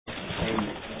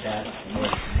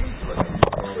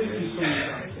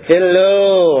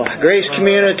Hello, Grace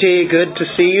Community. Good to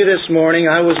see you this morning.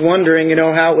 I was wondering,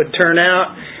 how it would turn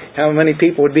out, how many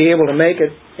people would be able to make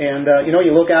it. And,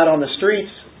 you look out on the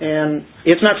streets and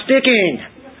it's not sticking.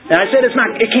 And I said it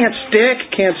can't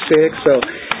stick. So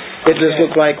it just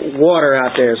looks like water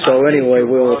out there. So anyway,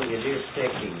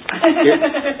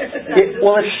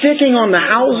 it's sticking on the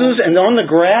houses and on the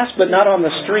grass, but not on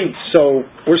the streets. So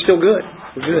we're still good.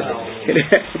 We're good.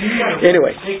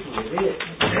 Anyway.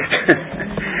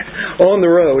 On the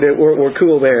road, we're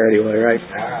cool there anyway, right?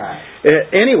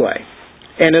 Anyway,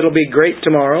 and it'll be great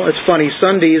tomorrow. It's funny,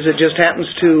 Sundays it just happens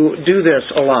to do this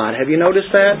a lot. Have you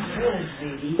noticed that?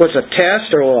 What's a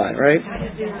test or what, right?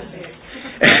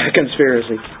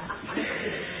 Conspiracy.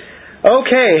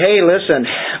 Okay, hey, listen.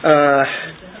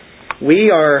 We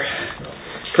are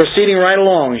proceeding right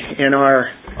along in our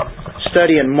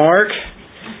study in Mark.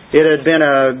 It had been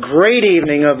a great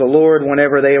evening of the Lord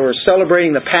whenever they were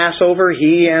celebrating the Passover,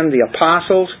 He and the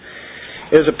apostles.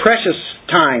 It was a precious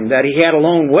time that He had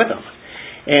alone with them.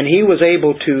 And He was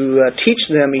able to teach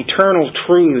them eternal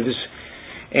truths.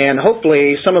 And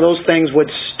hopefully some of those things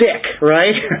would stick,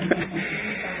 right?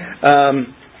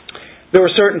 There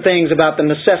were certain things about the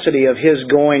necessity of His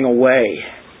going away,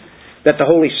 that the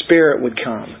Holy Spirit would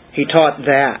come. He taught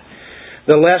that.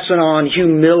 The lesson on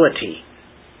humility,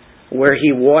 where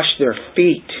He washed their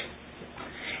feet.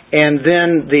 And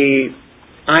then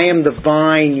I am the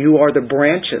vine, you are the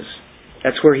branches.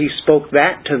 That's where He spoke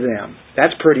that to them.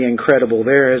 That's pretty incredible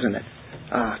there, isn't it?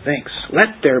 Thanks.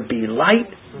 Let there be light.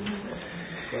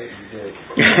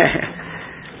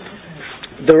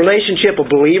 The relationship of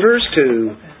believers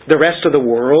to the rest of the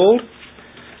world.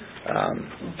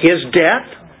 His death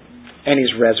and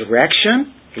His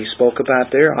resurrection. He spoke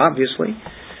about there, obviously.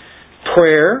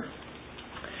 Prayer.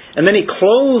 And then He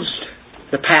closed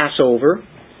the Passover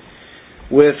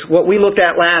with what we looked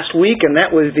at last week, and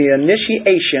that was the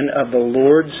initiation of the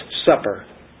Lord's Supper,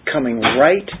 coming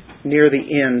right near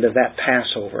the end of that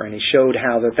Passover. And He showed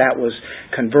how that was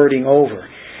converting over.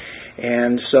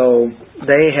 And so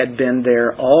they had been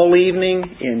there all evening,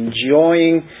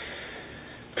 enjoying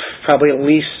probably at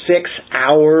least 6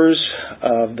 hours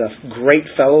of the great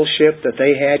fellowship that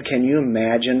they had. Can you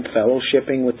imagine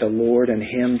fellowshipping with the Lord and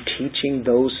Him teaching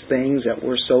those things that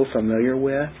we're so familiar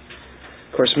with?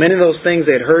 Of course, many of those things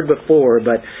they had heard before,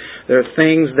 but there are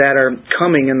things that are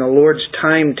coming in the Lord's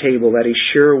timetable that He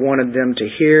sure wanted them to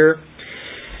hear.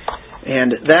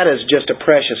 And that is just a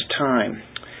precious time.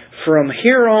 From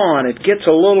here on, it gets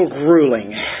a little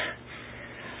grueling.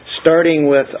 Starting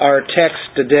with our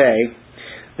text today,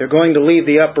 they're going to leave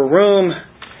the upper room.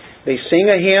 They sing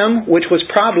a hymn, which was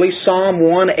probably Psalm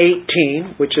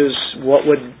 118, which is what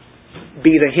would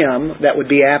be the hymn that would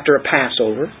be after a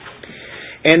Passover.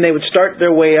 And they would start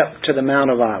their way up to the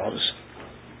Mount of Olives.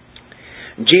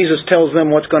 Jesus tells them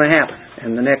what's going to happen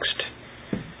in the next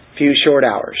few short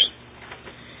hours.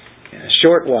 In a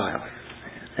short while.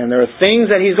 And there are things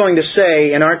that He's going to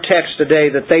say in our text today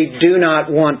that they do not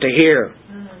want to hear.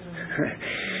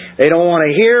 They don't want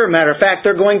to hear. Matter of fact,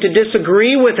 they're going to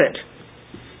disagree with it.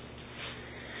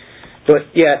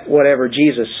 But yet, whatever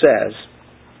Jesus says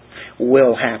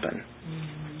will happen.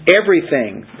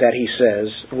 Everything that He says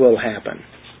will happen.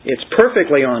 It's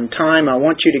perfectly on time. I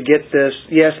want you to get this.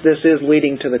 Yes, this is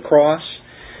leading to the cross.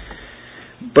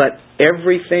 But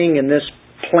everything in this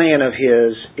plan of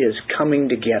His is coming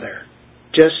together.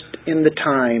 Just in the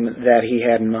time that He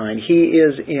had in mind. He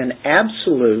is in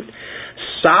absolute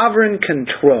sovereign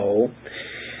control,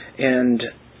 and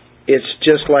it's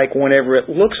just like whenever it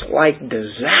looks like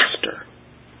disaster,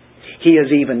 He is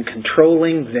even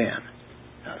controlling them.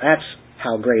 Now that's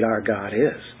how great our God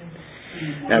is.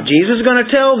 Now Jesus is going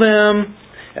to tell them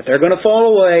that they're going to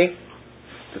fall away,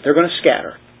 that they're going to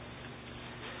scatter.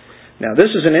 Now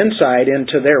this is an insight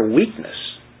into their weakness.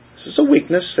 This is a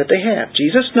weakness that they have.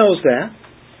 Jesus knows that.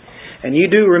 And you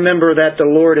do remember that the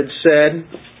Lord had said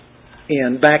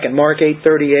back in Mark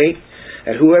 8:38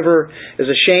 that whoever is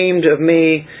ashamed of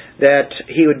me, that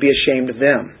he would be ashamed of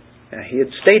them. Now, He had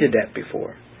stated that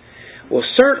before. Well,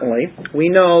 certainly we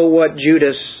know what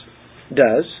Judas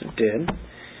did.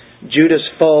 Judas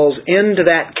falls into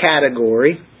that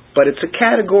category, but it's a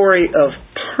category of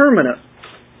permanent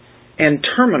and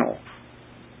terminal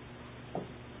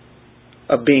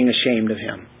of being ashamed of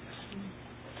Him.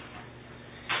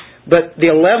 But the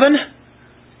 11,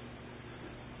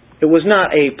 it was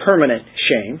not a permanent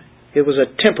shame. It was a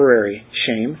temporary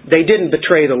shame. They didn't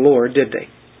betray the Lord, did they?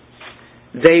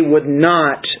 They would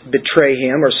not betray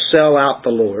Him or sell out the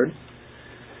Lord.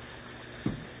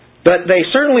 But they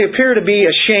certainly appear to be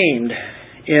ashamed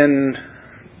in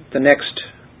the next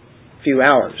few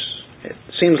hours. It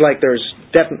seems like there's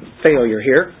definite failure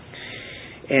here.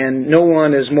 And no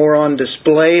one is more on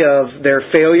display of their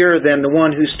failure than the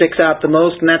one who sticks out the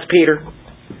most, and that's Peter.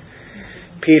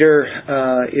 Peter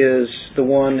is the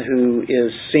one who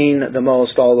is seen the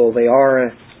most, although they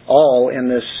are all in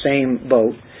this same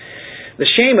boat. The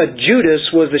shame of Judas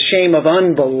was the shame of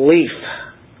unbelief.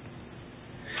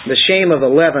 The shame of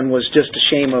 11 was just a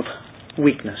shame of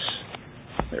weakness.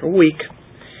 They're weak.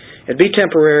 It'd be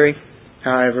temporary,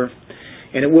 however,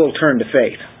 and it will turn to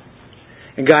faith.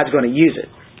 And God's going to use it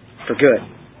for good.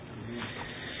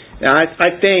 Now,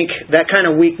 I think that kind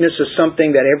of weakness is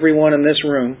something that everyone in this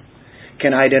room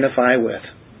can identify with.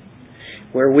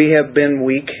 Where we have been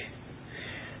weak,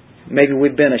 maybe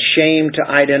we've been ashamed to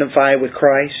identify with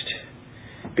Christ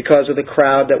because of the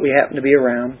crowd that we happen to be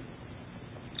around.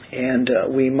 And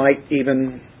we might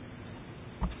even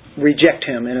reject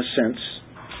Him in a sense.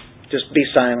 Just be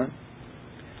silent.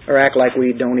 Or act like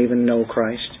we don't even know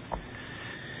Christ.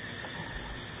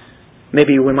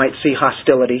 Maybe we might see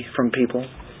hostility from people,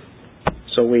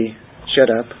 so we shut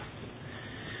up.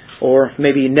 Or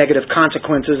maybe negative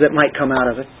consequences that might come out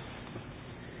of it.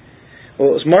 Well,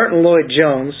 it was Martin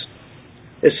Lloyd-Jones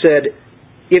that said,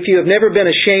 "If you have never been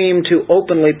ashamed to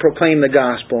openly proclaim the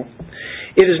gospel,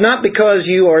 it is not because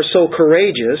you are so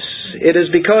courageous, it is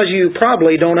because you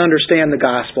probably don't understand the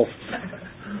gospel."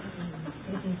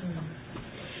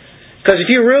 Because if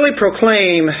you really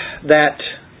proclaim that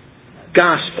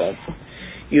gospel,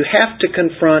 you have to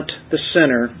confront the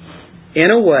sinner in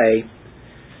a way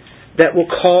that will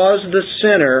cause the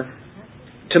sinner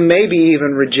to maybe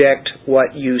even reject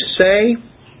what you say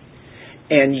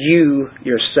and you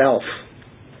yourself.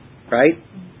 Right?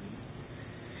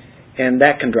 And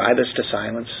that can drive us to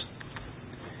silence.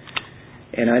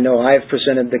 And I know I've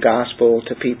presented the gospel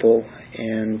to people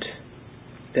and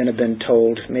then have been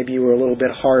told, maybe you were a little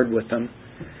bit hard with them.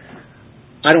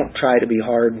 I don't try to be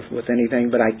hard with anything,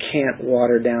 but I can't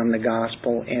water down the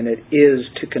gospel, and it is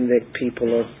to convict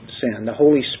people of sin. The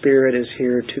Holy Spirit is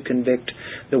here to convict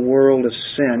the world of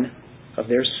sin, of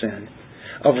their sin,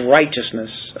 of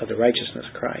righteousness, of the righteousness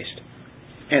of Christ,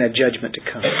 and a judgment to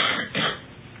come.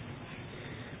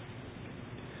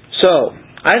 So,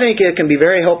 I think it can be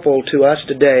very helpful to us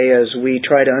today as we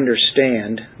try to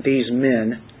understand these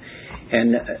men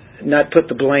and not put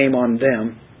the blame on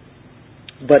them,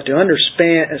 but to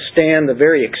understand the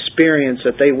very experience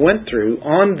that they went through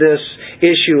on this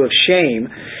issue of shame.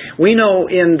 We know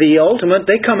in the ultimate,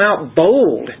 they come out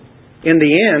bold in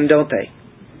the end, don't they?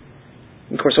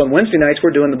 Of course, on Wednesday nights,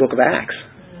 we're doing the book of Acts.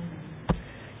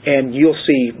 And you'll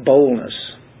see boldness.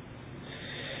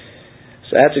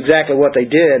 So that's exactly what they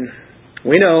did.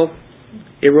 We know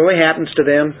it really happens to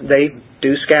them. They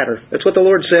do scatter. That's what the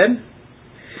Lord said.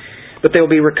 But they'll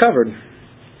be recovered.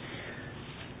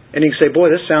 And you can say, boy,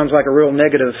 this sounds like a real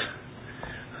negative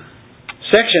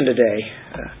section today.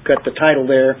 Got the title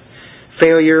there,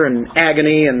 Failure and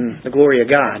Agony and the Glory of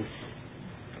God.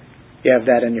 You have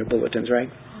that in your bulletins, right?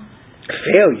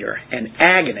 Failure and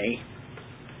agony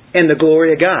and the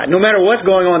glory of God. No matter what's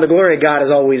going on, the glory of God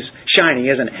is always shining,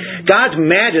 isn't it? God's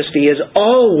majesty is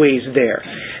always there.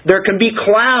 There can be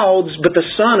clouds, but the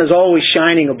sun is always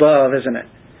shining above, isn't it?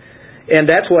 And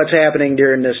that's what's happening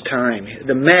during this time.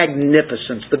 The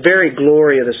magnificence, the very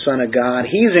glory of the Son of God.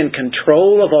 He's in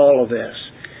control of all of this.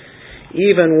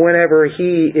 Even whenever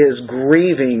He is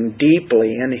grieving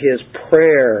deeply in His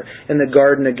prayer in the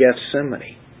Garden of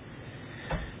Gethsemane.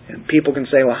 And people can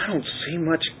say, well, I don't see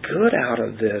much good out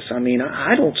of this. I mean,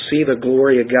 I don't see the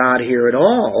glory of God here at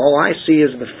all. All I see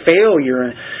is the failure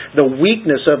and the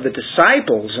weakness of the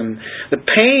disciples and the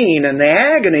pain and the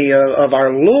agony of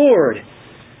our Lord.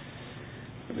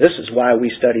 This is why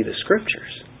we study the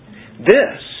Scriptures.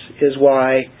 This is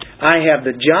why I have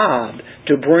the job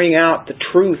to bring out the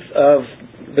truth of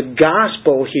the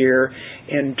gospel here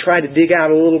and try to dig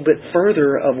out a little bit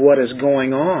further of what is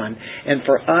going on. And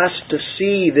for us to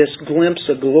see this glimpse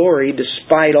of glory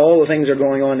despite all the things that are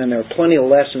going on, and there are plenty of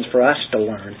lessons for us to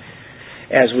learn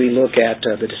as we look at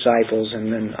the disciples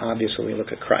and then obviously we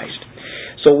look at Christ.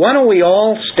 So why don't we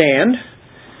all stand,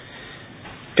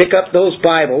 pick up those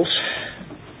Bibles,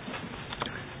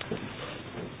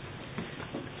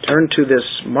 turn to this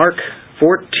Mark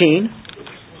 14.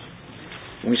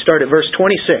 We start at verse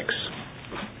 26.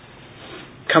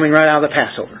 Coming right out of the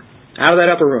Passover. Out of that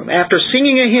upper room. After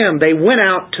singing a hymn, they went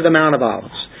out to the Mount of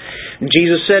Olives. And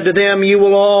Jesus said to them, "You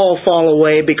will all fall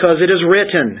away, because it is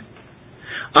written,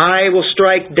 I will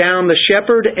strike down the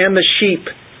shepherd, and the sheep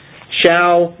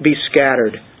shall be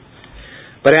scattered.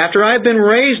 But after I have been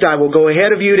raised, I will go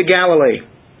ahead of you to Galilee."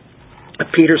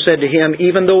 Peter said to him,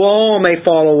 "Even though all may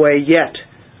fall away, yet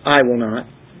I will not.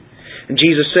 And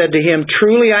Jesus said to him,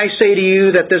 Truly I say to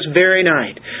you that this very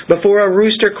night, before a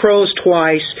rooster crows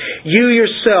twice, you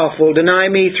yourself will deny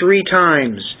me 3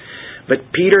 times.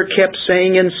 But Peter kept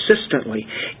saying insistently,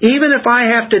 Even if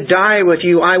I have to die with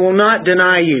you, I will not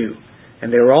deny you.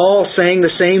 And they were all saying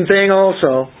the same thing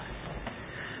also.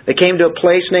 They came to a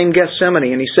place named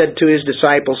Gethsemane, and he said to his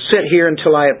disciples, Sit here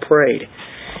until I have prayed.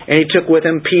 And he took with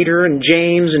him Peter and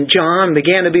James and John, and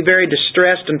began to be very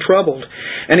distressed and troubled.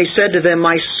 And he said to them,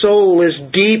 My soul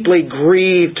is deeply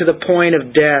grieved to the point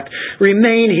of death.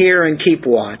 Remain here and keep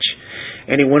watch.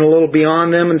 And he went a little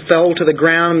beyond them and fell to the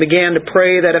ground and began to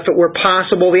pray that if it were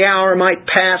possible, the hour might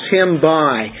pass him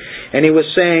by. And he was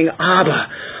saying, Abba,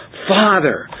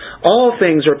 Father, all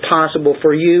things are possible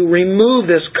for you. Remove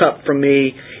this cup from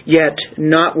me, yet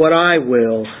not what I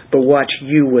will, but what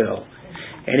you will.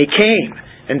 And he came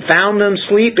and found them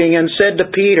sleeping and said to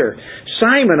Peter,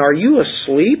 Simon, are you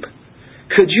asleep?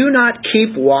 Could you not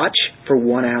keep watch for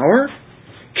 1 hour?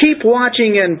 Keep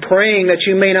watching and praying that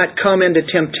you may not come into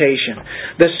temptation.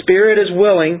 The spirit is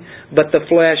willing, but the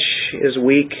flesh is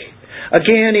weak.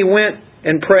 Again he went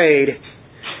and prayed,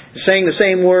 saying the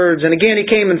same words. And again he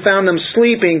came and found them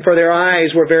sleeping, for their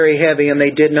eyes were very heavy, and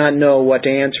they did not know what to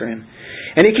answer him.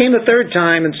 And he came the 3rd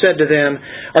time and said to them,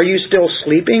 Are you still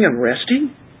sleeping and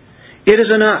resting? It is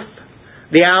enough.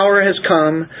 The hour has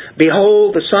come.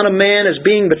 Behold, the Son of Man is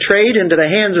being betrayed into the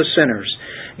hands of sinners.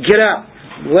 Get up.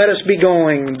 Let us be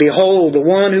going. Behold, the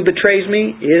one who betrays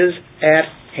me is at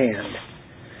hand.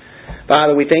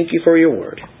 Father, we thank you for your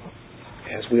word,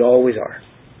 as we always are.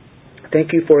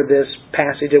 Thank you for this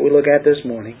passage that we look at this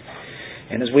morning.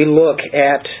 And as we look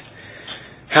at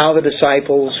how the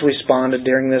disciples responded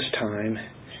during this time,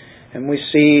 and we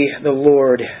see the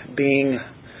Lord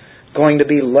going to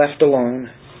be left alone,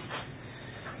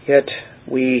 yet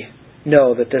we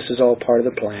know that this is all part of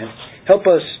the plan. Help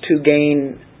us to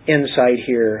gain insight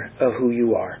here of who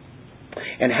you are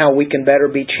and how we can better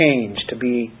be changed to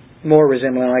be more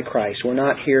resembling like Christ. We're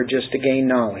not here just to gain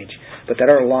knowledge, but that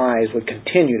our lives would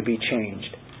continue to be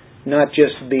changed, not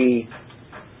just be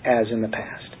as in the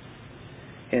past.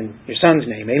 In your Son's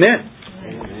name, amen.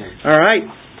 Amen. All right.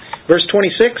 Verse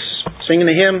 26, singing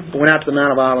the hymn, went out to the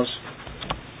Mount of Olives.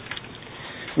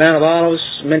 Mount of Olives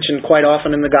mentioned quite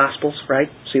often in the Gospels, right?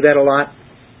 See that a lot.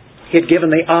 He had given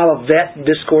the Olivet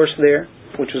discourse there,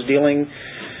 which was dealing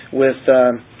with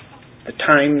the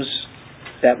times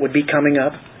that would be coming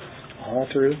up all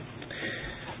through.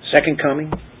 Second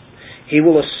coming. He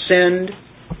will ascend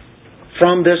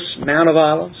from this Mount of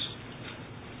Olives.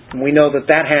 And we know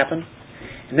that happened.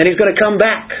 And then He's going to come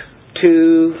back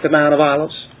to the Mount of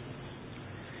Olives.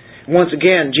 And once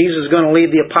again, Jesus is going to lead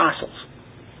the apostles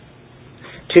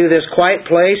to this quiet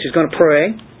place. He's going to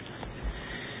pray.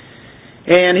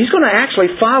 And He's going to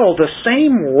actually follow the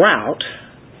same route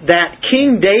that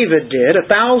King David did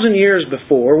 1,000 years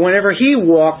before. Whenever he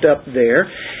walked up there,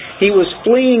 he was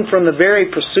fleeing from the very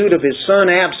pursuit of his son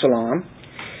Absalom.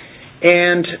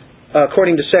 And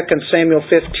according to 2 Samuel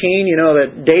 15, you know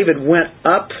that David went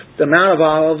up the Mount of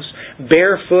Olives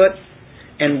barefoot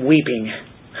and weeping.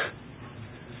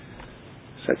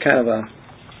 So kind of a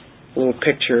little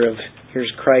picture of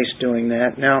here's Christ doing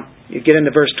that. Now, you get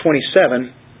into verse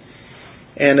 27,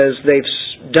 and as they've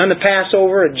done the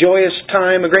Passover, a joyous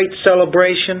time, a great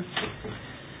celebration,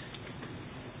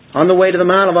 on the way to the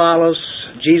Mount of Olives,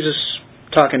 Jesus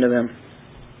talking to them,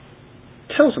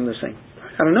 tells them this thing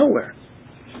out of nowhere.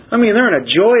 I mean, they're in a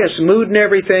joyous mood and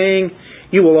everything.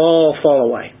 You will all fall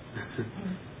away.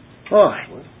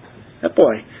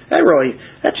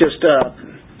 That just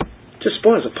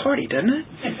spoils the party, doesn't it?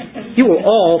 You will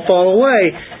all fall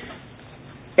away.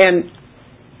 And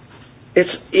it's,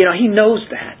 He knows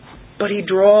that. But He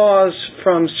draws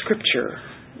from Scripture.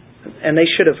 And they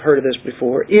should have heard of this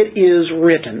before. It is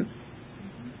written,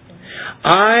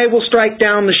 I will strike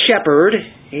down the shepherd.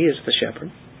 He is the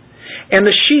shepherd. And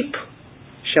the sheep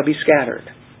shall be scattered.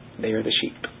 They are the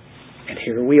sheep. And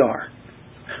here we are.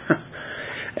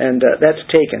 And that's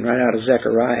taken right out of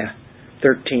Zechariah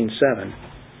 13:7.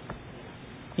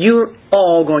 You're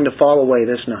all going to fall away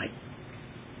this night.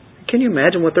 Can you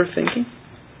imagine what they're thinking?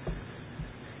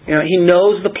 He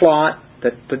knows the plot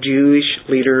that the Jewish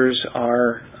leaders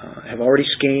have already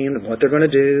schemed and what they're going to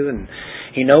do, and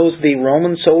he knows the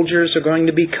Roman soldiers are going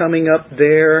to be coming up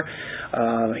there.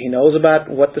 He knows about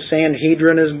what the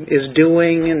Sanhedrin is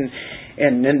doing,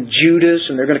 and then Judas,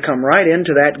 and they're going to come right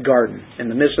into that garden in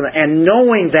the midst of that. And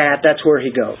knowing that's where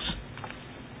he goes.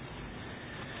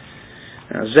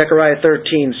 Now, Zechariah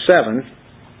 13:7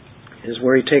 is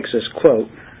where he takes this quote.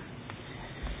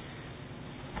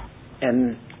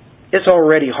 And it's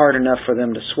already hard enough for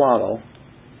them to swallow.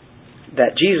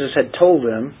 that Jesus had told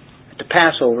them at the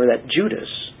Passover that Judas,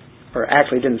 or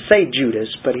actually didn't say Judas,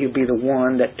 but he'd be the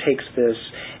one that takes this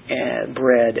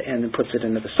bread and then puts it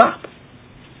into the sop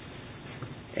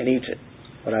and eats it.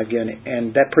 What I've given it.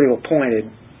 And that pretty well pointed,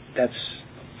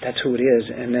 that's who it is.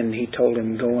 And then he told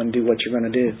him, go and do what you're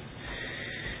going to do.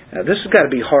 Now, this has got to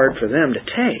be hard for them to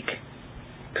take,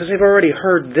 because they've already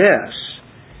heard this.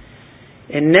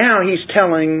 And now he's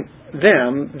telling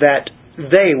them that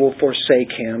they will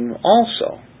forsake him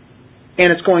also.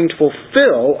 And it's going to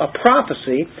fulfill a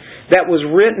prophecy that was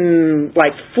written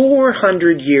like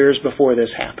 400 years before this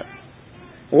happened.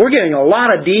 We're getting a lot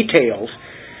of details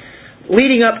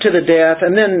leading up to the death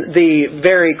and then the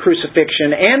very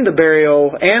crucifixion and the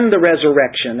burial and the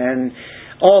resurrection and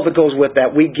all that goes with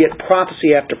that. We get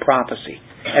prophecy after prophecy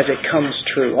as it comes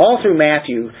true. All through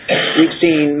Matthew, we've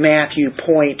seen Matthew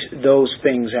point those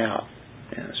things out,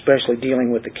 especially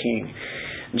dealing with the king.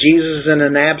 Jesus is in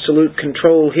an absolute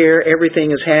control here.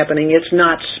 Everything is happening. It's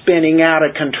not spinning out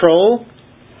of control.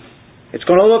 It's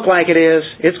going to look like it is.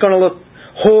 It's going to look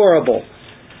horrible.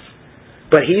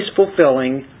 But he's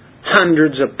fulfilling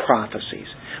hundreds of prophecies.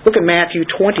 Look at Matthew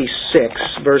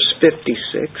 26, verse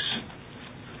 56.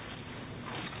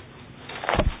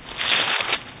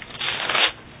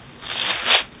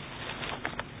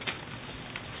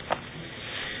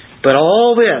 But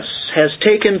all this has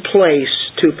taken place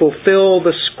to fulfill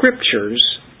the scriptures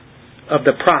of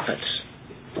the prophets.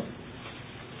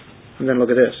 And then look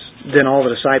at this. Then all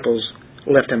the disciples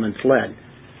left him and fled.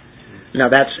 Now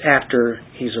that's after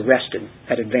he's arrested.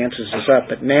 That advances us up.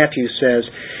 But Matthew says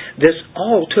this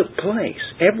all took place.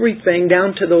 Everything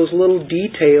down to those little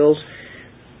details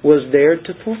was there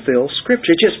to fulfill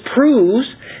Scripture. It just proves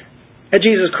that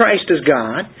Jesus Christ is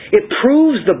God. It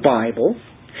proves the Bible.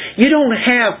 You don't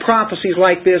have prophecies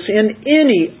like this in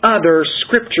any other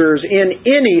Scriptures, in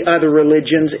any other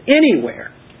religions,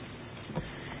 anywhere.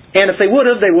 And if they would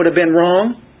have been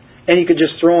wrong, and you could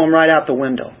just throw them right out the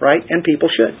window, right? And people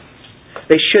should.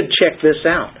 They should check this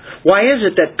out. Why is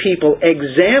it that people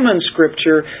examine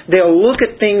Scripture, they'll look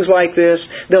at things like this,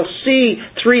 they'll see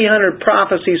 300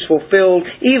 prophecies fulfilled,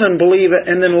 even believe it,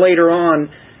 and then later on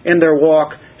in their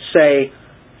walk say,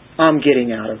 I'm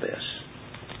getting out of this.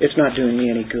 It's not doing me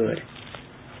any good.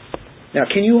 Now,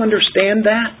 can you understand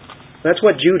that? That's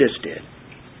what Judas did.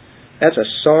 That's a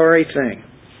sorry thing.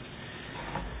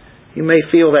 You may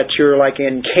feel that you're like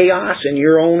in chaos in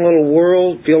your own little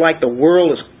world, feel like the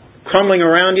world is crumbling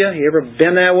around you. You ever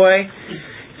been that way?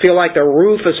 Feel like the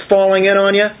roof is falling in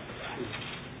on you?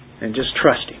 And just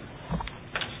trust Him.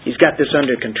 He's got this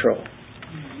under control.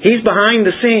 He's behind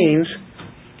the scenes.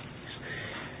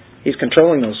 He's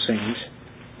controlling those scenes.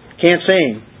 Can't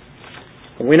see Him.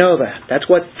 But we know that. That's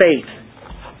what faith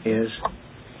is.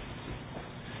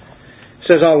 It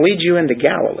says, I'll lead you into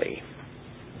Galilee.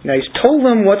 Now He's told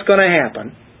them what's going to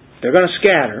happen. They're going to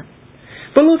scatter.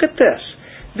 But look at this.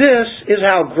 This is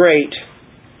how great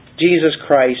Jesus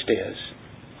Christ is.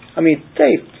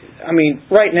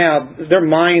 Right now, their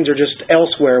minds are just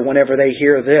elsewhere whenever they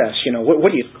hear this.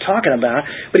 What are you talking about?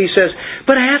 But He says,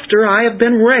 but after I have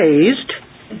been raised,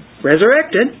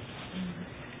 resurrected,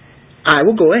 I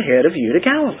will go ahead of you to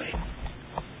Galilee.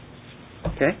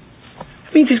 Okay?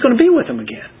 That means He's going to be with them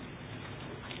again.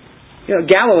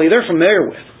 Galilee, they're familiar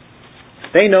with.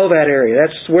 They know that area.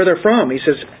 That's where they're from. He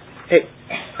says, hey,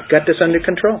 I've got this under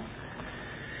control.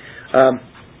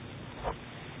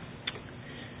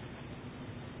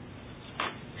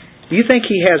 Do you think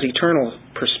He has eternal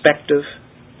perspective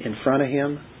in front of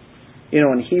Him?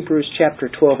 In Hebrews chapter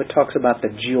 12 it talks about the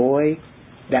joy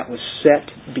that was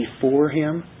set before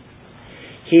Him.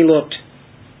 He looked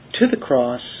to the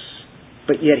cross,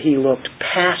 but yet He looked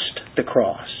past the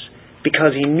cross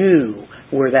because He knew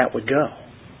where that would go.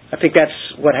 I think that's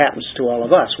what happens to all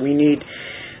of us. We need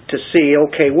to see,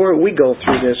 okay, we go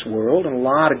through this world and a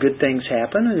lot of good things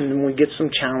happen and we get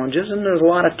some challenges and there's a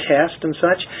lot of tests and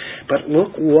such, but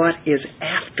look what is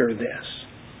after this.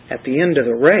 At the end of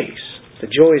the race, the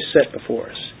joy is set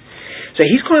before us. So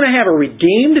He's going to have a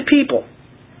redeemed people.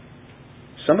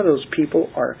 Some of those people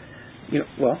are,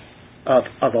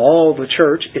 of all the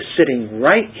church is sitting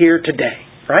right here today,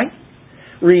 right?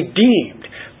 Redeemed.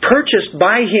 Purchased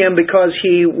by Him because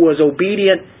He was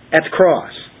obedient at the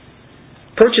cross.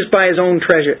 Purchased by His own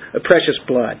precious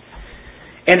blood.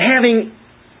 And having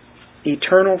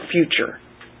eternal future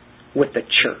with the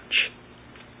church.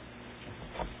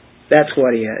 That's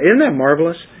what He has. Isn't that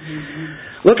marvelous?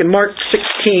 Mm-hmm. Look at Mark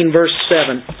 16, verse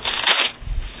 7.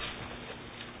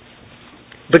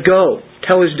 But go,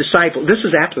 tell His disciples. This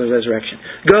is after the resurrection.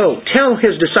 Go, tell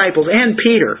His disciples and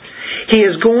Peter. He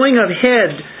is going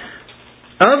ahead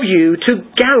of you to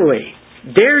Galilee.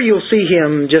 There you'll see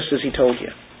Him just as He told you.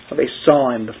 Well, they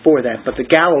saw Him before that, but the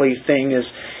Galilee thing is,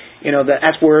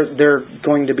 that's where they're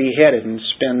going to be headed and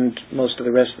spend most of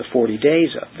the rest of the 40 days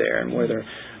up there and where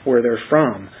they're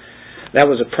from. That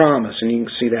was a promise, and you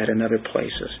can see that in other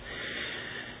places.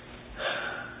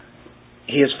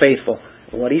 He is faithful.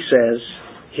 What He says,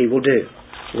 He will do.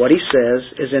 What He says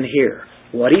is in here.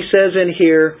 What He says in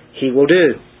here, He will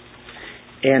do.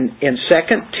 And in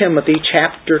 2 Timothy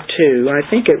chapter 2, I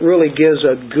think it really gives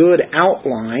a good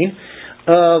outline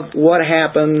of what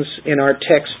happens in our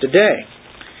text today.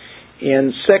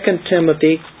 In 2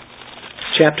 Timothy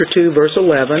chapter 2, verse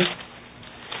 11,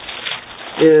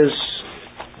 is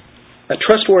a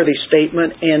trustworthy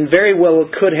statement, and very well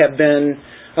it could have been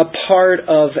a part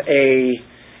of a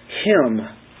hymn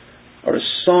or a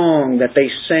song that they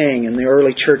sang in the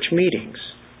early church meetings.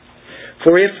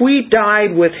 For if we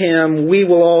died with Him, we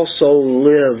will also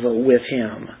live with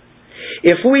Him.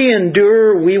 If we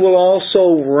endure, we will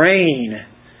also reign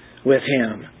with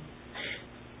Him.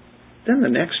 Then the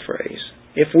next phrase,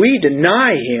 if we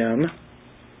deny Him,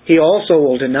 He also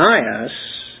will deny us.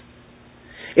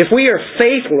 If we are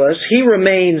faithless, He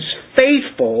remains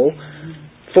faithful,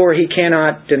 for He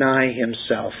cannot deny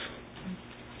Himself.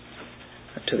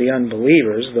 To the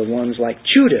unbelievers, the ones like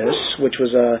Judas, which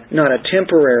was not a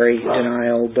temporary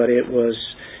denial, but it was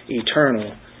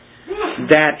eternal,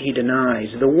 that He denies.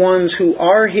 The ones who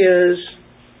are His,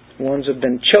 ones who have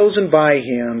been chosen by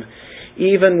Him,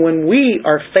 even when we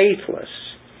are faithless,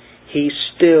 He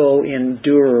still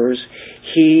endures.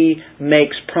 He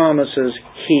makes promises.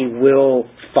 He will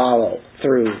follow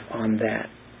through on that.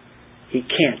 He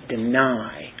can't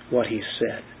deny what He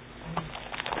said.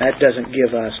 That doesn't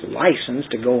give us license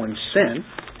to go and sin,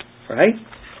 right?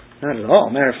 Not at all.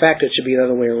 Matter of fact, it should be the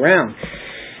other way around.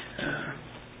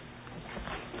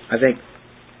 I think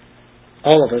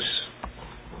all of us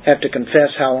have to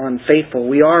confess how unfaithful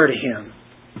we are to Him.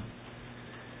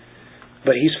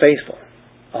 But He's faithful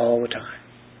all the time.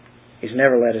 He's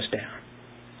never let us down.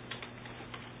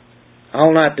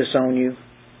 I'll not disown you.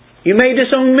 You may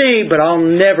disown me, but I'll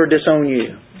never disown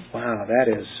you. Wow,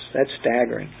 that's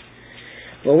staggering.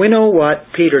 Well, we know what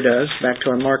Peter does. Back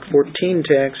to our Mark 14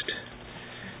 text.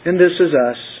 And this is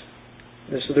us.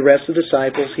 This is the rest of the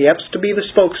disciples. He happens to be the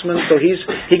spokesman, so he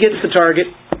gets the target.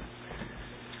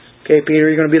 Okay, Peter,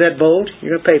 you're going to be that bold?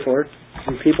 You're going to pay for it.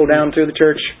 And people down through the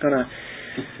church are going to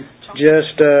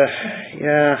just,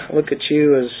 look at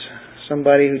you as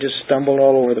somebody who just stumbled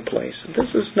all over the place.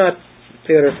 This is not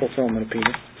the utter fulfillment of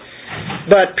Peter.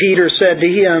 But Peter said to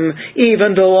him,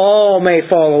 even though all may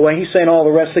fall away, he's saying all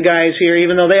the rest of the guys here,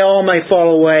 even though they all may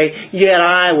fall away, yet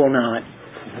I will not.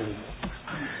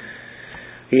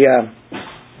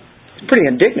 He's pretty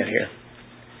indignant here.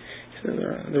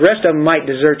 The rest of them might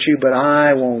desert you, but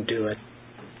I won't do it.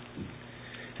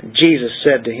 And Jesus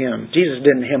said to him, Jesus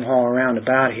didn't hem-haw around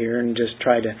about here and just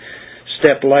try to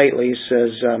step lightly. He says,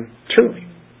 truly,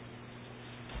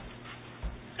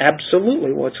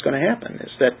 absolutely what's going to happen is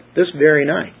that this very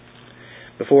night,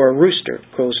 before a rooster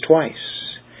crows twice,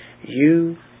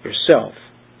 you yourself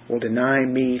will deny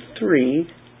me 3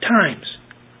 times.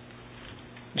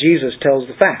 Jesus tells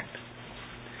the fact.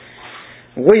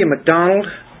 William MacDonald,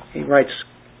 he writes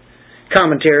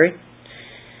commentary,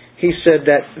 he said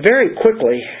that very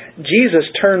quickly Jesus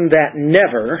turned that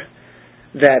never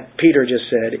that Peter just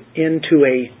said into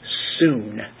a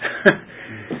soon.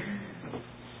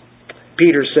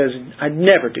 Peter says, I'd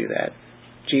never do that.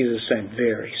 Jesus said,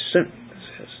 very soon.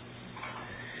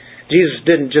 Jesus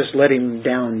didn't just let him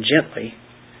down gently.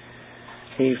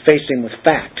 He faced him with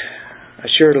fact.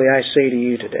 Assuredly I say to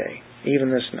you today,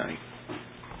 even this night,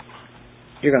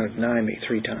 you're going to deny me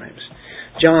 3 times.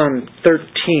 John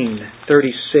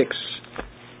 13:36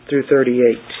 through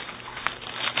 38.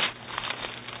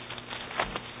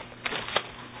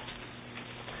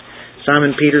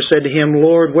 Simon Peter said to Him,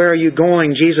 Lord, where are you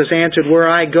going? Jesus answered, where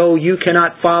I go, you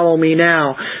cannot follow me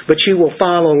now, but you will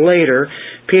follow later.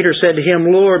 Peter said to Him,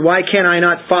 Lord, why can I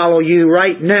not follow you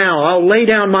right now? I'll lay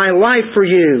down my life for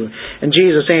you. And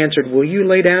Jesus answered, will you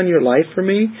lay down your life for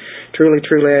me? Truly,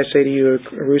 truly, I say to you,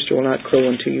 a rooster will not crow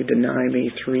until you deny me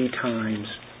 3 times.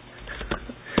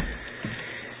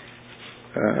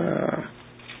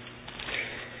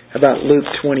 About Luke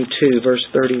 22, verse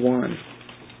 31.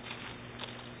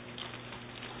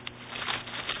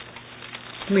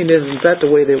 I mean, isn't that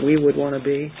the way that we would want to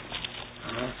be?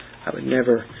 I would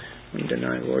never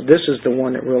deny the Lord. This is the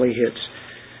one that really hits.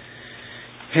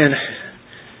 And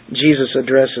Jesus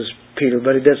addresses Peter,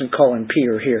 but He doesn't call him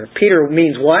Peter here. Peter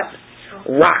means what?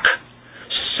 Rock.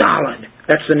 Solid.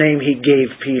 That's the name He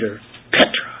gave Peter.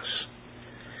 Petros.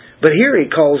 But here He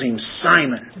calls him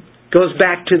Simon. Goes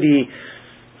back to the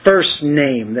first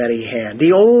name that he had,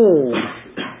 the old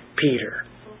Peter.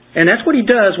 And that's what he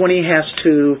does when he has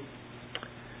to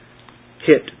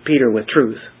hit Peter with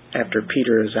truth after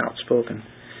Peter is outspoken.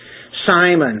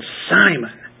 Simon,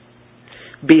 Simon,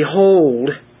 behold,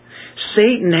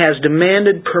 Satan has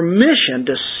demanded permission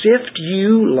to sift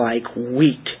you like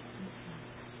wheat.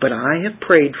 But I have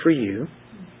prayed for you,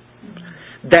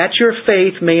 that your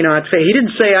faith may not fail. He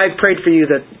didn't say, I prayed for you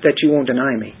that you won't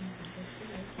deny me,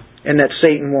 and that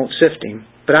Satan won't sift him.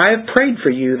 But I have prayed for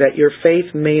you that your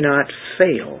faith may not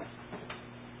fail.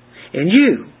 And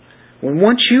you,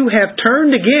 once you have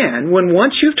turned again,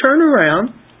 once you've turned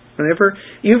around, whenever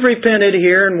you've repented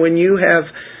here, and when you have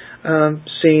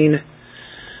seen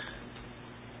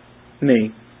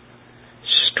me,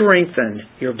 strengthen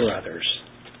your brothers.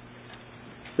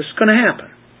 This is going to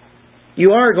happen.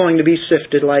 You are going to be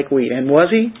sifted like wheat. And was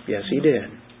he? Yes, he did.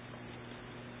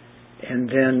 And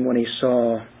then when he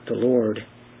saw the Lord,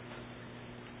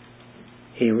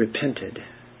 he repented.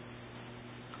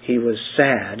 He was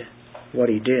sad what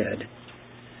he did,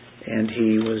 and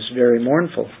he was very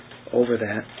mournful over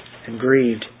that and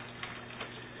grieved.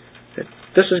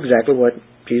 This is exactly what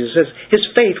Jesus says. His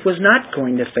faith was not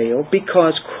going to fail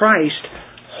because Christ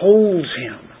holds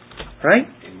him. Right?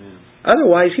 Amen.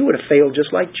 Otherwise, he would have failed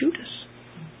just like Judas.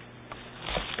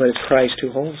 But it's Christ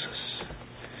who holds us.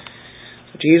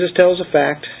 So Jesus tells a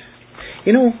fact.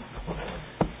 You know,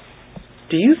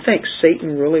 do you think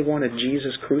Satan really wanted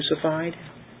Jesus crucified?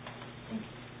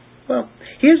 Well,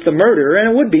 he is the murderer,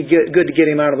 and it would be good to get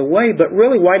him out of the way, but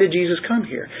really, why did Jesus come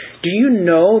here? Do you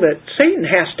know that Satan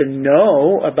has to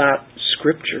know about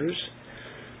Scriptures?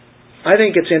 I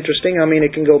think it's interesting. I mean,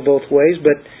 it can go both ways,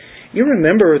 but you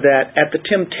remember that at the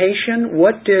temptation,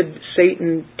 what did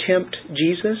Satan tempt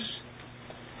Jesus?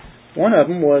 One of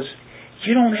them was,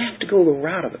 you don't have to go the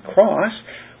route of the cross.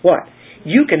 What?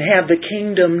 You can have the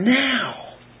kingdom now.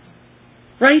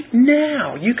 Right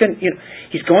now. You can,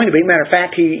 he's going to be. Matter of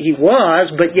fact, he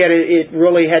was, but yet it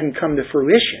really hadn't come to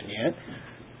fruition yet.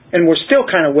 And we're still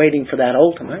kind of waiting for that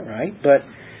ultimate, right? But,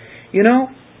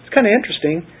 it's kind of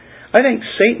interesting. I think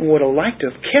Satan would have liked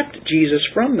to have kept Jesus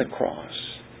from the cross,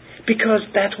 because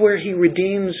that's where he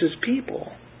redeems his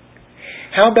people.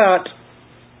 How about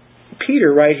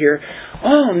Peter right here?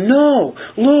 Oh no,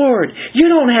 Lord, you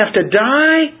don't have to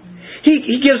die.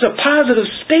 He gives a positive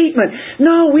statement.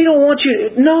 No, we don't want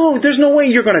you. No, there's no way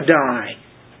you're going to die.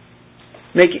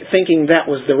 Thinking that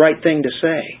was the right thing to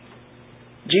say.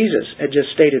 Jesus had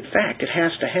just stated fact. It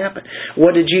has to happen.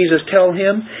 What did Jesus tell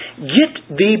him?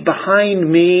 Get thee behind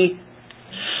me,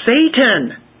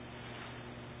 Satan.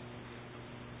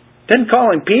 Doesn't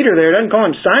call him Peter there. Doesn't call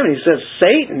him Simon. He says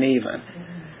Satan even.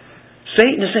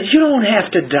 Satan says, you don't have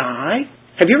to die.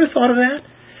 Have you ever thought of that?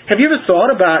 Have you ever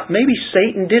thought about maybe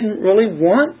Satan didn't really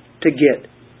want to get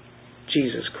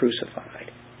Jesus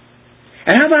crucified?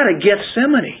 And how about at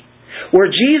Gethsemane, where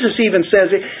Jesus even says,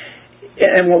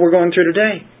 and what we're going through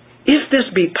today, if this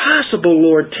be possible,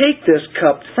 Lord, take this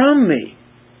cup from me.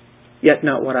 Yet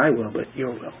not what I will, but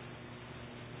your will.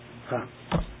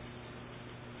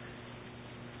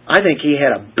 I think he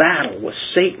had a battle with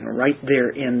Satan right there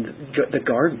in the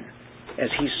garden as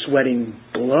he's sweating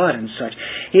blood and such.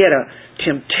 He had a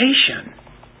temptation,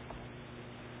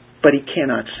 but he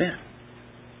cannot sin.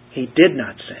 He did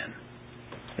not sin.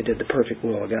 He did the perfect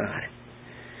will of God.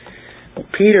 Well,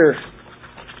 Peter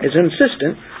is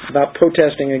insistent about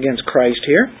protesting against Christ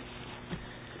here.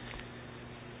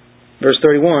 Verse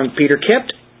 31, Peter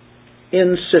kept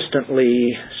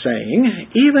insistently saying,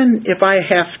 even if I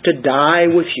have to die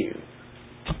with you,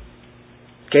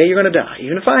 okay, you're going to die.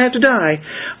 Even if I have to die,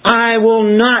 I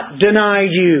will not deny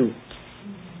you.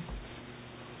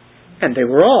 And they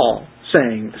were all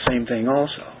saying the same thing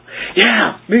also.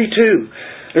 Yeah, me too.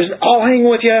 I'll hang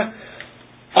with you.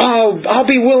 I'll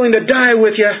be willing to die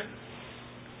with you.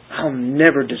 I'll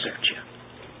never desert you.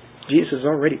 Jesus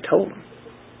already told them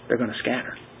they're going to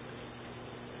scatter.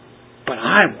 But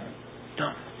I won't.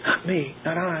 No, not me,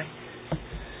 not I.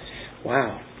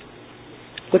 Wow.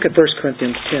 Look at 1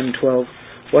 Corinthians 10:12.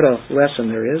 What a lesson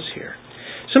there is here.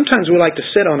 Sometimes we like to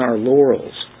sit on our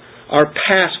laurels, our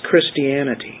past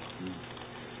Christianity.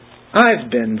 I've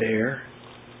been there.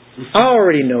 I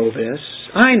already know this.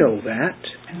 I know that.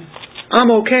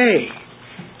 I'm okay.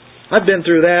 I've been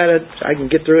through that. I can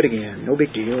get through it again. No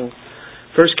big deal.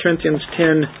 1 Corinthians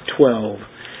 10:12.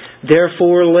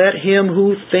 Therefore let him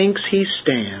who thinks he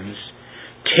stands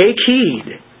take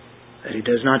heed that he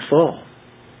does not fall.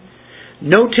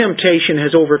 No temptation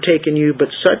has overtaken you, but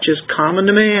such is common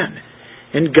to man.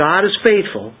 And God is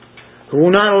faithful, who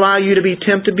will not allow you to be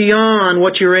tempted beyond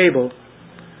what you're able,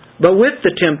 But with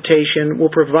the temptation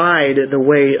will provide the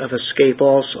way of escape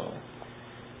also,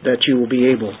 that you will be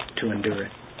able to endure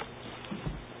it.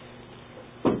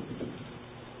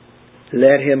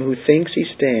 Let him who thinks he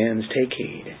stands take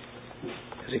heed,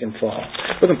 as he can fall.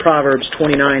 Look in Proverbs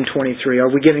 29:23. Are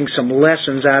we getting some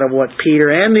lessons out of what Peter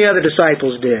and the other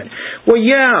disciples did? Well,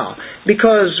 yeah,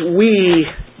 because we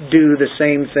do the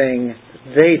same thing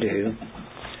they do.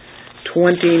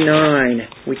 29.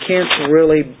 We can't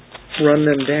really run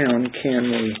them down, can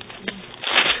we?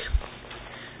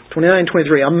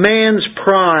 29:23. A man's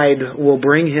pride will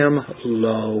bring him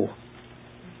low.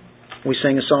 We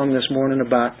sang a song this morning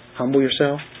about humble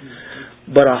yourself.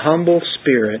 But a humble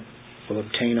spirit will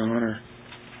obtain honor.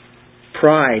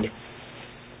 Pride.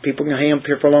 People can hang up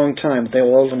here for a long time, but they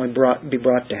will ultimately be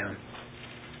brought down.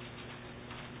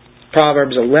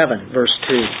 Proverbs 11, verse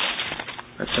 2.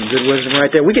 That's some good wisdom right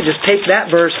there. We could just take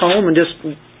that verse home and just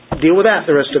deal with that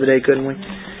the rest of the day, couldn't we?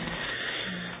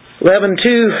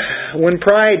 11:2. When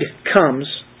pride comes,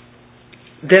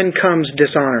 then comes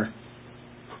dishonor.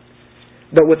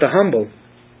 But with the humble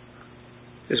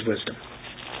is wisdom.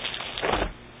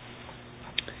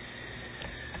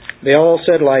 They all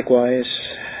said likewise.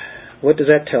 What does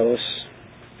that tell us?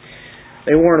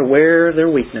 They weren't aware of their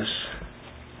weakness.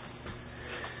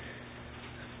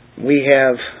 We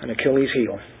have an Achilles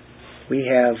heel. We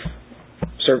have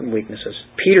certain weaknesses.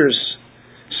 Peter's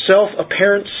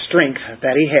self-apparent strength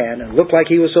that he had, and it looked like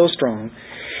he was so strong,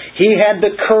 he had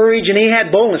the courage and he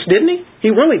had boldness, didn't he? He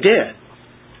really did.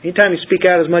 Anytime he speak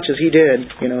out as much as he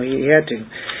did, he had to.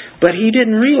 But he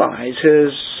didn't realize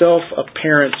his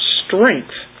self-apparent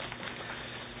strength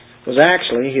was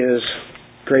actually his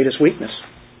greatest weakness.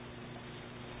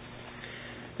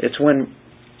 It's when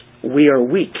we are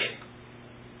weak,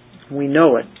 we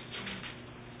know it,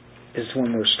 is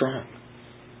when we're strong.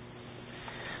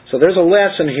 So there's a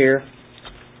lesson here.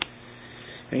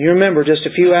 And you remember just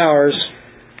a few hours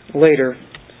later,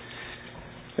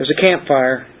 there's a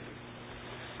campfire.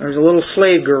 There's a little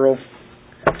slave girl,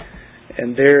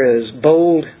 and there is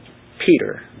bold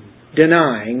Peter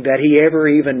denying that he ever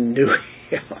even knew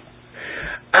him.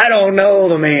 I don't know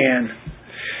the man.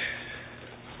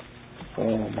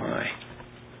 Oh my.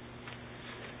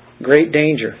 Great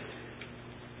danger.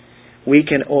 We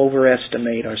can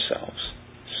overestimate ourselves.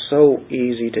 So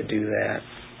easy to do that.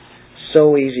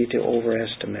 So easy to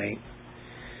overestimate.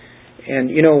 And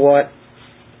you know what?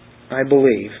 I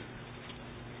believe,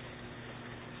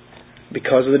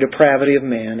 because of the depravity of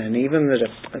man and even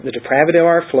the depravity of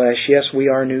our flesh, yes, we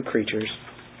are new creatures.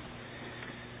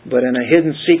 But in a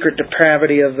hidden secret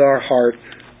depravity of our heart,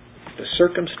 the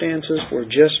circumstances were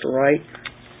just right.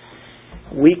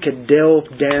 We could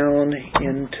delve down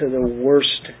into the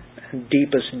worst and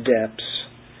deepest depths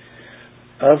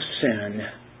of sin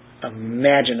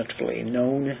imaginatively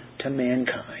known to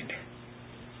mankind.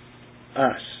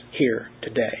 Us, here,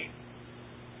 today.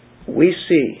 We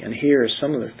see and hear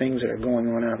some of the things that are going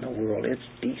on out in the world. It's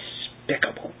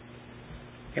despicable.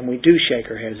 And we do shake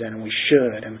our heads at it, and we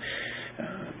should. And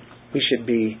we should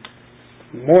be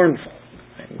mournful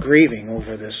and grieving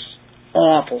over this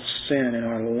awful sin in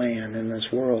our land, in this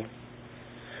world.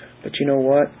 But you know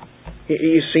what?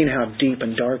 You've seen how deep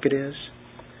and dark it is.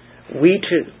 We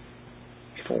too,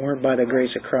 if it weren't by the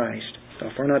grace of Christ,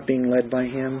 if we're not being led by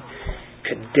Him,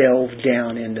 could delve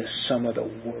down into some of the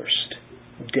worst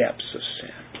depths of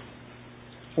sin.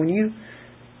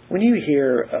 When you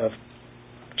hear of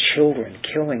children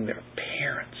killing their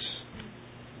parents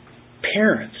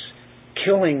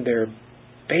killing their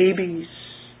babies,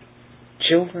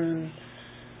 children,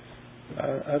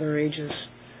 other ages,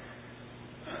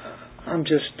 I'm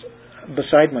just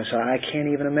beside myself. I can't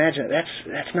even imagine it.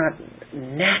 That's not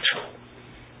natural.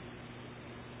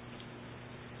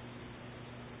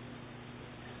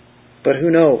 But who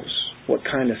knows what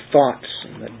kind of thoughts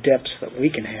and the depths that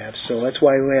we can have. So that's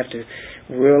why we have to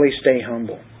really stay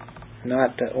humble,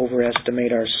 not to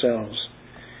overestimate ourselves.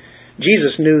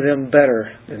 Jesus knew them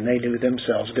better than they knew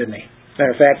themselves, didn't He?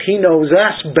 Matter of fact, He knows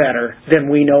us better than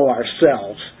we know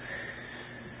ourselves.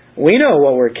 We know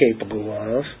what we're capable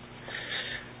of.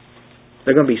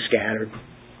 They're going to be scattered.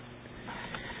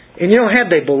 And had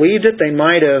they believed it, they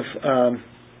might have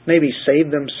maybe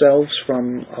saved themselves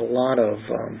from a lot of,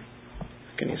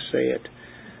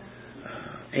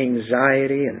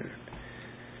 anxiety. And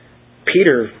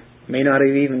Peter may not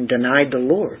have even denied the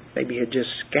Lord. Maybe he had just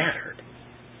scattered.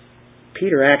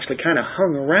 Peter actually kind of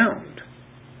hung around.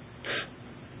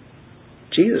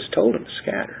 Jesus told him to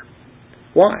scatter.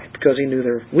 Why? Because He knew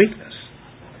their weakness.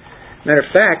 Matter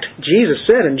of fact, Jesus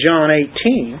said in John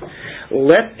 18,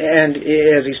 and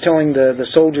as He's telling the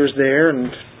soldiers there,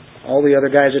 and all the other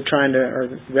guys that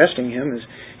are arresting him, is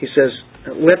he says,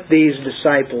 let these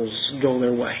disciples go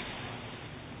their way.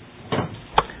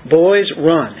 Boys,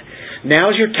 run.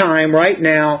 Now's your time right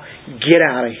now. Get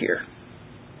out of here.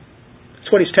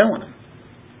 That's what he's telling them.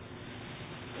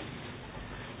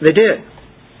 They did.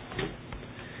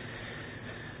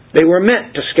 They were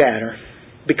meant to scatter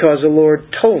because the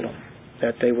Lord told them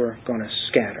that they were going to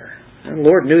scatter. And the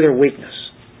Lord knew their weakness.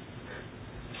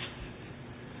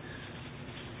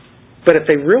 But if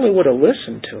they really would have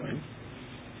listened to Him,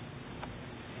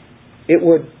 it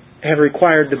would have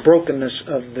required the brokenness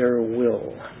of their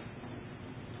will.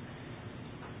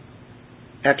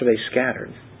 After they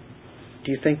scattered,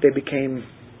 do you think they became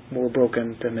more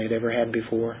broken than they'd ever had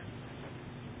before?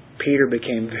 Peter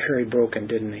became very broken,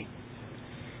 didn't he?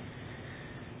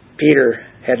 Peter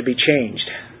had to be changed.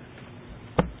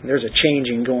 There's a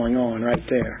changing going on right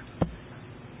there.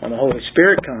 When the Holy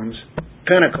Spirit comes,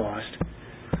 Pentecost,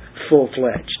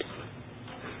 full-fledged.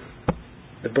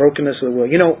 The brokenness of the will.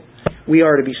 You know, we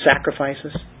are to be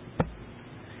sacrifices.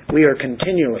 We are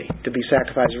continually to be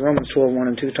sacrifices. Romans 12:1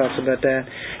 and 2 talks about that.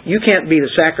 You can't be the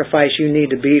sacrifice you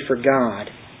need to be for God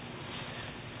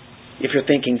if you're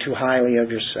thinking too highly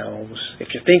of yourselves, if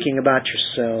you're thinking about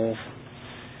yourself.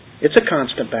 It's a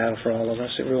constant battle for all of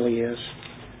us. It really is.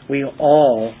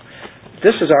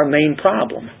 This is our main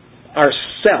problem. Our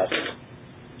self.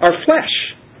 Our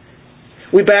flesh.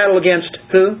 We battle against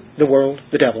who? The world,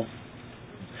 the devil.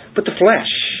 But the flesh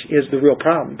is the real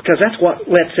problem, because that's what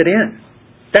lets it in.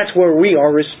 That's where we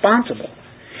are responsible.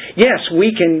 Yes,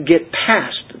 we can get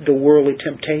past the worldly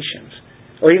temptations,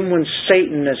 or even when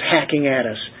Satan is hacking at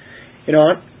us. You know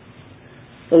what?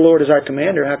 The Lord is our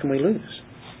commander. How can we lose?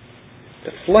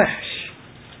 The flesh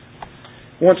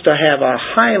wants to have a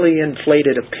highly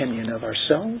inflated opinion of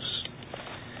ourselves.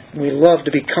 We love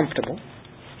to be comfortable.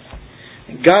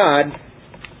 And God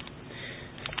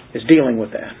is dealing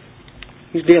with that.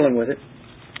 He's dealing with it.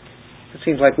 It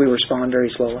seems like we respond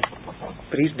very slowly,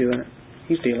 but He's doing it.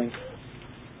 He's dealing.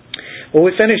 Well,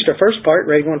 we finished our first part.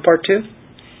 Ready to go on part 2?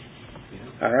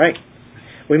 All right.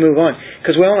 We move on,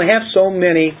 because we only have so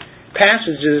many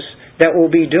passages that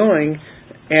we'll be doing,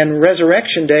 and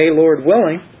Resurrection Day, Lord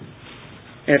willing,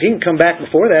 and if you can come back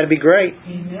before that, it'd be great.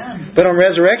 Amen. But on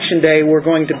Resurrection Day, we're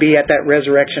going to be at that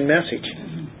resurrection message.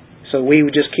 So we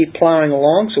would just keep plowing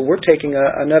along. So we're taking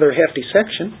another hefty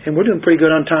section, and we're doing pretty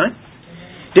good on time.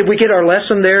 Did we get our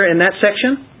lesson there in that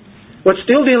section? Well, it's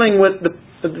still dealing with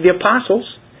the apostles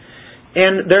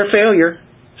and their failure.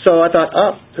 So I thought,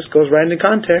 this goes right into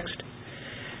context.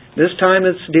 This time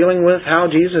it's dealing with how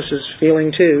Jesus is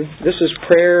feeling too. This is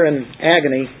prayer and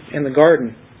agony in the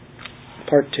garden.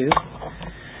 Part 2.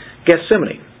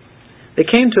 Gethsemane. They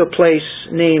came to a place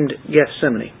named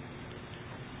Gethsemane.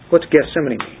 What's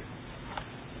Gethsemane mean?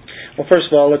 Well, first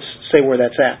of all, let's say where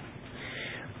that's at.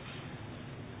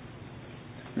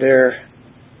 They're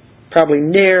probably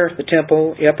near the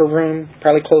temple, the upper room,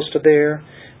 probably close to there.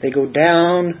 They go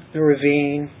down the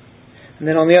ravine. And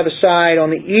then on the other side, on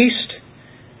the east,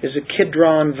 is the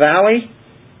Kidron Valley.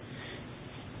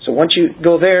 So once you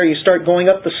go there, you start going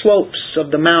up the slopes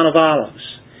of the Mount of Olives.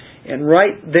 And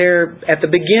right there, at the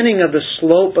beginning of the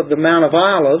slope of the Mount of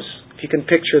Olives, if you can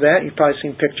picture that, you've probably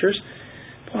seen pictures.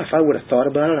 Boy, if I would have thought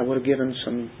about it, I would have given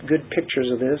some good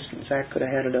pictures of this. Zach could have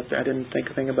had it up there. I didn't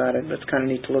think a thing about it, but it's kind of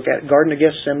neat to look at. Garden of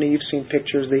Gethsemane, you've seen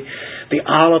pictures. The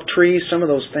olive trees, some of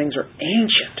those things are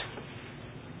ancient.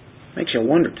 Makes you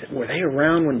wonder, were they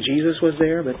around when Jesus was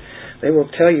there? But they will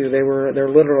tell you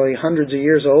they're literally hundreds of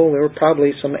years old. There were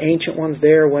probably some ancient ones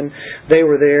there when they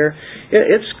were there.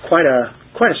 It's quite a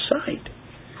sight.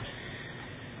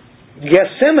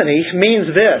 Gethsemane means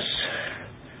this.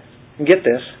 Get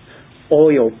this.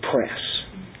 Oil press.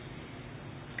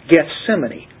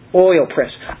 Gethsemane. Oil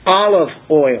press. Olive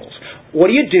oils. What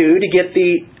do you do to get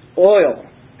the oil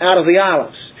out of the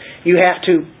olives? You have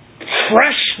to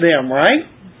crush them, right?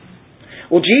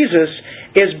 Well, Jesus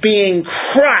is being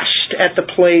crushed at the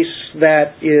place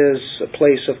that is a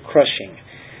place of crushing.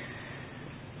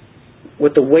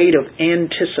 With the weight of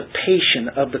anticipation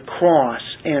of the cross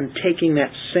and taking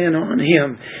that sin on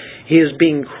Him, He is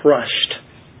being crushed.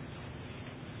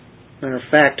 Matter of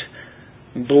fact,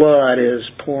 blood is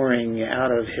pouring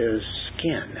out of His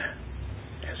skin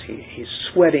as he's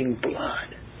sweating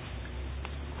blood.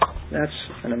 That's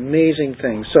an amazing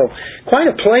thing. So, quite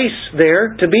a place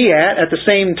there to be at the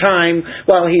same time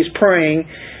while He's praying.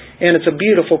 And it's a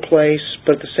beautiful place,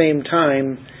 but at the same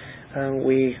time,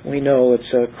 we know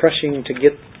it's crushing to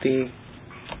get the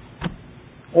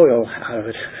oil out of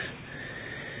it.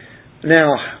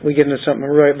 Now, we get into something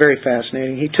very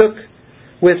fascinating. He took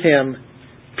with Him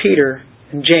Peter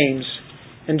and James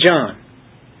and John.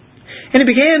 And he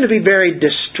began to be very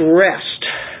distressed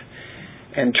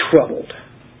and troubled.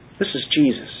 This is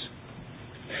Jesus.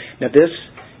 Now this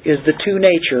is the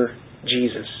two-nature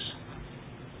Jesus.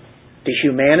 The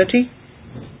humanity,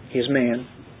 He is man,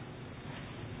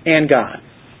 and God.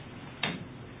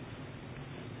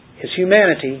 His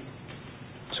humanity,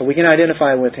 so we can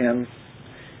identify with Him.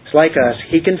 It's like us.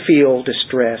 He can feel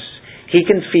distress. He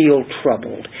can feel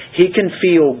troubled. He can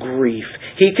feel grief.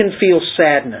 He can feel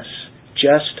sadness,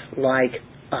 just like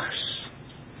us.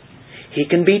 He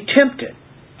can be tempted,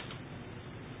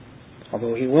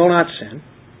 although He will not sin.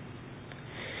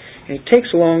 And He takes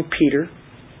along Peter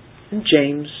and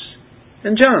James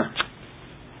and John.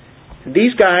 And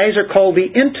these guys are called the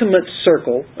intimate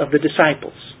circle of the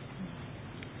disciples.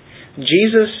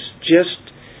 Jesus just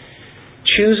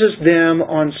chooses them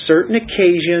on certain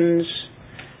occasions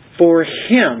for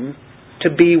Him to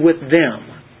be with them.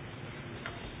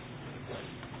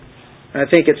 I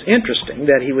think it's interesting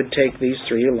that He would take these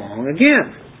three along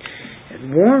again.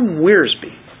 And Warren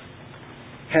Wiersbe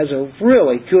has a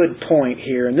really good point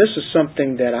here, and this is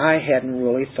something that I hadn't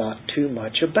really thought too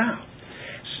much about.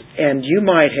 And you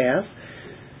might have,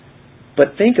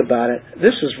 but think about it.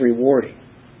 This is rewarding.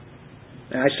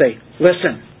 And I say,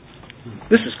 listen,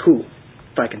 this is cool,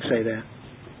 if I can say that.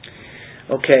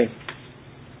 Okay.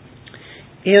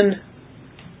 In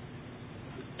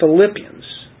Philippians,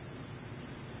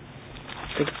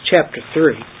 I think it's chapter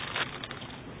 3,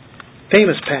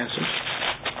 famous passage,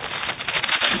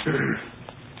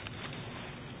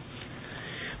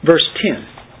 verse 10.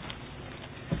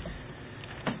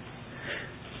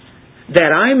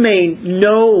 That I may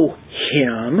know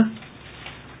Him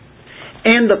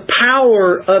and the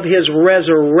power of His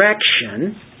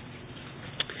resurrection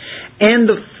and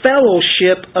the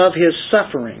fellowship of His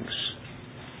sufferings.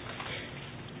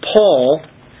 Paul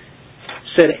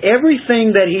said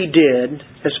everything that he did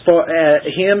as far as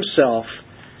himself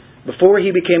before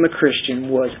he became a Christian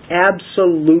was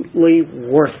absolutely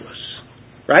worthless.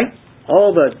 Right?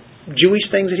 All the Jewish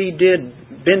things that he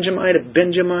did, Benjamite of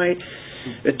Benjamite,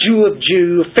 a Jew of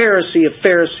Jew, a Pharisee of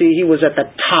Pharisee, he was at the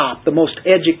top, the most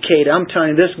educated. I'm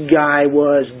telling you, this guy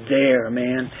was there,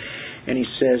 man. And he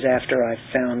says, after I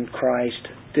found Christ,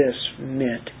 this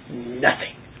meant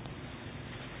nothing.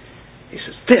 He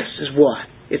says, this is what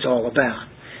it's all about.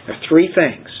 There are three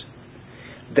things.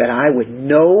 That I would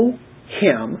know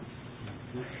Him,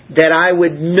 that I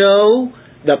would know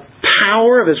the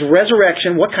power of His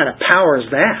resurrection. What kind of power is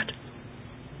that?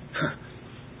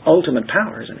 Ultimate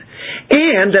power, isn't it?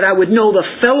 And that I would know the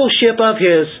fellowship of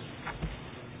His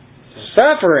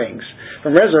sufferings.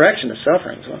 From resurrection to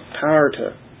sufferings. Well, power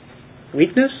to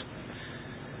weakness.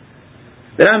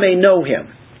 That I may know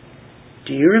Him.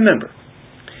 Do you remember?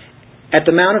 At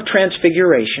the Mount of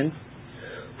Transfiguration,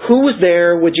 who was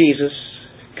there with Jesus?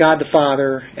 God the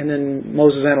Father, and then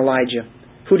Moses and Elijah.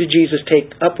 Who did Jesus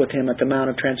take up with Him at the Mount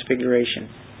of Transfiguration?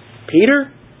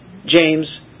 Peter, James,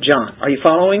 John. Are you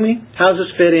following me? How does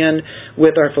this fit in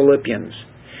with our Philippians?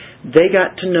 They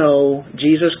got to know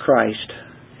Jesus Christ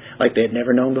like they had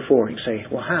never known before. You say,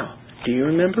 well, how? Do you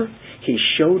remember? He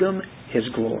showed them His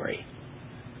glory.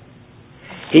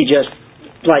 He just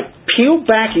peeled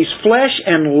back His flesh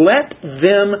and let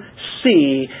them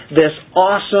see this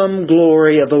awesome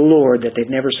glory of the Lord that they'd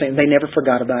never seen. They never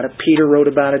forgot about it. Peter wrote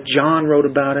about it. John wrote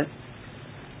about it.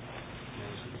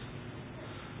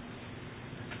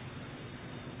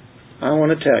 I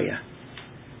want to tell you,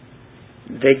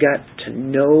 they got to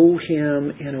know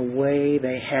Him in a way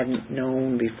they hadn't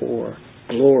known before.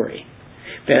 Glory.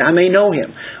 That I may know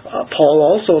Him.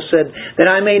 Paul also said that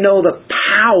I may know the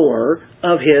power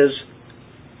of His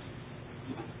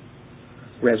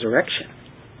resurrection.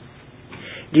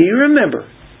 Do you remember?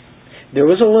 There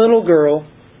was a little girl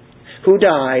who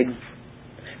died.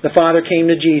 The father came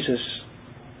to Jesus.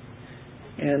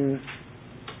 And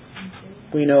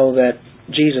we know that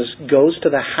Jesus goes to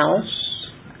the house.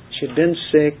 She had been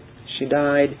sick. She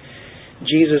died.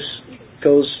 Jesus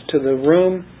goes to the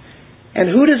room. And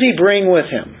who does He bring with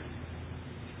Him?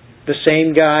 The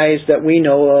same guys that we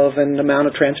know of in the Mount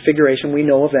of Transfiguration. We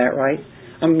know of that, right?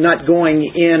 I'm not going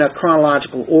in a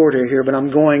chronological order here, but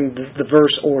I'm going the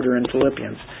verse order in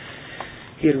Philippians.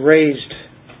 He had raised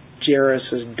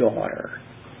Jairus' daughter.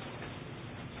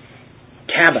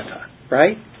 Tabitha,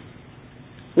 right?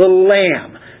 Little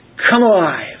lamb, come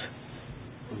alive.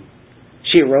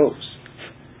 She arose.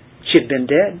 She had been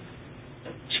dead.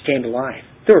 She came to life.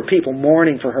 There were people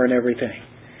mourning for her and everything.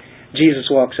 Jesus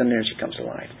walks in there and she comes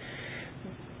alive.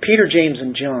 Peter, James,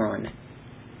 and John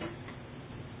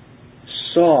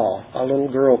saw a little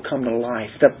girl come to life.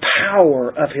 The power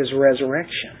of His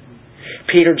resurrection.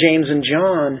 Peter, James, and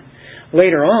John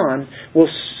later on will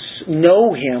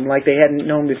know Him like they hadn't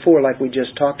known before, like we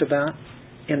just talked about,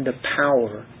 in the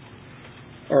power,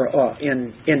 or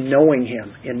in knowing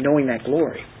Him, in knowing that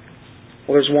glory.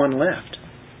 Well, there's one left.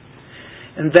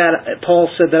 And that Paul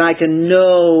said that I can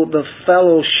know the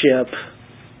fellowship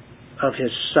of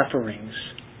His sufferings.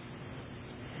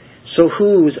 So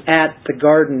who's at the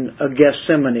Garden of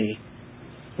Gethsemane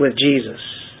with Jesus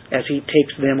as He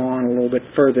takes them on a little bit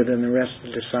further than the rest of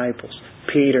the disciples?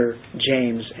 Peter,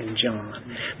 James, and John.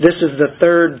 This is the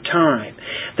third time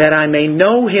that I may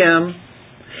know Him,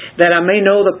 that I may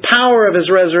know the power of His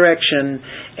resurrection,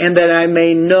 and that I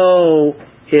may know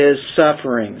His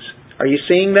sufferings. Are you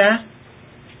seeing that?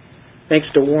 Thanks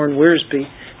to Warren Wiersbe,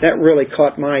 that really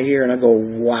caught my ear, and I go,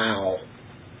 wow,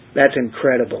 that's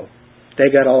incredible. They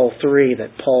got all three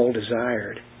that Paul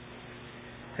desired.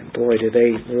 And boy, do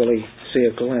they really see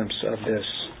a glimpse of this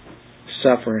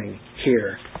suffering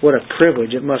here. What a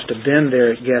privilege it must have been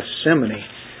there at Gethsemane.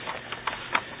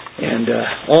 And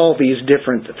all these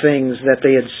different things that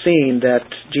they had seen that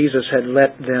Jesus had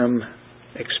let them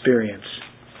experience.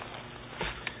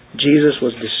 Jesus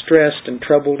was distressed and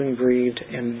troubled and grieved.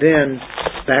 And then,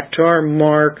 back to our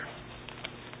mark.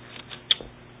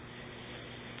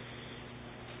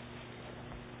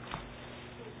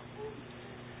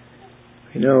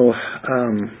 He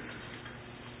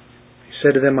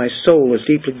said to them, my soul is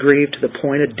deeply grieved to the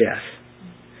point of death.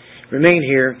 Remain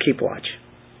here, keep watch.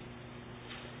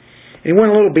 And he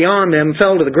went a little beyond them,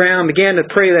 fell to the ground, began to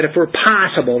pray that if it were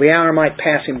possible, the hour might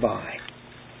pass him by.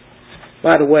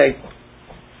 By the way,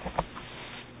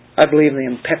 I believe in the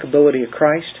impeccability of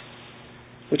Christ,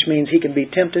 which means He can be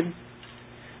tempted,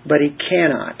 but He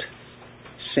cannot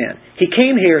sin. He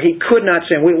came here, He could not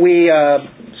sin. We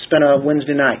spent a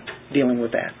Wednesday night dealing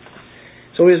with that.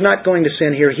 So He was not going to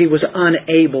sin here. He was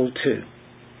unable to.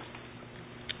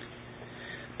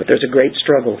 But there's a great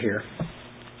struggle here.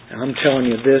 I'm telling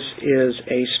you, this is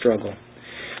a struggle.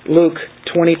 Luke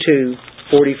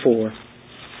 22:44.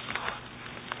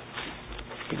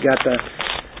 You've got the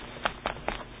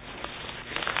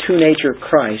two-nature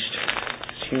Christ,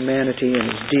 His humanity and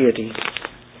His deity.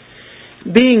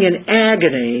 Being in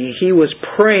agony, He was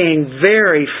praying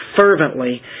very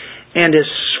fervently, and His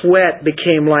sweat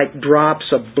became like drops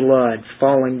of blood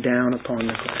falling down upon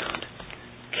the ground.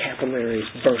 Capillaries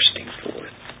bursting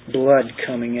forth. Blood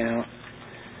coming out.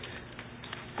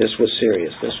 This was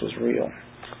serious. This was real.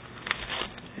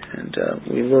 And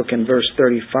we look in verse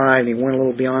 35. He went a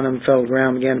little beyond them, fell to the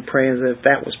ground, began to pray as if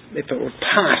it were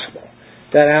possible,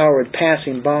 that hour would pass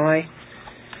him by.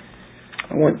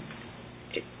 I want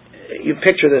you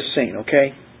picture this scene,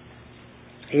 okay?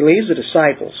 He leaves the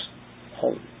disciples,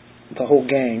 the whole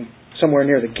gang, somewhere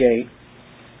near the gate.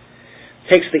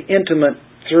 Takes the intimate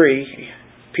three,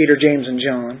 Peter, James, and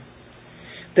John.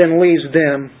 Then leaves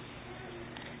them.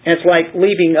 And it's like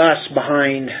leaving us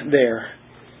behind there.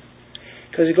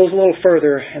 Because He goes a little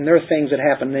further, and there are things that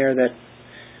happen there that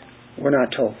we're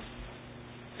not told.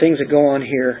 Things that go on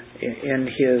here in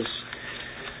His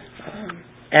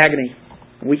agony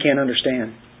we can't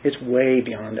understand. It's way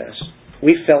beyond us.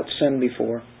 We felt sin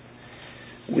before.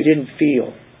 We didn't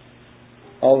feel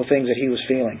all the things that He was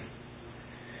feeling.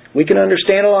 We can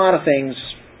understand a lot of things,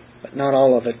 but not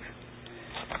all of it.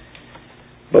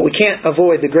 But we can't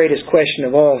avoid the greatest question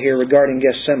of all here regarding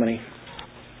Gethsemane.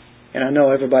 And I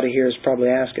know everybody here is probably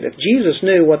asking, if Jesus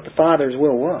knew what the Father's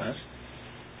will was,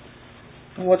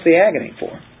 what's the agony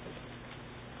for?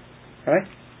 Right?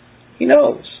 He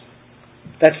knows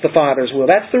that's the Father's will.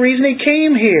 That's the reason He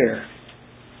came here.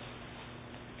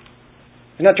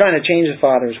 He's not trying to change the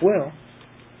Father's will.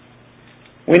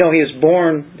 We know He is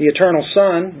born, the eternal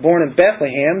Son, born in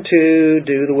Bethlehem to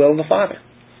do the will of the Father.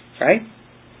 Right?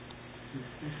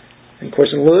 And of course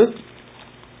in Luke,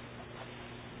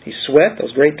 He sweat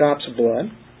those great drops of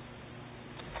blood.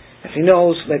 If He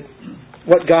knows that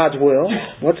what God's will,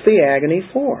 what's the agony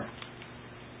for?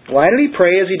 Why did He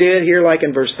pray as He did here, like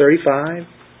in verse 35,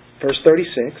 verse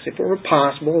 36? If it were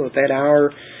possible that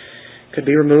hour could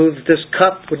be removed, that this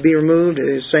cup would be removed. It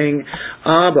is saying,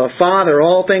 Abba, Father,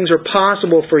 all things are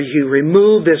possible for You.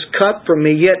 Remove this cup from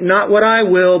Me, yet not what I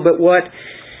will, but what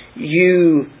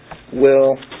You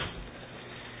will.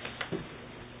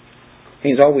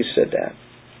 He's always said that.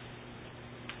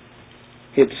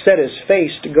 He had set His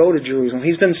face to go to Jerusalem.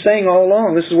 He's been saying all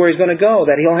along, this is where He's going to go,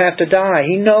 that He'll have to die.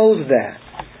 He knows that.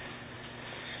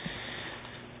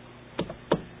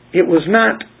 It was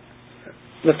not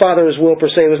the Father's will per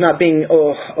se. It was not being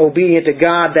obedient to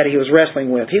God that He was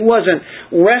wrestling with. He wasn't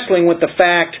wrestling with the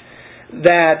fact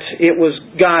that it was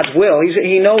God's will.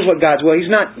 He knows what God's will. He's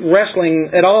not wrestling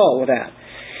at all with that.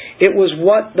 It was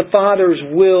what the Father's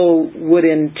will would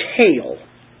entail.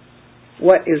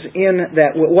 What is in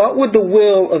that will? What would the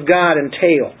will of God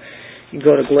entail? You can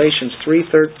go to Galatians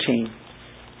 3:13.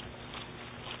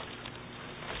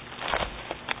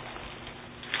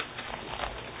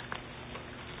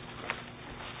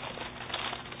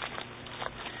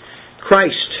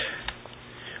 Christ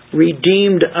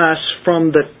redeemed us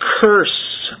from the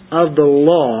curse of the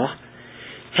law,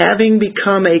 having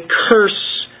become a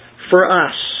curse for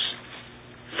us.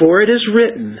 For it is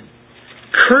written,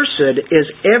 "Cursed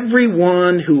is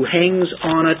everyone who hangs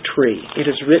on a tree." It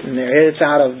is written there. It's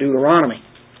out of Deuteronomy.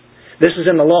 This is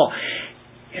in the law.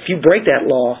 If you break that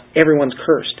law, everyone's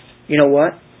cursed. You know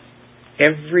what?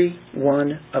 Every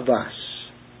one of us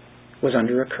was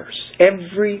under a curse.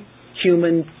 Every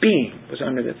human being was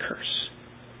under the curse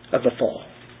of the fall.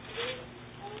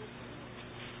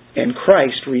 And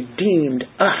Christ redeemed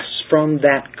us from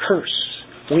that curse.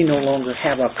 We no longer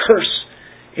have a curse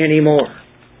anymore.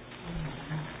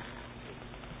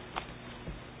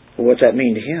 Well, what's that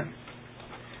mean to Him?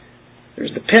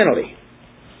 There's the penalty.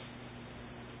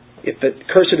 If it,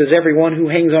 cursed is everyone who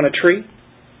hangs on a tree,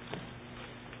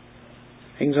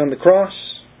 hangs on the cross,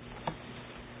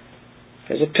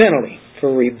 there's a penalty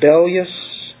for rebellious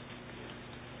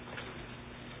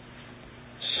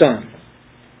son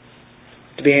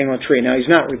to be hanging on a tree. Now, he's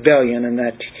not rebellion in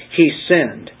that he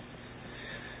sinned.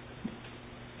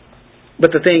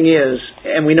 But the thing is,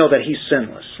 and we know that he's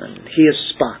sinless and he is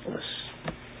spotless,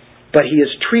 but he is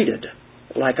treated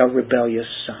like a rebellious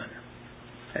son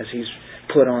as he's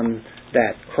put on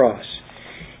that cross.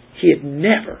 He had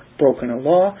never broken a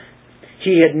law.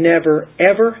 He had never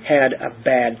ever had a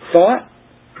bad thought,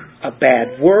 a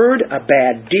bad word, a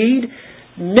bad deed.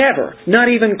 Never, not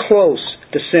even close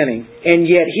to sinning. And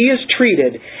yet he is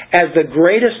treated as the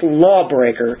greatest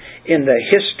lawbreaker in the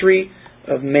history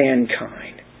of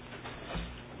mankind.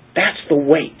 That's the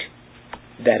weight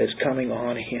that is coming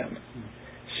on him.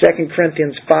 2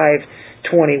 Corinthians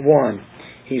 5:21.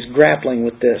 He's grappling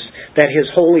with this. That his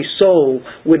holy soul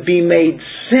would be made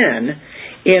sin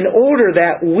in order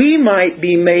that we might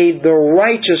be made the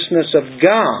righteousness of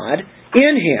God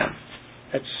in him.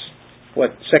 That's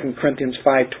what 2 Corinthians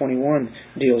 5:21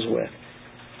 deals with.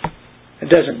 It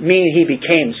doesn't mean he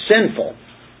became sinful.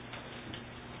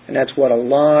 And that's what a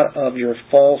lot of your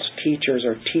false teachers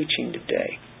are teaching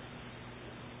today.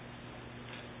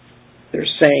 They're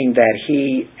saying that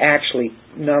he actually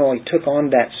not only took on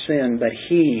that sin, but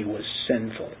he was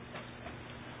sinful.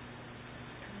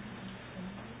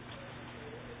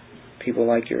 People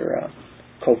like your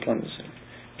Copelands and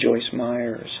Joyce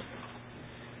Myers,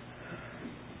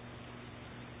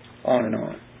 on and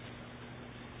on.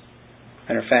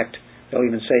 Matter of fact, they'll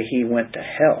even say he went to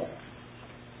hell.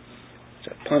 It's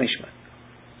a punishment.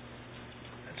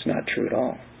 That's not true at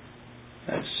all.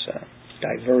 That's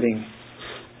diverting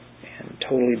and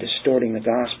totally distorting the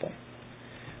gospel.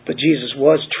 But Jesus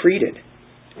was treated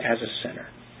as a sinner.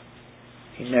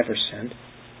 He never sinned.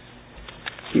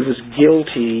 He was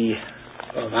guilty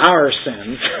of our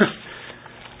sins.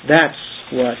 That's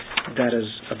what that is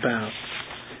about.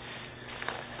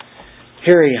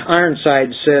 Harry Ironside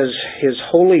says his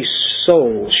holy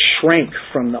soul shrank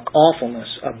from the awfulness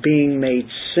of being made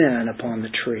sin upon the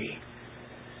tree.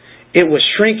 It was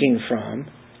shrinking from,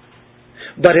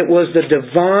 but it was the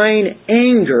divine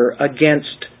anger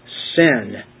against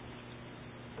sin.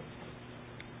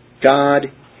 God,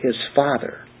 his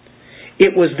Father.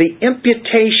 It was the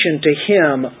imputation to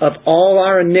him of all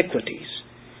our iniquities,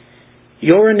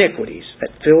 your iniquities,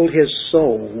 that filled his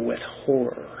soul with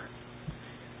horror.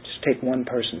 Just take one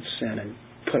person's sin and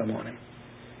put them on him.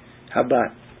 How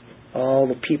about all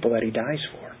the people that he dies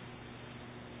for?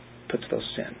 Puts those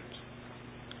sins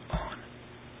on.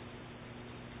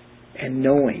 And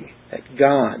knowing that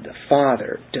God, the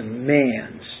Father,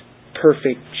 demands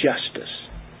perfect justice.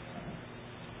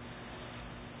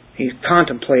 He's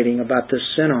contemplating about this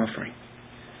sin offering,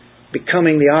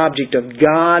 becoming the object of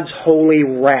God's holy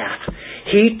wrath.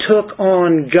 He took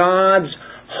on God's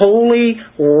holy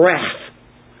wrath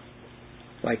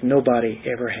like nobody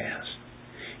ever has.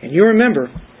 And you remember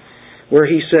where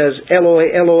he says, Eloi,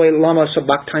 Eloi, lama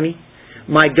sabachthani?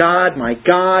 My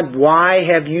God, why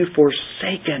have you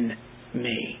forsaken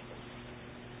me?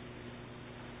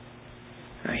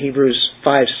 Now, Hebrews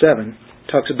 5:7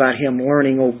 talks about him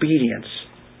learning obedience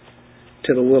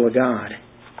to the will of God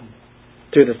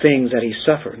through the things that he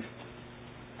suffered.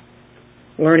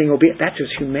 Learning obedience, that's his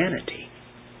humanity.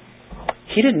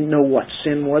 He didn't know what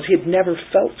sin was. He had never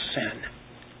felt sin.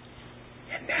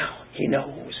 And now he He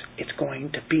knows it's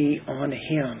going to be on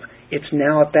him. It's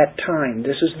now at that time.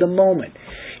 This is the moment.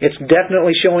 It's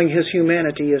definitely showing his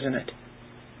humanity, isn't it?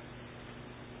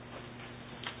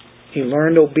 He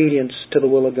learned obedience to the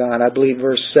will of God. I believe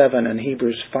verse 7 in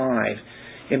Hebrews 5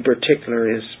 in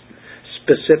particular is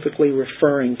specifically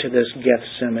referring to this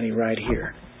Gethsemane right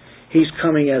here. He's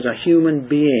coming as a human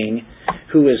being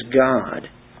who is God.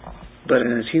 But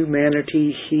in his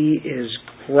humanity, he is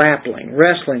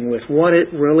wrestling with what it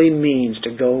really means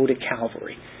to go to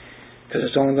Calvary. Because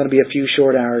it's only going to be a few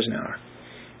short hours now.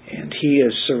 And he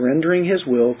is surrendering his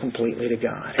will completely to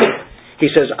God. He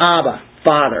says, Abba,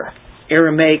 Father.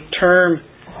 Aramaic term,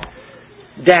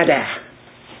 Dada.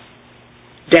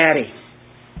 Daddy.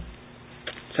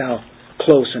 That's how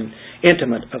close and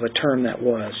intimate of a term that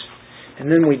was. And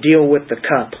then we deal with the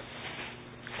cup.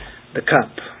 The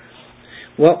cup.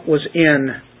 What was in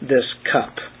this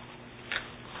cup?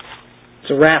 It's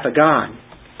the wrath of God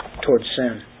towards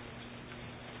sin.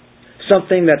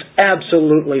 Something that's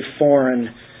absolutely foreign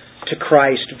to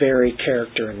Christ's very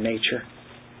character and nature.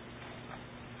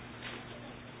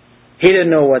 He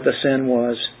didn't know what the sin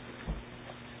was.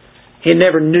 He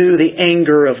never knew the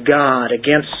anger of God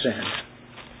against sin.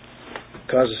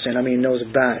 Because of sin, he knows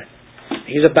about it.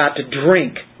 He's about to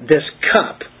drink this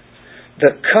cup.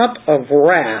 The cup of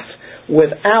wrath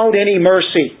without any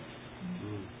mercy.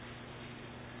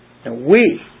 Now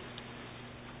we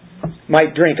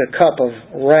might drink a cup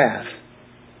of wrath.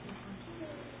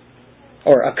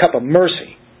 Or a cup of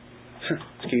mercy.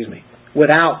 Excuse me.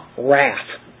 Without wrath.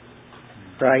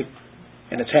 Right?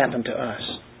 And it's happened to us.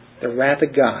 The wrath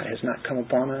of God has not come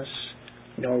upon us,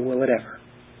 nor will it ever.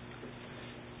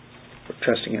 We're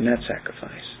trusting in that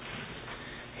sacrifice.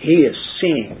 He is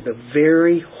seeing the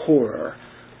very horror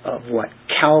of what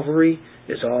Calvary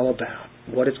is all about.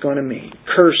 What it's going to mean.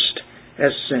 Cursed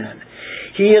as sin.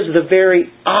 He is the very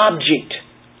object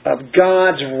of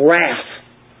God's wrath.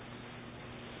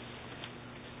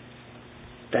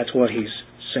 That's what he's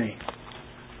saying.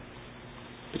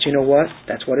 But you know what?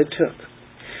 That's what it took.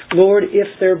 Lord, if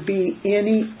there be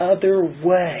any other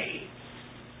way.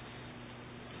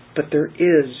 But there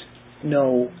is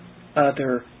no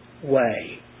other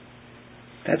way.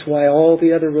 That's why all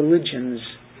the other religions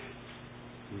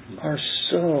are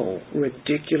so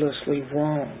ridiculously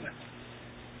wrong.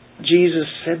 Jesus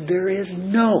said there is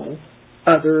no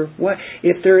other way.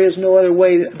 If there is no other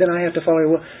way, then I have to follow your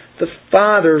will. The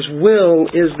Father's will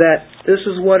is that this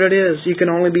is what it is. You can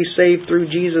only be saved through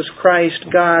Jesus Christ,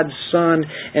 God's Son,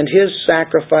 and His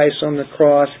sacrifice on the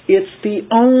cross. It's the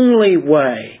only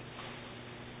way.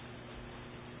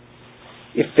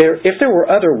 If there were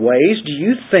other ways, do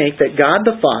you think that God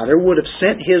the Father would have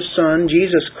sent His Son,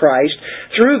 Jesus Christ,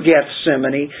 through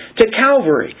Gethsemane to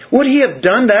Calvary? Would He have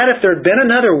done that if there had been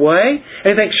another way? And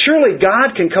you think, surely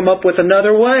God can come up with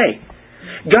another way.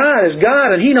 God is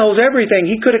God and He knows everything.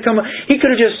 He could have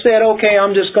just said, okay,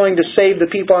 I'm just going to save the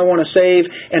people I want to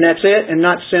save and that's it, and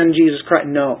not send Jesus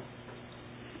Christ. No.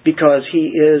 Because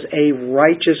He is a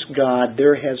righteous God.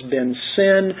 There has been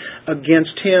sin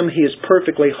against Him. He is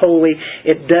perfectly holy.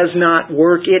 It does not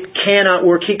work. It cannot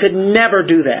work. He could never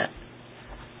do that.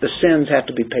 The sins have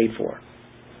to be paid for.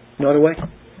 No other way.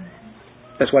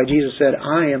 That's why Jesus said,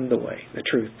 I am the way, the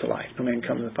truth, the life. No man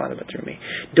comes to the Father but through me.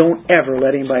 Don't ever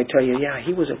let anybody tell you, yeah,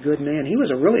 he was a good man. He was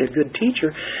really a good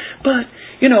teacher. But,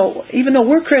 even though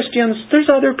we're Christians, there's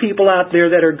other people out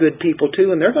there that are good people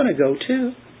too, and they're going to go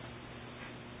too.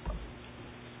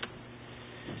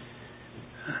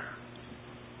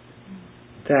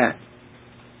 That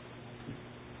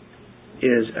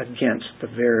is against the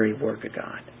very work of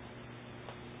God.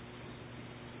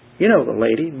 You know the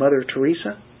lady, Mother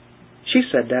Teresa? She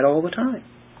said that all the time.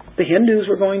 The Hindus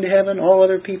were going to heaven, all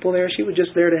other people there. She was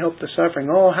just there to help the suffering.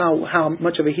 Oh, how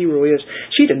much of a hero he is.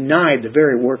 She denied the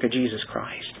very work of Jesus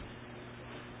Christ.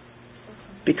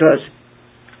 Because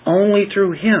only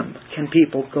through Him can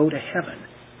people go to heaven.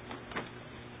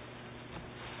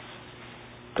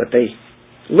 But they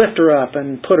lift her up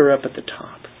and put her up at the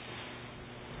top.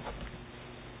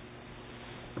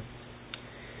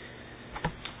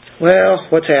 Well,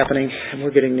 what's happening? And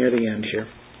we're getting near the end here.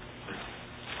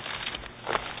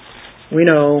 We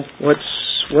know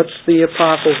what's the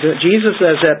apostles do. Jesus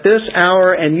says at this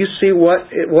hour, and you see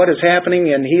what is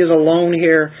happening, and He is alone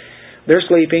here. They're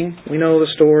sleeping. We know the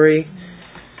story.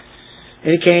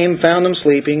 And He came, found them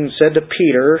sleeping, and said to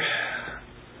Peter,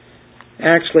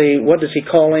 actually, what does He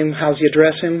call him? How does He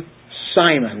address him?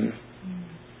 Simon.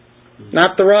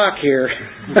 Not the rock here.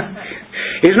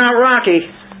 He's not Rocky.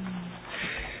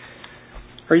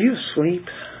 Are you asleep?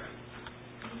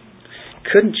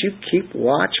 Couldn't you keep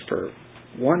watch for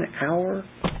 1 hour?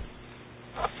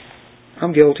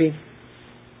 I'm guilty.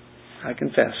 I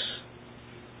confess.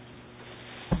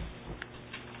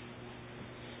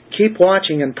 Keep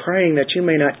watching and praying that you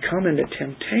may not come into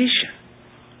temptation.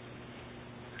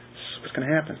 That's what's going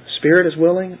to happen. The spirit is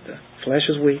willing, the flesh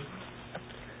is weak.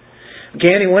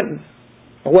 Again, he went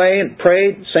away and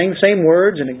prayed, sang the same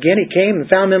words, and again he came and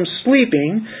found them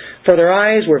sleeping, for their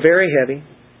eyes were very heavy,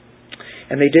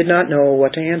 and they did not know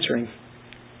what to answer him.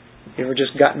 You ever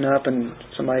just gotten up and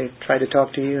somebody tried to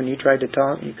talk to you and you tried to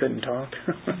talk and you couldn't talk?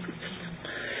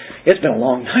 It's been a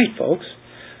long night, folks.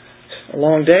 A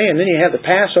long day, and then you have the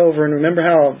Passover, and remember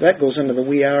how that goes into the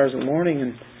wee hours of the morning,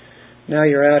 and now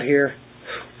you're out here.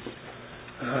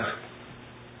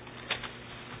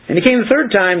 And he came the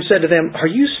third time and said to them, are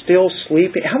you still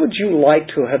sleeping? How would you like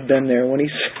to have been there when he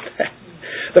said that?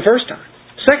 The first time,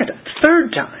 second time,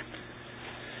 third time.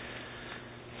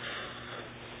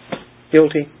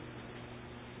 Guilty?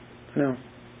 No.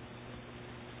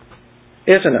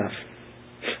 It's enough.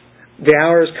 The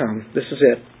hour has come. This is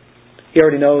it. He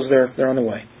already knows they're on the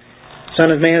way.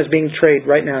 Son of Man is being betrayed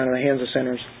right now into the hands of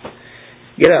sinners.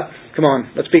 Get up. Come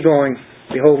on. Let's be going.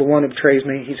 Behold, the one who betrays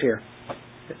me. He's here.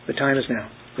 The time is now.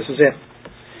 This is it.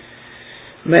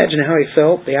 Imagine how he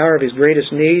felt. The hour of his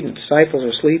greatest need, and disciples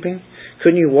are sleeping.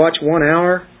 Couldn't you watch 1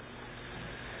 hour?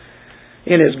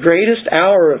 In his greatest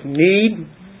hour of need,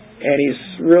 and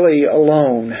he's really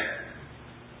alone.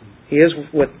 He is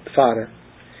with the Father.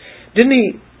 Didn't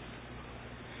he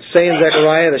say in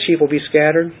Zechariah, the sheep will be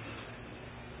scattered?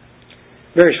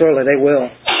 Very shortly they will.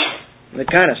 They're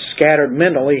kind of scattered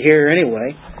mentally here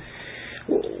anyway.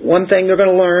 One thing they're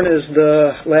going to learn is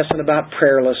the lesson about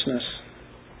prayerlessness.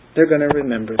 They're going to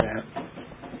remember that.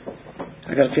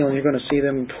 I got a feeling you're going to see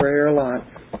them in prayer a lot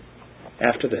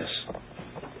after this.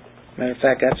 Matter of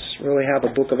fact, that's really how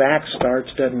the book of Acts starts,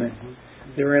 doesn't it?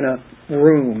 They're in a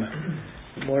room.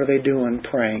 What are they doing?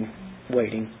 Praying,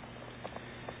 waiting.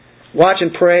 Watch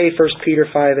and pray, 1 Peter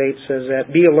 5:8 says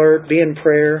that. Be alert, be in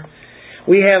prayer.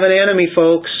 We have an enemy,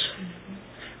 folks.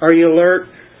 Are you alert?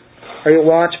 Are you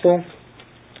watchful?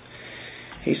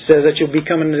 He says that you'll be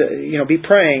be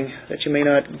praying that you may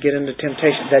not get into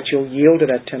temptation, that you'll yield to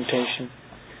that temptation.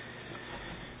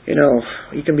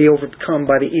 You can be overcome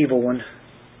by the evil one.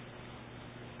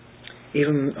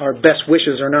 Even our best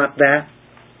wishes are not that.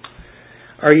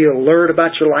 Are you alert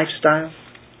about your lifestyle?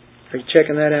 Are you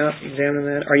checking that out, examining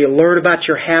that? Are you alert about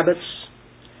your habits?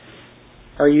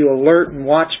 Are you alert and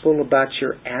watchful about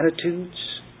your attitudes?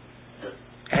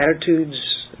 Attitudes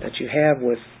that you have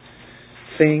with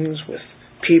things, with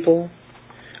people?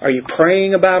 Are you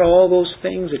praying about all those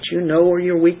things that you know are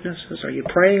your weaknesses? Are you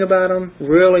praying about them,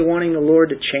 really wanting the Lord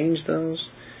to change those?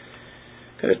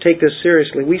 Got to take this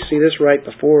seriously. We see this right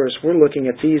before us. We're looking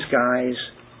at these guys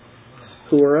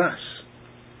who are us.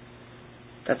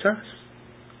 That's us.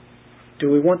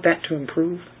 Do we want that to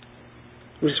improve?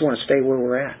 We just want to stay where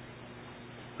we're at.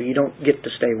 But you don't get to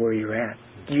stay where you're at.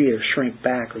 You either shrink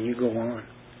back or you go on.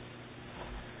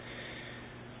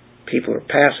 People are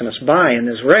passing us by in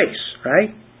this race,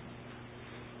 right?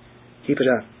 Keep it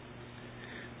up.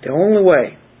 The only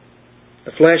way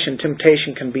the flesh and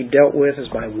temptation can be dealt with is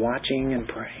by watching and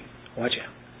praying. Watch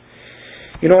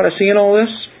out. You know what I see in all this?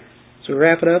 So we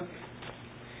wrap it up.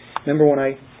 Remember when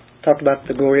I talked about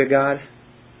the glory of God?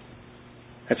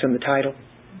 That's in the title.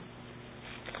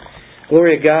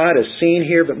 Glory of God is seen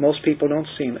here, but most people don't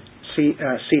see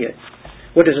it.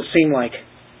 What does it seem like?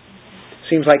 It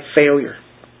seems like failure,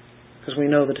 because we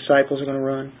know the disciples are going to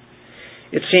run.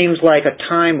 It seems like a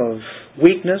time of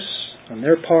weakness on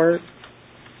their part,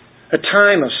 a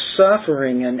time of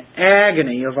suffering and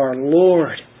agony of our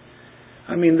Lord.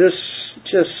 I mean, this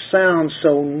just sounds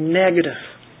so negative,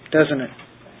 doesn't it?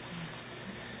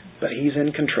 But He's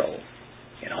in control.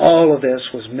 And all of this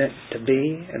was meant to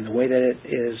be, and the way that it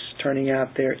is turning out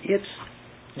there, it's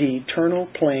the eternal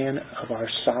plan of our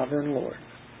sovereign Lord.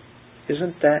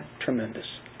 Isn't that tremendous?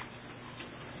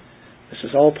 This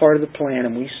is all part of the plan,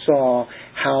 and we saw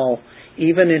how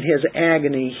even in His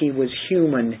agony He was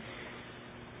human.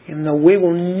 Even though we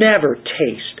will never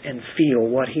taste and feel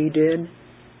what He did,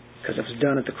 because it was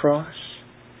done at the cross,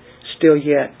 still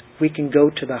yet we can go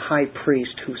to the high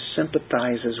priest who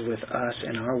sympathizes with us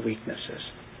in our weaknesses,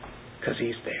 because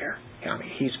He's there. I mean,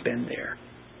 He's been there.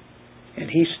 And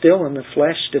He's still in the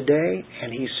flesh today,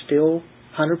 and He's still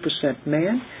 100%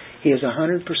 man. He is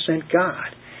 100%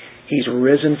 God. He's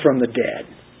risen from the dead.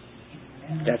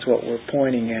 That's what we're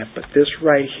pointing at. But this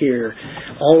right here,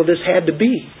 all of this had to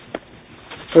be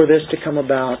for this to come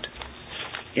about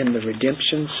in the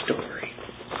redemption story.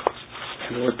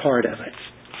 And we're part of it.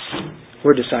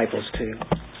 We're disciples too.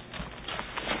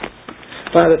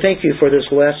 Father, thank You for this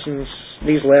lessons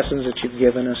these lessons that you've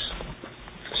given us.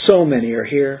 So many are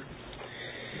here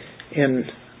in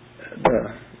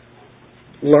the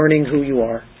learning who you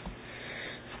are.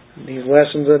 These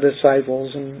lessons of the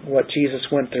disciples and what Jesus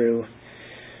went through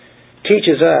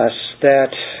teaches us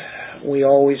that we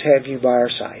always have you by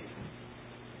our side.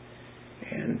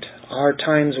 And our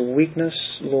times of weakness,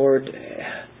 Lord,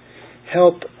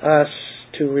 help us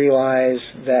to realize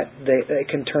that they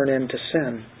can turn into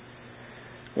sin.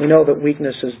 We know that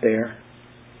weakness is there,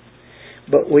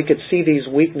 but we could see these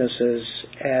weaknesses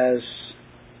as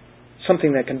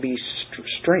something that can be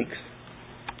strength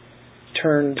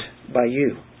turned by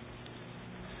you,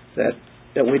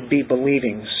 that we'd be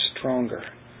believing stronger.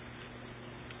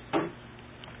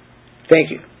 Thank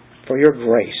you for your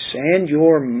grace and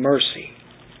your mercy.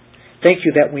 Thank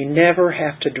you that we never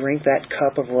have to drink that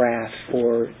cup of wrath,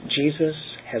 for Jesus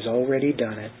has already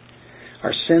done it.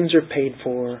 Our sins are paid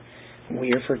for.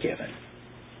 We are forgiven.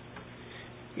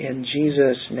 In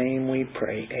Jesus' name we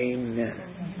pray. Amen.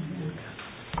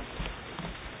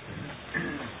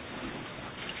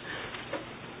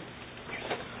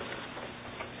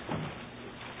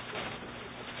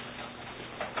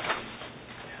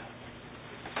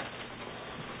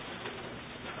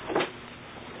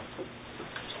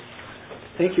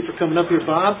 Thank you for coming up here,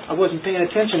 Bob. I wasn't paying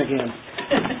attention again.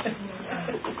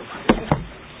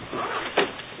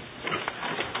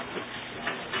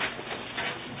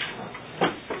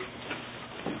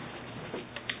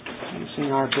 Let's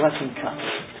sing our blessing cup.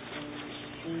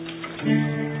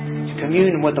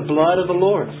 Communion with the blood of the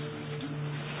Lord.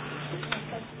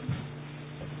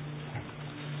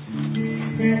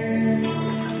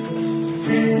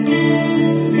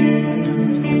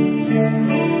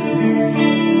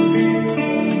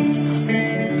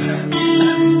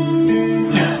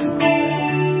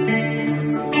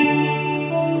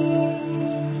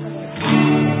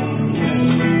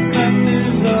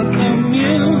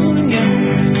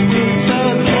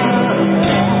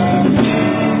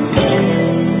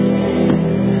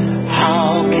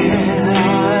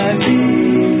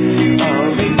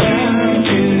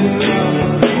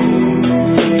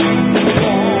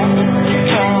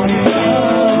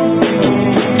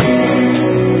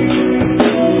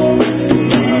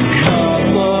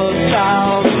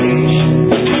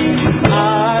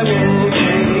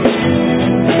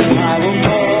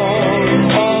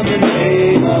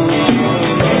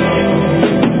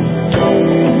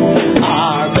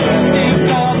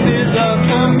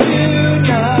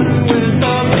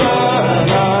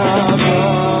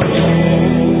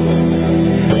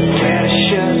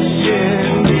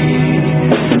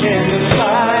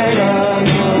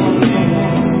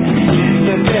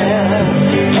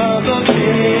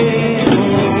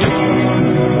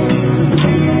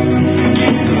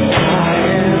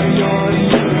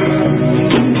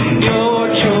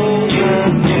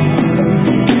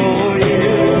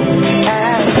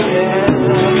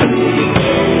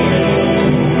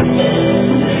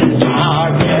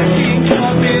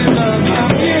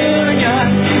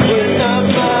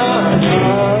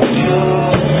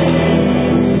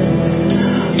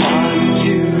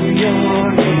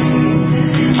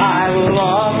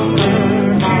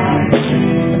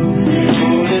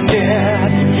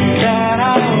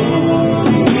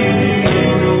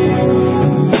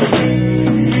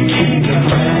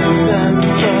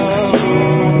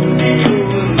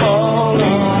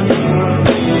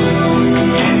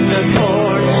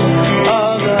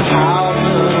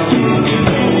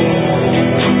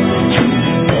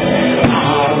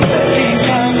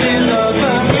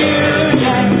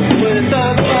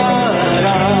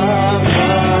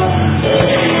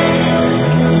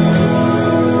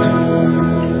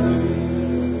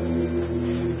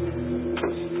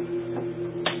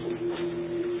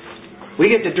 We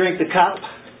get to drink the cup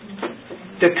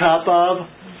of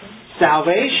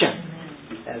salvation,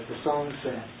 as the song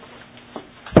said.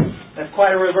 That's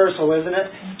quite a reversal, isn't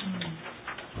it?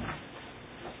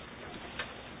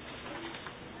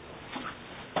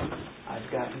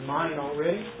 I've gotten mine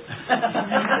already.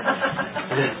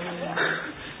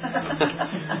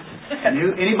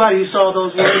 Anybody who saw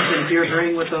those words and if you're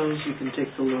agreeing with those, you can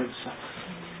take the Lord's Supper.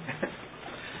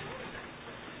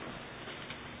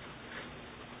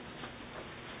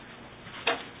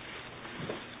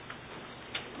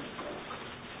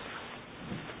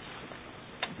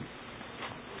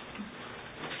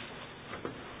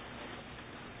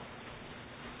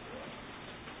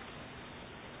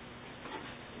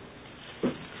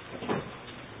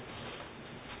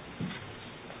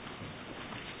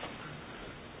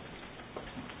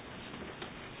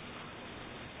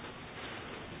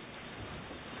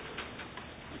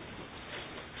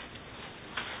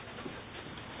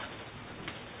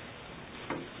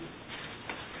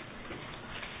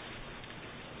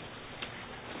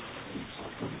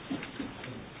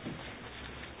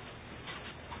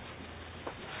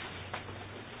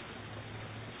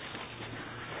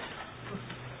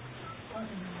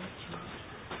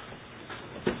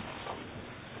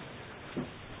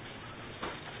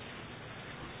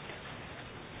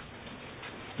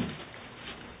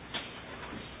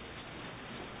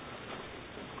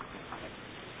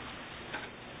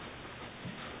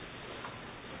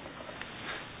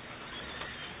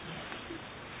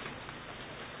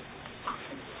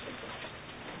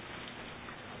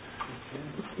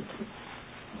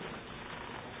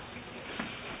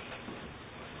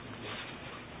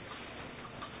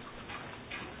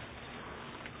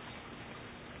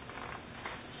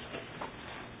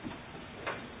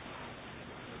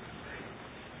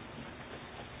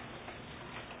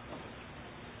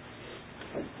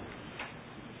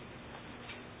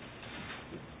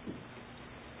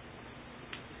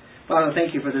 Father,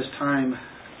 thank you for this time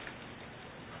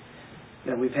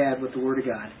that we've had with the Word of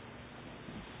God,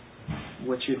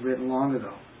 what you'd written long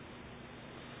ago.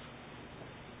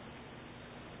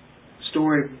 A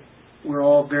story we're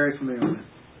all very familiar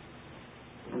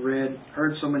with, read,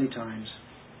 heard so many times,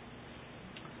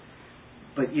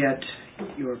 but yet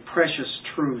your precious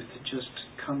truth just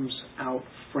comes out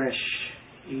fresh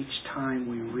each time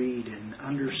we read and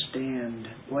understand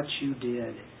what you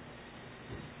did.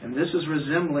 And this is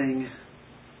resembling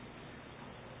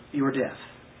your death.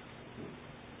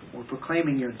 We're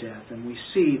proclaiming your death, and we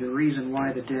see the reason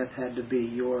why the death had to be.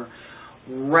 Your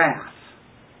wrath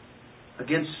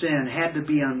against sin had to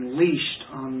be unleashed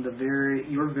on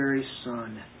your very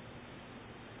Son.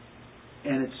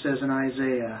 And it says in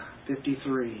Isaiah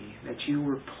 53 that you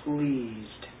were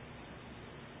pleased,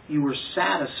 you were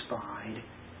satisfied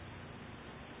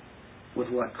with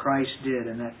what Christ did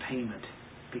in that payment,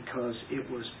 because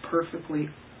it was perfectly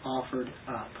offered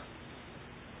up.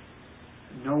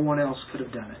 No one else could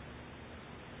have done it.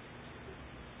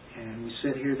 And we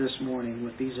sit here this morning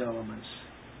with these elements,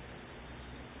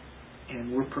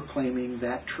 and we're proclaiming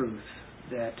that truth,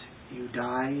 that you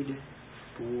died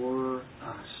for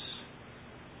us.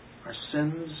 Our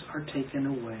sins are taken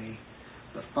away.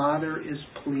 The Father is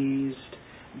pleased.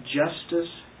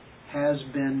 Justice has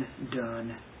been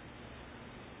done.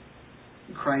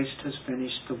 Christ has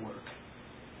finished the work.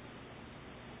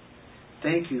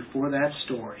 Thank you for that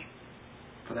story.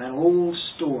 For that old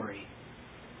story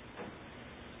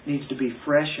needs to be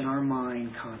fresh in our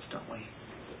mind constantly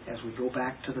as we go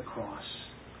back to the cross,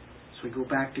 as we go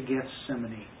back to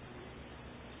Gethsemane,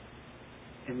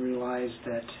 and realize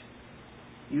that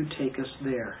you take us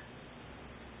there.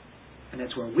 And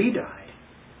that's where we died,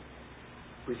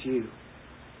 with you,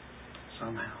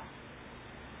 somehow.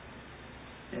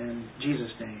 In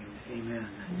Jesus' name, amen.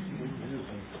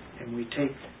 And we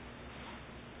take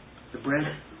the bread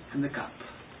and the cup.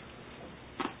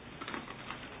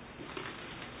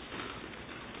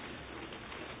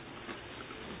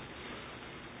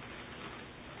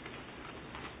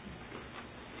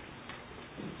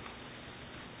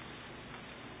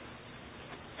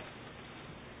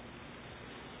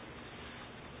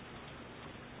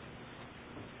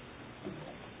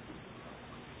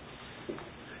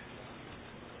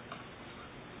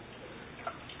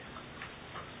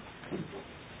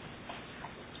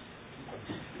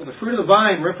 Well, the fruit of the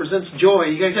vine represents joy.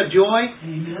 You guys have joy?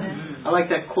 Amen. I like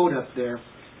that quote up there.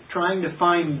 Trying to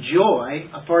find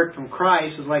joy apart from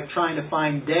Christ is like trying to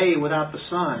find day without the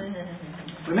sun.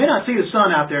 We may not see the sun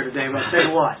out there today, but I'll tell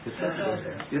you what.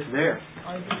 It's there.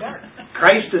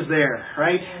 Christ is there,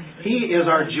 right? He is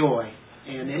our joy.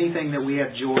 And anything that we have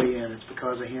joy in, it's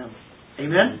because of Him.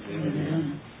 Amen?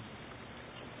 Amen.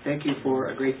 Thank you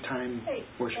for a great time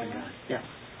worshiping God. Yeah.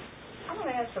 I'm going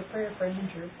to ask for prayer for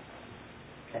Andrew.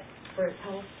 Okay. For his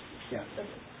health. Yeah.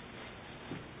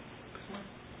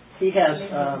 He has,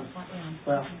 I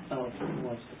don't know if he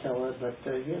wants to tell it, but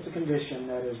he has a condition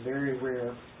that is very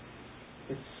rare.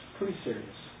 It's pretty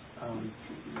serious.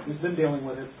 He's been dealing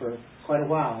with it for quite a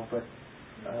while, but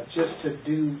just to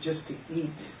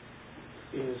eat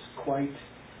is quite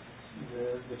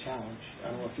the challenge.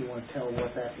 I don't know if you want to tell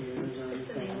what that is or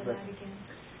anything, but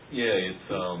yeah, it's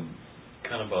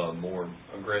kind of a more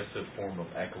aggressive form of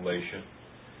acylation,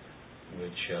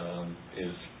 which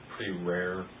is pretty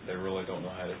rare. They really don't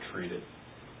know how to treat it.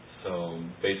 So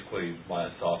basically, my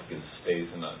esophagus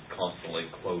stays in a constantly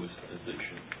closed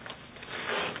position.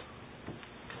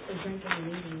 The drinking and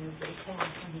eating is a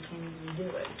task, and he can't even do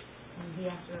it. And he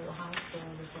has to go to the hospital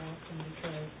this often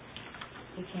because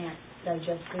he can't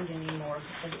digest food anymore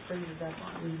because it freezes up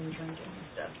on eating, drinking and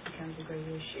stuff. It becomes a great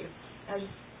issue. I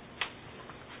just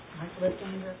like to lift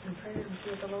Andrew up in prayer and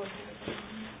see what the Lord has in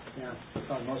mind. Yeah,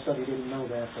 well, most of you didn't know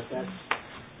that, but that's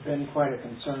been quite a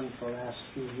concern for the last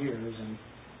few years. And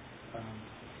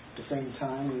at the same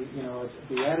time,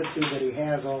 the attitude that he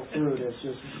has all through it has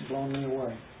just blown me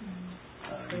away.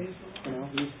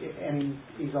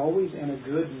 He's always in a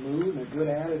good mood and a good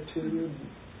attitude.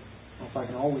 I don't know if I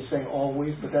can always say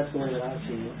always, but that's the way that I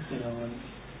see it. And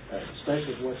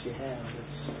especially with what you have,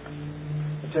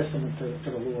 it's a testament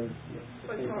to the Lord.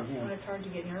 When it's hard to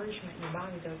get nourishment in your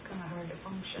body, though, it's kind of hard to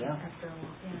function after a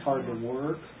while. It's hard to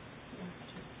work.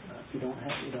 If you don't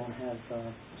have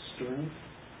strength.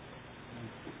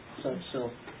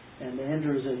 And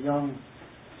Andrew's a young,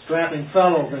 strapping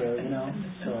fellow there,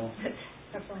 so.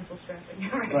 That's why I'm so strapping.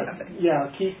 But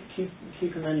yeah, keep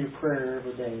him in your prayer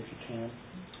every day if you can,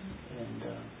 and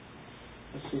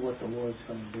let's see what the Lord's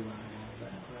going to do out of all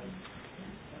that. Right?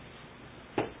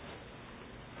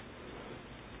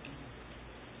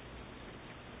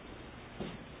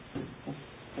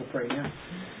 We'll pray now.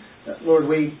 Lord,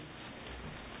 we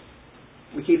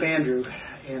keep Andrew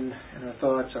in our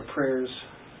thoughts, our prayers.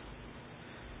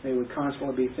 May we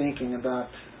constantly be thinking about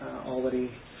all that he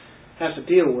has to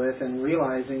deal with and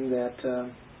realizing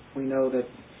that we know that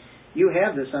you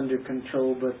have this under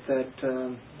control, but that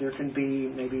there can be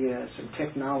maybe some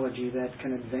technology that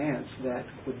can advance that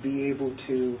would be able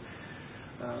to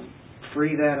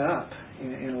free that up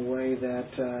in a way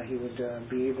that he would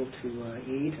be able to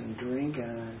eat and drink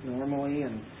normally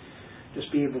and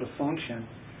just be able to function.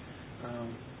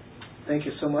 Thank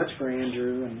you so much for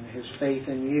Andrew and his faith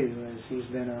in you, as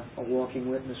he's been a walking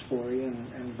witness for you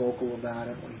and vocal about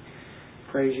it. We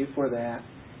praise you for that.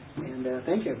 And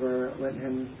thank you for letting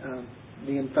him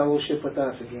be in fellowship with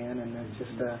us again. And it's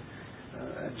just a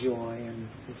joy. And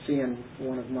seeing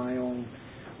one of my own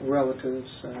relatives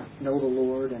know the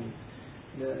Lord and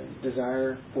the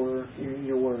desire for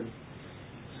your word.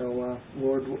 So,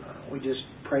 Lord, we just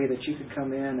pray that you could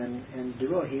come in and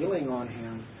do a healing on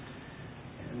him.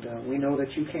 And we know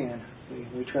that you can.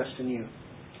 We trust in you.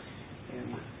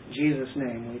 In Jesus'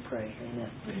 name we pray. Amen.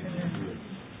 Amen.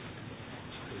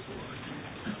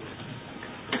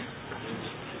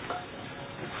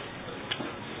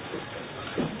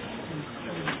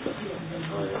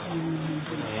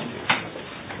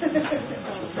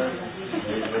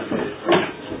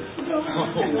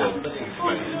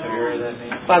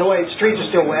 By the way, the streets are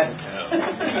still wet.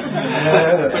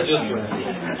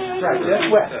 Right,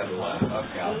 just wet.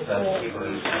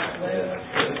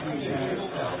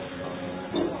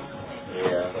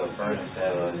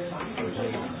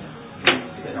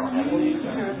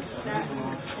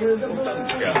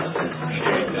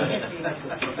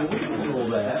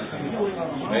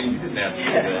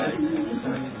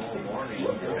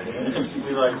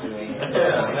 We like to.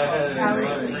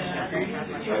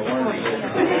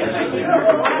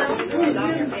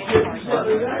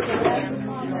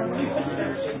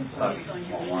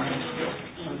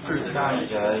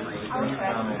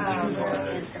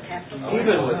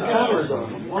 Even with covers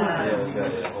on. Wow.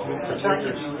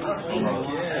 Protectors.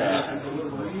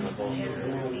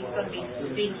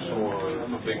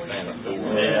 I'm a big fan of the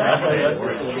world.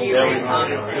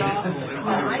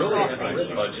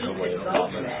 Really budget away the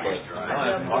comments, but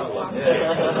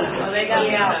they got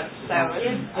me out, so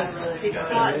it's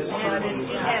hot and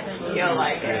it happens. You'll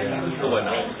like it. Really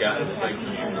nice guys.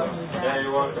 Yeah,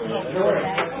 you're welcome.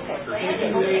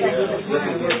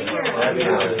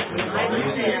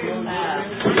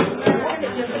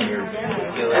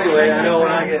 Anyway, I know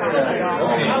when I get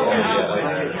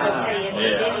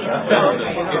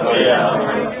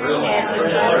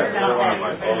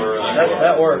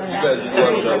that works.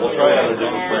 We'll try out a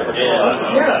different flavor.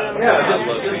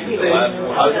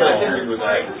 I was kind of curious with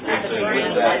that.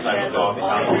 With that type of coffee,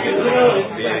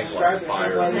 being like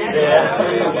fire,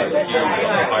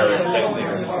 fire intensity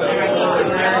and stuff.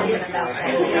 I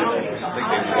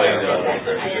think they played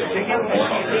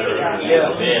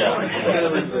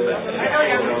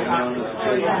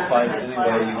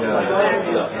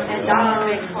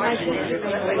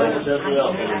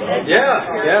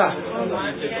Yeah.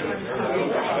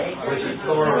 Which is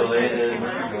Thor related.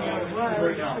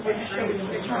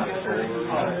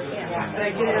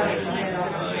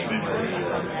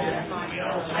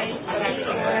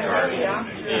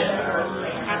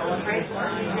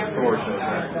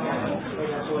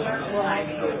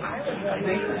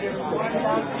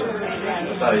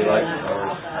 That's how you like it.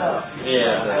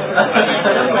 Yeah.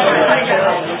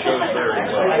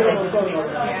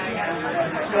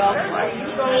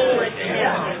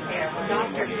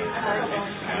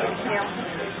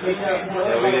 Yeah,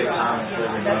 we get comments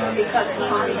every month.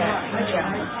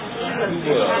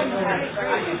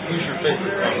 Who's your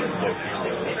favorite comic book?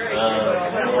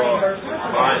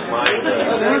 Mine,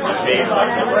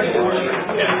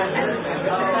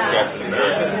 Captain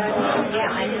America.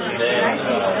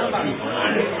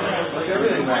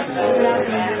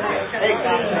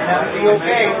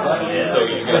 Okay. So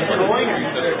you got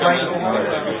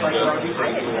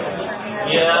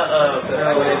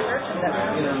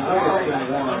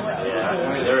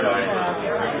they're nice.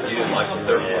 you didn't like the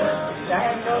third one.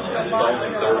 It's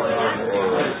only third one,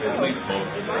 or at least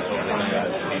most of the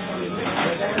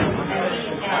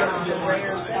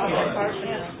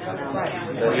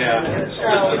Yeah. Just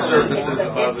the surfaces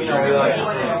above it. We like to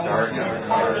see it dark and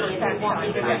hard.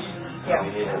 Yeah.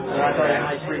 I thought I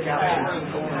might freak out.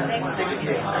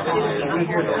 You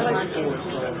like the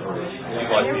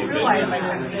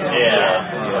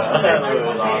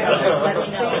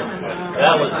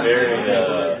That was very,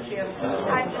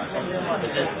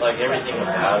 just like everything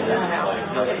about it, like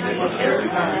the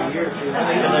character.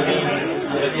 And I mean,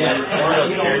 it's one of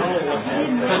those characters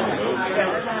that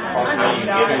you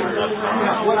give it enough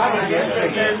time.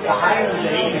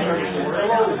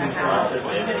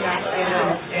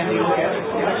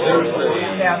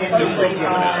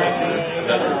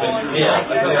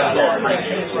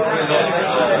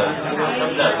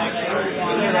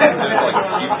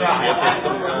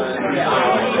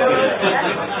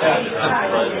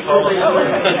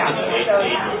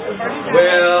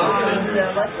 Well,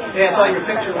 yeah, I saw your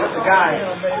picture with the guy.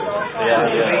 Yeah.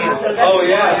 Oh,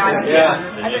 yeah. Yeah.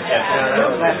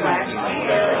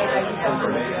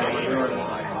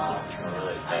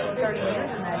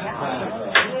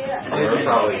 We're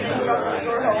probably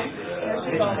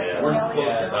we're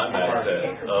close to not at that.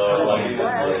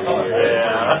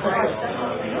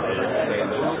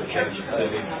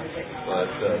 But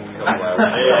couple hours.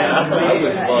 I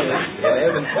was buzzing. And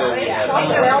Evan said he had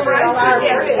let's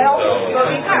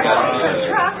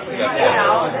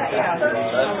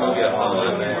go get home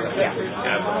and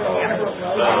have a call. It was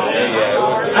a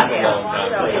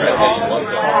long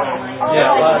time.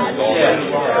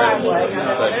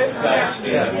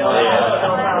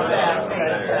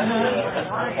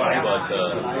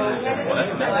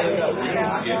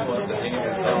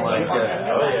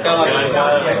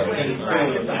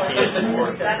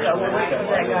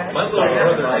 My little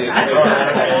brother did.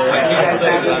 I can't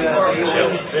say that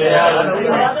I'm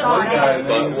not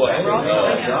but what?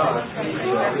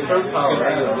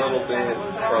 Colorado a little bit,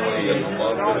 probably a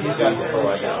month or two before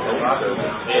I got home.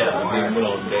 Being put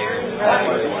on there.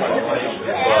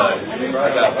 But I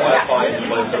got Wi-Fi in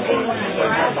place of both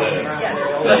like I said.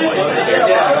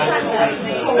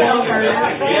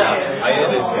 I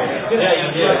ended. Yeah, you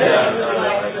did. I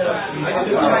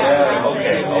did.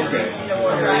 Okay.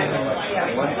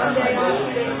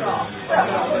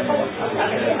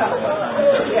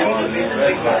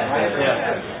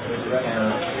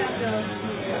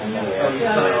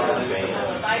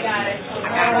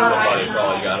 Somebody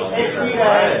probably got on there.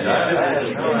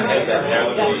 I had that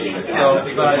happen to me.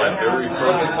 My very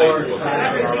first Facebook.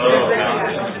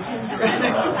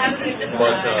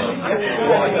 But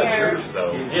I got yours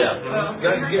though. Yeah.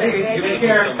 Guys, give me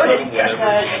some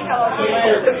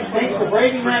whenever. Thanks for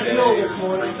breaking my hill this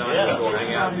morning. Go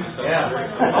hang out and do something.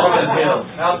 On the hill.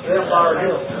 Out there, Flower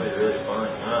Hill. Really fun.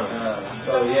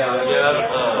 So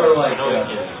sort of like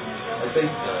I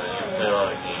think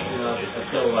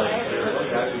feel like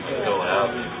go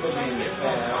out.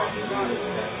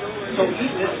 So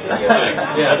eat this.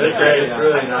 Yeah, that's great. It's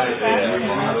really nice.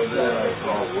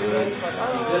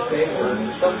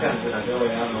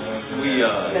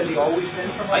 Has he always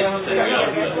been from around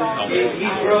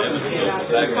He's grew up in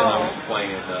back when I was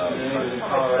playing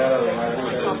Colorado.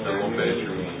 the little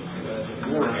bedroom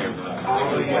Warhammer.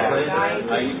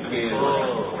 I used to be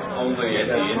only at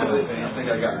the end of it. I think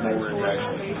I got more into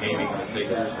actually painting the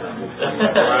figures.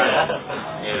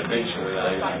 And eventually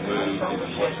I moved and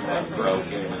once we got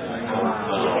broken and I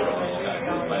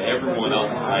but everyone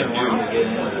else I knew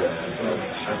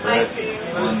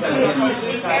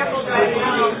Be careful driving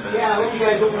home.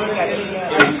 it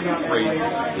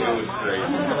was great.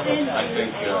 I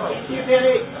think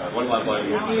one of my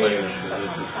buddies played with the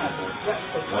people.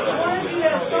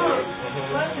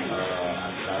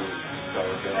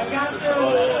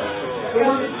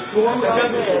 One of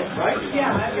them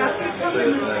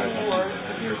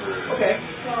Okay.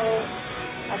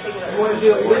 You want to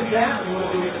do it with that, or you want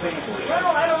to do it with the band?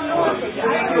 Well, I don't know. I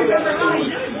don't remember how I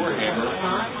did it.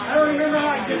 I don't remember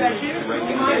how I did that too.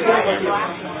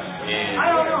 I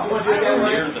don't know.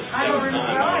 I don't remember.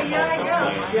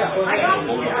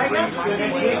 I got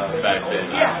back then.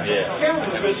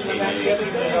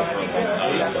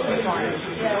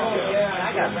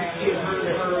 I got brand new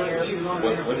earlier.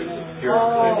 What is it?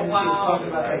 Oh, wow. I'd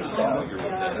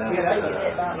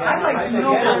like to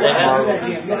know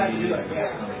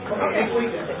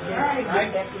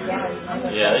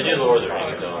Yeah, they do Lord of the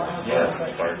Rings though.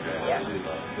 Star Trek.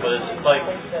 But it's just like,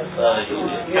 it's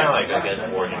kind of like, I guess,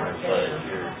 Warhammer, but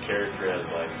your character has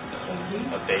like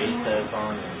a base that's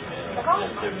on and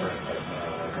just different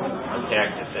attack,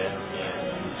 defense,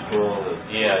 and scroll.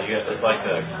 Yeah, it's like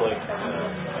a click.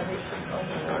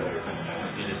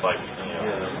 You just like,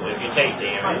 if you take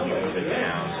damage, you move it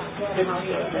down.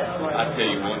 I tell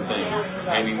you one thing,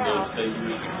 painting those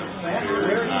figures becomes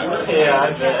very nice. Yeah,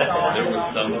 I bet. There was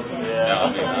some,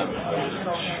 I was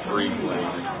extremely,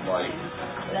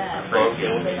 crazy.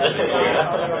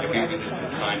 If you get the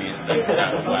tiniest thing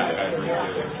kind of whack over you,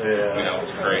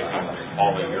 it's crazy.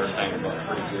 All that you're saying about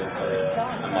pretty good.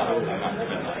 I'm not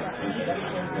spending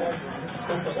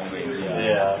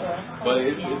Yeah. But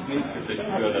it's neat because if you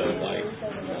go to like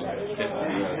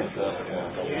Tiffany's and stuff.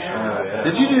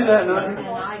 Did you do that, Nani?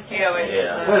 Yeah, we did.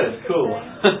 That is cool.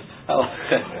 I like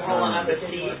that. Pulling up a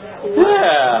seat.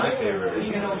 Yeah.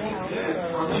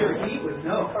 I'm sure he would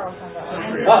know.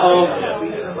 Uh-oh.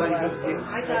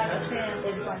 I got a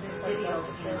video of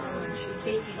her when she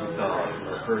speaking on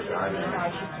The first time.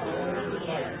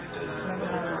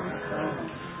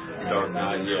 Dark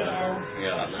Knight, yeah.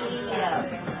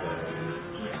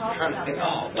 I'm trying to think.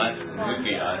 Last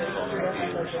movie I saw in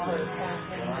theaters was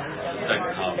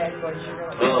Second Hobbit.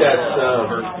 I think that's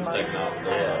First and Second Hobbit.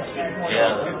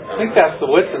 Yeah. I think that's the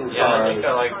Whitson Yeah, I song. think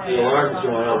I like the alarm's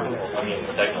going off. I mean,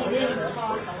 the second one. It's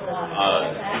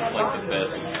like the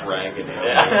best dragon.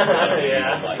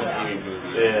 Yeah. Like any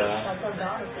movie. Yeah.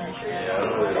 Yeah, I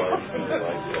really like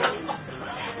that.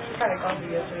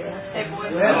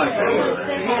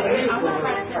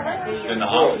 In the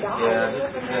Hobbit. Yeah,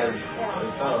 just because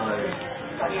it felt like.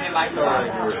 You didn't like the one.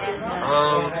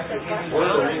 Well,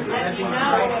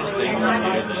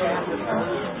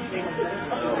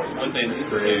 What they need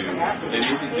to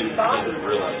do something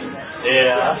really.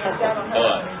 yeah.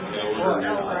 But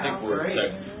I think we're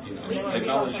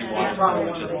technology-wise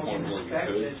we're to the point where we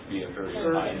could be a very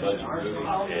high-budget movie.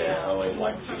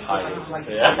 Like titles.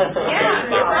 Yeah,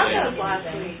 we brought those last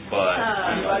week. But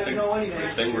I think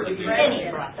if they were to do that,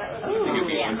 I think it'd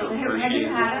be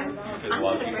underappreciated because a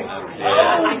lot of people have.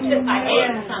 I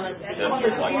ate some of That's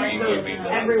just like any movie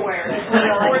that everywhere.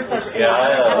 Yeah,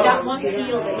 I've got one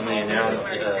field. when they announced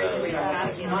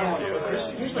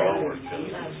Star Wars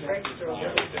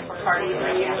Party.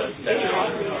 Yeah,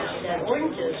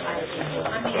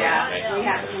 we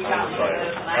got one of those.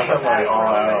 I'm like all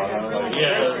out. I'm like,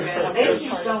 yeah,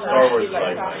 Star Wars is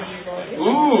like,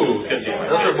 ooh, because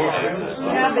those are more.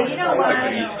 Yeah, but you know what? Like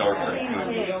any Star Trek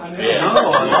movie. Yeah.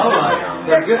 No, I love it.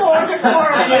 They're good. Perfect.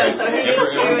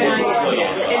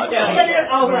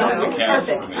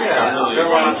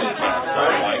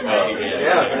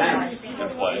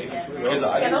 Because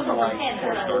I didn't like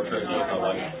Star Trek, I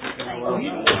like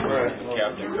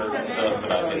Captain Kirk and stuff,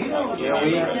 but I didn't like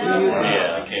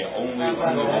okay, only and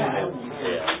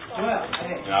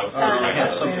I had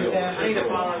something else.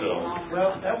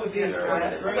 Well, that would be Have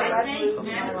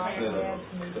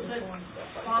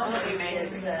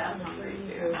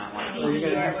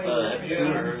you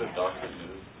ever heard of Doctor Who?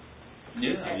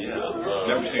 Yeah.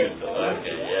 Never seen it though.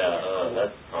 Okay, yeah,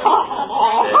 that's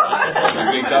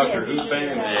Big Doctor Who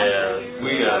fan.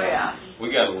 Yeah. We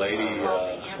got a lady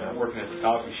working at the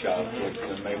coffee shop that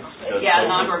makes. Yeah,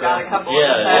 Nandor got a couple of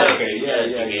Yeah.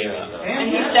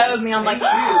 And he showed me, I'm like,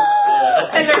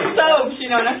 and they're soaps,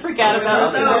 and I forgot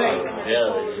about soaps. Yeah.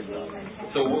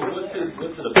 So what's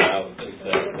it about? It's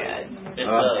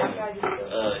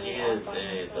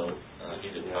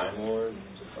he's a Time Lord,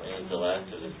 and the last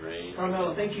of his race. Oh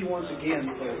no, thank you once again.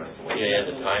 Yeah, he has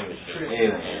a time machine. He's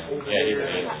an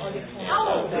alien.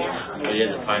 But he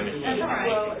has a time machine. He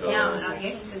can go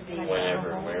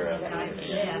whenever and wherever. And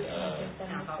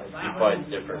he fights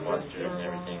different monsters and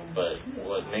everything. But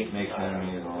what makes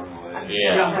enemies along the way.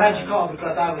 Yeah. I'm glad you called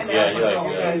because I was. Yeah,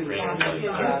 he brings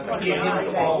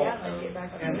the ball.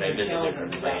 And they visit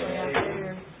different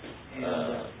planets.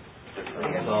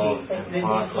 It's all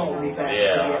impossible.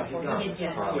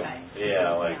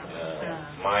 Yeah, like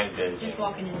mind vision.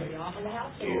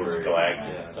 Or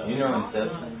galactic. You know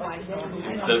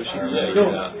Inception?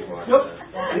 Nope.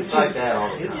 It's like that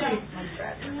all the time.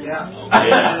 Yeah.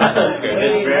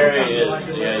 It's very,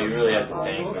 you really have to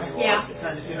think when you watch it.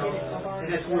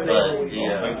 But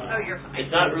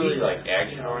it's not really like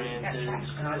action oriented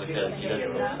because he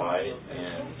doesn't really fight,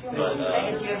 but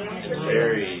it's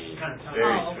very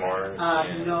smart.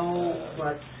 No,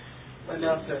 but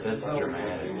enough that That's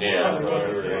dramatic. Yeah, the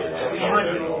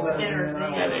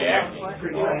acting.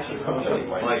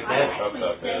 Like that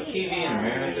TV in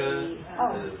America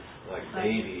is like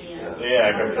baby stuff.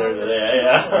 Yeah, compared to that,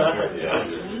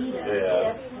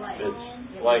 yeah. It's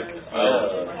like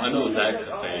I know Zach's a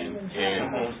fan,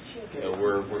 and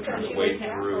we're trying to wade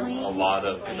through a lot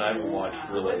of, because I haven't watched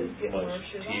really much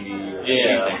TV or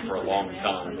anything for a long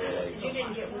time, really.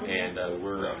 And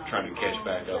we're trying to catch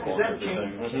back up on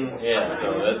everything. Yeah. So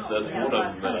that's one of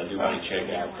them that I do want to check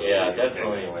out. Yeah,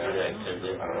 definitely do that because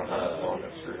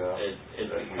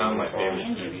it's become my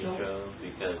favorite TV show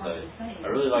because I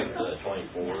really like the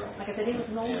 24 and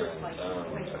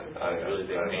I'm a really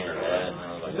big fan of that and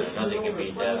I was like, nothing can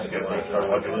beat that. Like when I started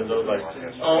watching this I was like,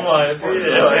 oh my,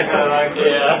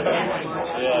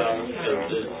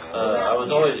 I was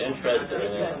always interested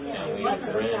in it and we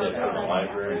rented it from the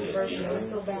library at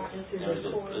Eaton.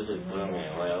 This is blew me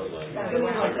away. I was like,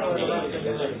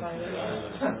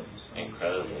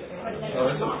 incredible. Oh,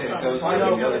 it's okay. It goes with the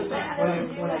other thing.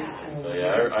 So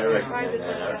yeah, I recommend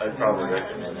that. I'd probably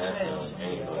recommend that to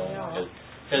anybody.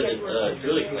 Because it's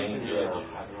really clean too. Like,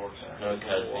 no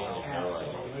cussing, there's no like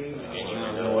any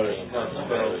what it Yeah,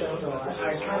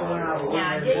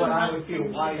 this is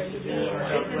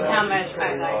how much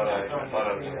I like it.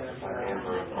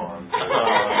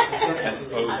 As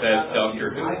opposed to that doctor.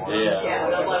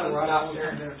 Yeah, the love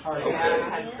doctor.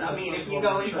 Yeah, I mean, if you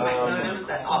go into McDonald's,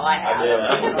 that's all I have.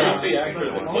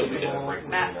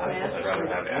 Matt Smith.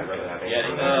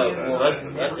 Well, that's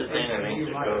the thing that makes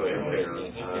it go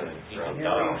interesting. He can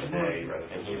talk today,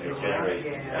 and he can generate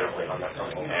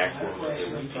actual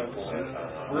people.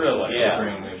 Really? Yeah.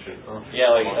 Yeah,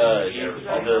 like the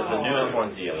newest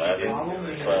one's the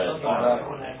 11th, but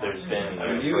there's been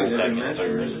second,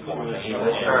 third.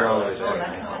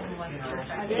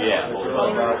 Yeah.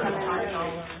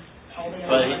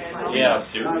 But yeah,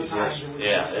 seriously.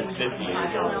 Yeah, it's 50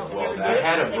 years old. Well, I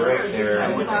had a break there.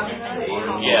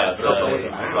 Yeah,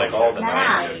 like all the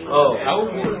night. Oh, how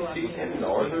would we see him?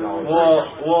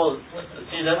 Well,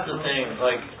 see, that's the thing.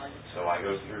 Like, So I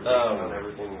go through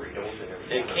everything, rebuild and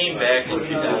everything. it came back in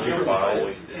 2005,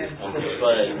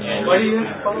 but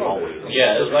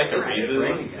yeah, it was like a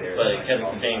reboot, but it kept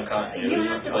the same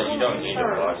continuity. But you don't need to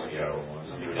watch the other ones.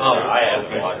 I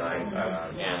haven't watched them,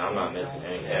 and I'm not missing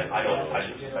anything.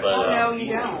 But No,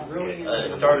 you don't.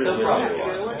 it started with it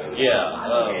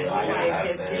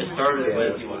started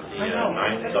with the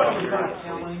Ninth Doctor,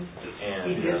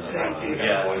 and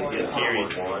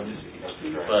series 1. But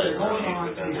then it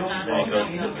goes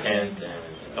to the 10th and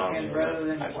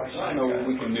I know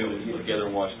we can do it. Get together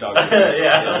and watch Doctor.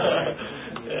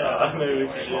 Yeah, maybe we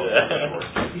should do that.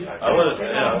 I wouldn't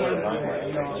mind that.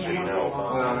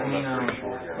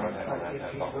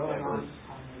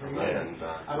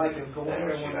 I like to go there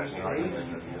when I see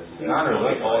Not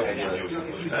really. The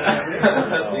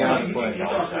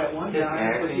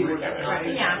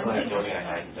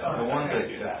one that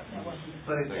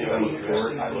but it's I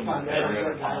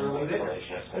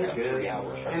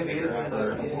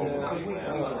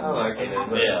like it.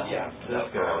 Yeah. This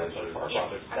guy is I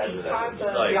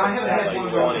haven't had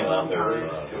one running up there.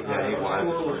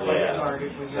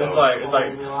 It's like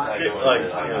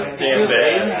damn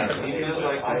bad. He feels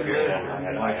like the good.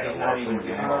 Like he's not even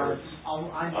cards.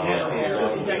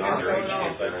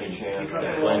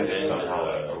 Blend in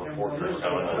a reporter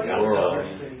telling us the world.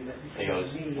 He goes,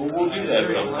 we'll do that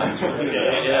sometime.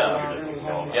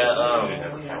 Yeah,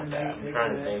 I'm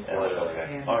trying to think what.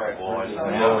 Alright, well,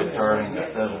 now we're starting the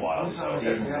 7th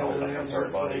season.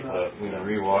 We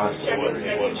rewatched it.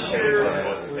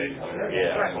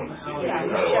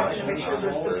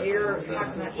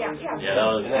 Yeah, that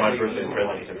was my birthday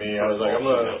present to me. I was like, I'm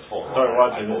going to start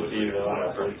watching this season on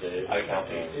my birthday. And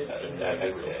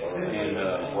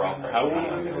how old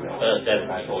are you?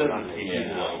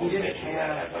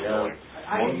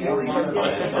 17.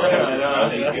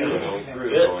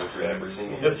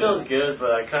 It feels good, but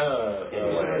I kind of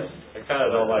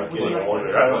don't like getting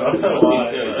older. I don't know why.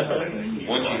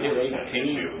 Once you hit 18,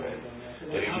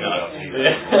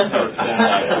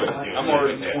 I'm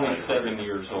already 27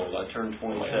 years old. I turned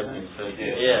 27 in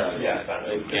February. Yeah.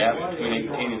 The gap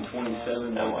between 18 and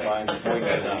 27 went by in a blink of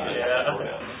an eye.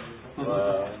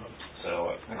 Yeah.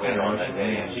 So later on that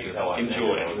day,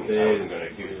 enjoy it.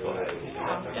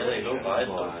 Yeah, they go by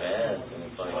so fast. And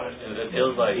it's like, it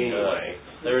feels like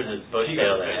there was this bush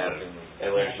sale that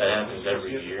happens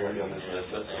every year. And it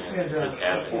just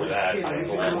happened for that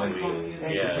last week.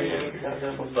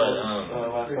 Yeah. But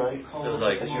it was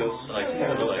like I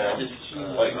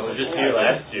was just here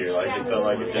last year. Like it felt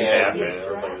like it just happened. It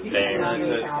was like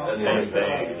the same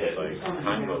thing. It's like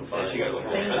time goes by.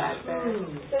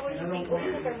 So what do you think? What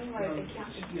does that mean? Like the count?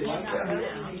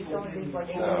 You don't do like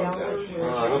 $80?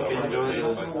 I hope you enjoy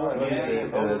this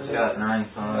music. It's got 9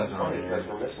 songs on it.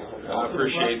 I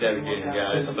appreciate that again,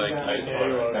 guys. Thank you.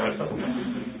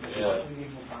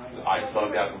 I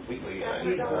bugged out completely. Have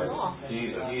you got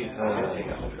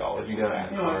a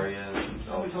car yet?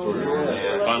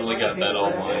 Finally got that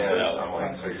all lined out. I'm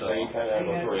rich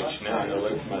now. I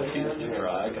let my seats to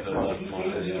dry because I left my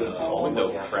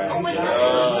window cracked.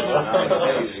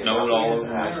 Snowed all over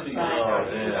my seat.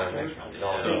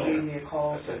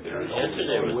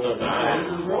 Yesterday was so nice.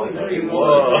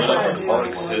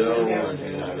 Park Hill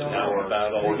and now we're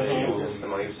about all day. We're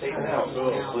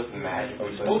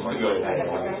supposed to go bike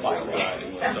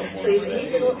riding with someone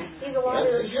today. He's a lot of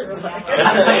Yeah,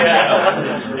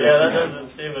 that doesn't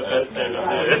seem the best thing to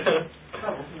do.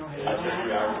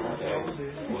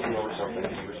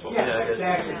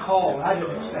 call. I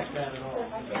didn't expect that at all.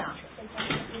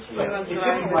 But it took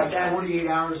them like 48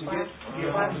 hours to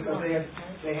get home because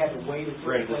they had to wait at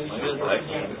three places.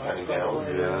 Coming down.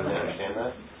 Yeah, I understand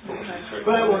that.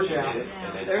 But it worked out.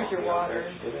 There's your water.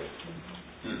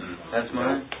 That's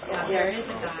mine? Yeah, there is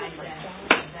a guy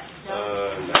No,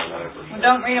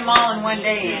 don't read them all in one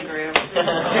day, Andrew.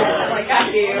 Like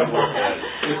I do. It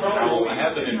probably won't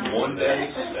happen in one day,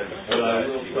 but I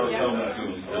will start coming to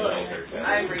him.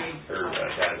 I read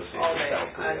all day. I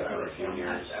love it so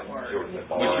much at work.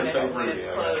 What's your favorite?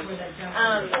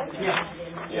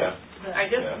 Yeah. I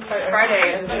just,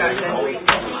 Friday, I got done reading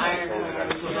some Iron. It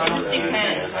just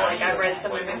depends. Like, I read some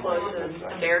of Nicholas's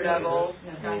Daredevil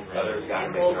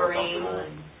and Wolverine.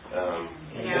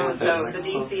 You know, so the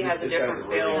DC has a different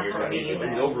feel for me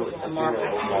than the Marvel.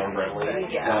 But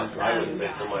yeah,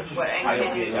 what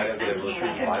Uncanny, I've read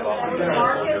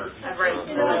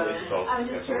some of those. I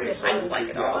just like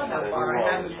it all so far.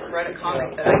 I haven't read a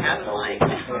comic that I haven't liked.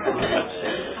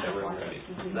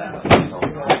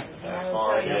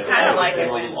 Kind of like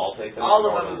it when all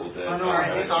of them are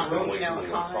in a comic, you know, a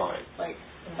comic, like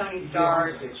Tony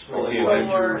Stark,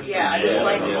 or, yeah, I just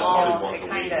like them all. It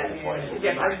kind of is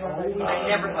different. I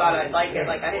never thought I'd like it.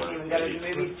 Like, I didn't even go to the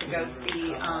movies to go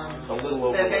see the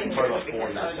Avengers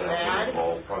because I was mad.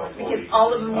 Because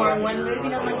all of them were in one movie,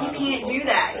 and I'm like, you can't do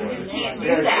that. You just can't do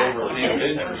that.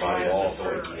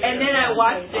 And then I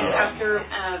watched it after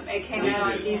it came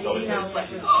out on DVD, and I was like,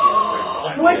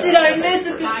 oh, what did I miss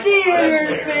at the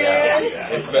theaters, man?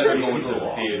 It's better going to the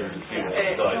theater to see what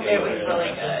it's like. It was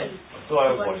really good. So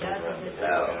I was watching around.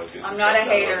 So, I'm not a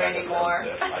hater anymore.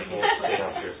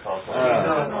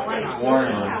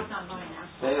 Warren,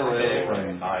 stay away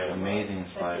from amazing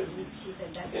spider.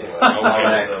 All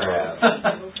that crap.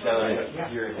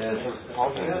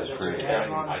 Talking is great.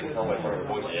 I can tell by her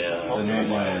voice. Yeah. The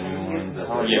new one.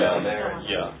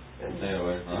 Yeah. Stay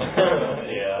away from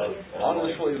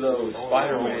Honestly, though,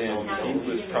 Spider-Man, he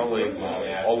was probably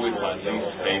always my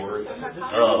least favorite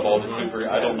of all the super.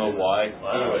 I don't know why.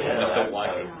 I just don't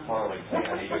like it.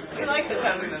 You like the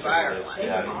Tobey Maguire one.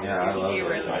 Yeah, I love it.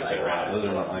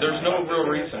 There's no real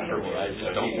reason for me. I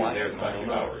just don't like it.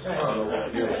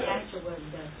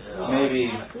 Maybe.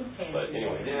 But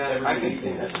anyway, I think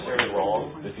it's necessarily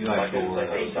wrong. If you like the word.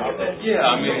 Yeah,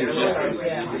 I mean, it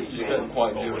just doesn't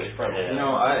quite do it. You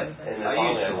know, I used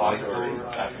to like her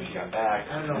after she got back.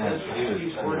 He was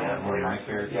one of my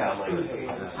characters. Yeah, I'm like,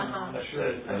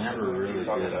 I never really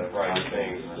started did to write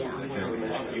things.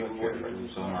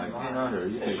 So I'm like, hey, Hunter,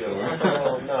 you think so?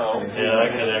 Oh, no. Yeah, I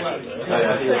can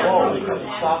actually. Oh,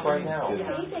 stop right now. He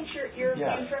thinks you're being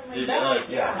friendly.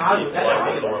 Yeah.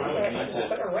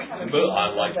 But I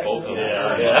like both of them.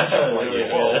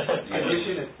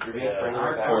 Of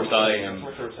course, I am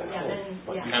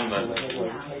kind of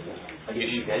I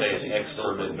guess you could say an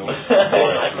expert in North.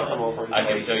 I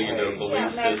can tell you their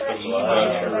belief systems,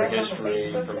 culture,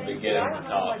 history from beginning to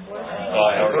top.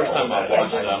 The first time I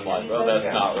watched it, I'm like, well, that's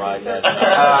not right. That's not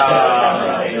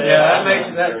right. Yeah, that makes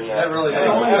that really makes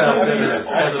me feel good.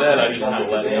 After that, I just kind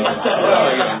of let it go. Well,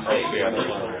 you can take me on this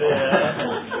one.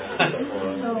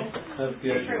 That's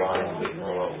good.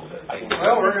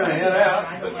 Well, we're going to head out.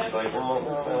 I hope you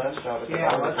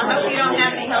don't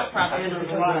have any health problems.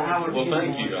 Well,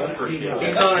 thank you. I appreciate it.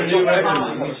 He's on a new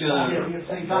record. He's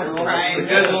the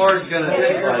good Lord's going to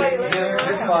take like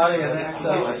his body and that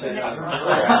stuff.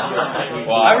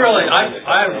 I really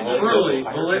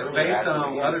believe, based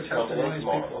on other testimonies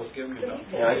people have given me about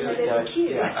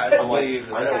I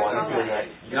believe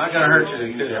you're not going to hurt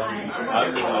you, could it?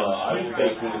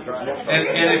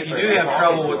 And if you do have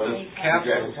trouble with the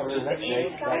capsule, just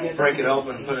break it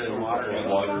open and put it in water. And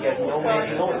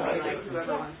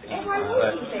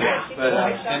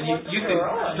you can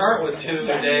start with 2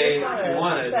 a day if you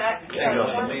wanted. Take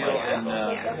off a meal and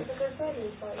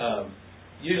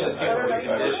usually people with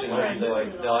conditions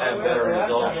they'll have better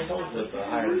results with the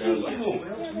higher dose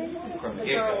from the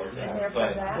get-go.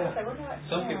 But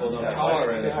some people don't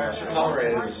tolerate it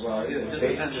as well either. It just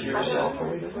depends on yourself.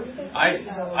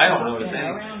 I don't notice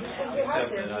anything except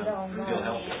that I feel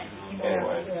healthy.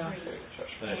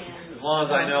 But as long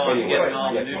as I know I'm getting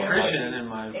all the nutrition in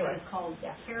my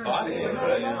body,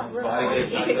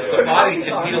 the body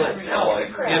can heal itself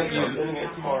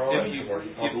if you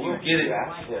get it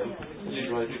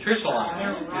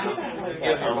nutritionalized.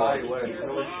 Give your body what it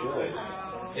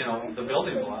the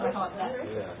building blocks. God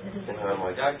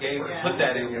put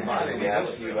that in your body.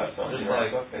 Just like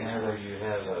whenever you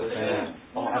have a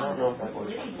I don't know if that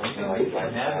works. Well,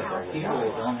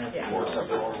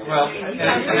 and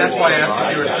that's why I asked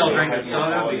if you were still drinking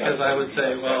soda, because I would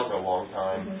say, well, for a long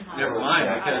time. never mind,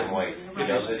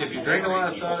 because if you drink a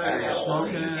lot of soda, or you're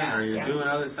smoking, or you're doing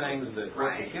other things that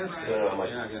work against it, you're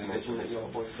not going to get your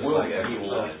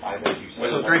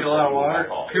So drink a lot of water,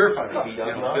 purified water,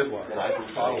 good water,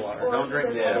 bottled water. Don't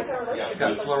drink it. It's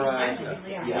got fluoride.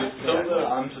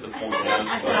 Soda, I'm to the point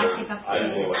now, I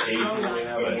will occasionally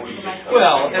have it.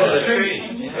 Well,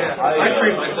 I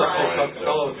treat myself to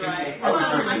Coca-Cola too. I was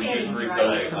drinking 2-3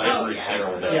 bags. I agree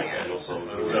on that schedule, so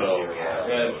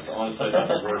that's honestly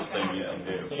the worst thing you can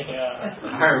do.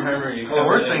 I remember you. The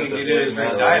worst thing you can do is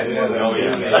drink diet. Oh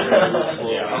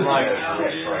yeah. I'm like,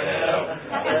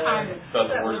 that's the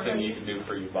worst thing you can do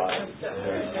for your body. I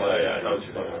know what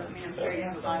you're doing.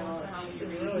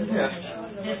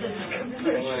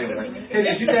 Hey,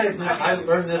 did you guys know, I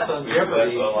learned this on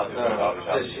Jeopardy this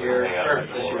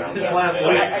last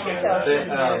week,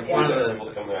 that one of the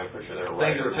things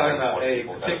we were talking about, a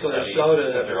particular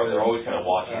soda that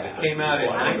came out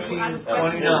in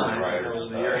 1929, it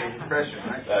was the year of the Depression,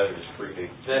 right? That is creepy.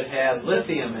 That had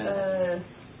lithium in it.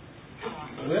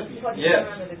 Lithium? Yes.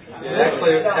 It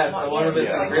actually had one of its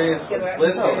ingredients was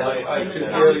lithium to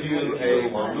give you a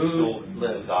mood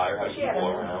lift.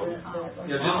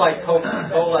 Just like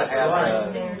Coca-Cola had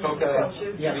Coca,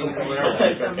 whatever.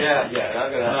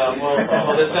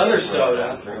 Well, this other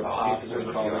soda, Pop, as we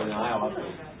call it in Iowa,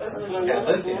 had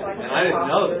lithium, and I didn't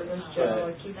know this.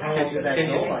 Can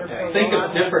you think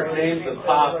of different names of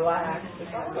pop,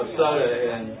 of soda,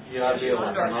 and you ought to be able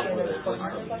to come up with it just from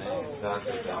the name.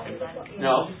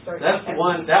 No, that's the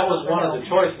one. That was one of the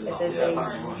choices.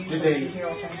 Did they?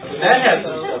 That had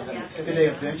some stuff in it. Did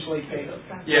they eventually take?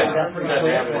 Yeah,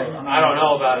 I don't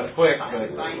know about it quick,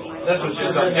 but this was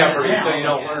just on Jeopardy, so you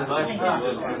don't learn much.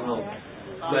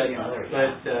 But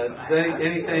does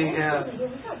anything have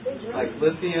like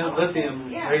lithium? Lithium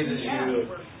raises you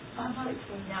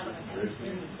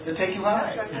To take you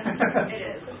high.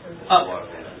 up.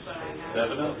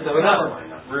 7-Up?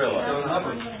 7-Up. Really? 7-Up.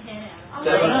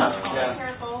 7-Up.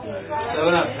 Yeah.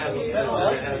 7-Up has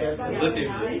lithium.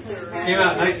 Came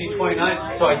out in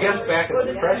 1929, so I guess back in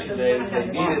the Depression days they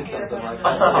needed something like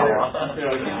that.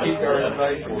 To keep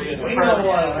everybody from being depressed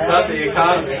about the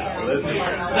economy.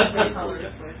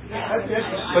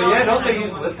 But yeah, don't they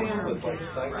use lithium with like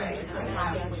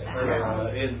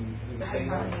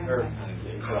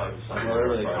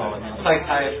whatever they call it,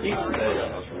 psychiatry.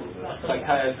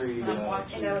 Psychiatry, I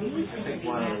think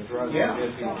one of the drugs they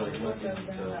give people is lithium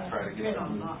to try to get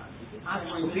them.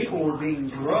 So people were being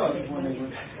drugged when they were.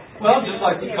 Well, just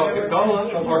like the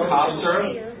Coca-Cola or cough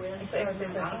syrup.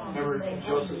 Remember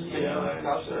Joseph Stalin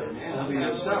cough syrup? Yeah,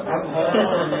 good stuff.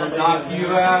 Knock you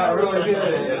out really good.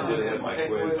 Take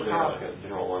away the cough.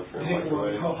 General lunch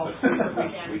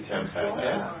we temp that.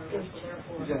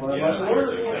 He said, well, it must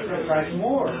work. Try some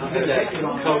more.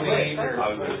 Codeine.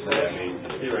 I was going to say, I mean,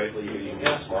 theoretically, you can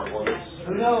get smart ones.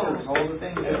 Who knows? All the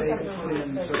things that they put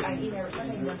in certain they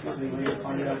later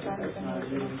find out that that's not a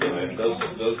good Those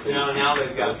things. Now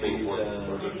they've got these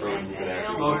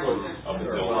smokeless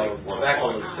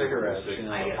tobacco cigarettes,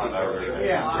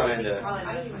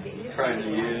 trying to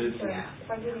use.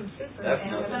 That's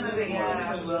nothing.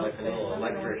 Like a little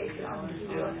electric stick.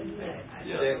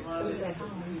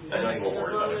 I think we'll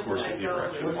worry about it. Of course, if you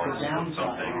ever actually want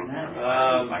something.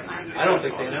 I don't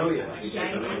think they know yet.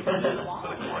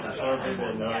 After some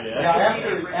people died.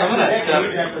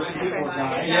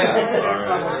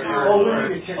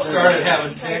 Started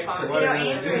having ticks or whatever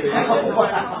they do.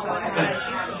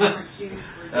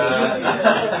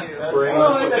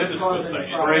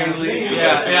 Spring leaves.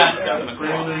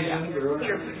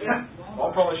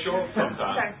 I'll probably show up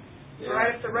sometime.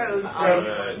 Right up the road.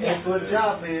 Good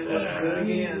job, man. Good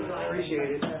again.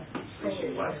 Appreciate it.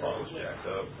 My phone was jacked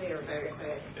up.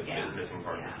 It's missing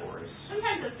part of the cord.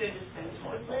 Sometimes it's good to spend a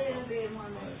little bit more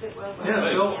than fit well.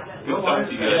 Yeah, Bill talk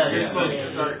to you guys. you're supposed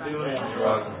to start doing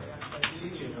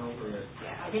teaching over it.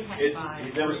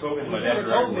 He's never spoken to my dad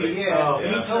directly. He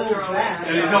told us that.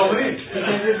 And he told me. He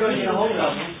said you're going to get a hold of him.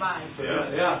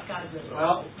 Yeah.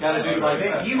 Well, gotta do like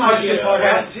that. You might get part of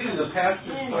it too. The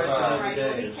pastor's question of the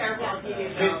day. Be careful if you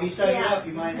do. If you set it up,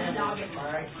 you might have it. All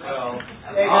right. Well,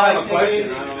 Hey, I'll have a guys,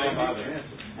 question. I don't know about the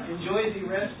answer. enjoy the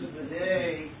rest of the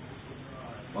day.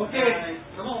 Okay,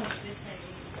 come on.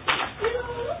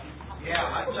 Yeah,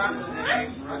 hot chocolate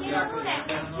today. Hot chocolate.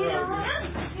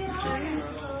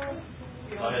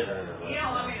 Go ahead, You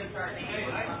don't want me to start.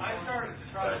 I started to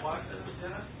try to watch this,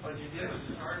 but you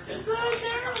didn't start. It's so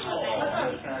terrible.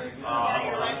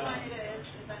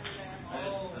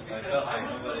 I felt like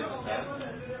nobody was there.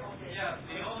 Yeah,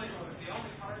 the only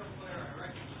Cardinal player I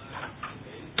recognize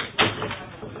is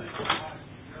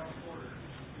Gerald Porter.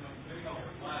 Big old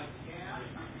black.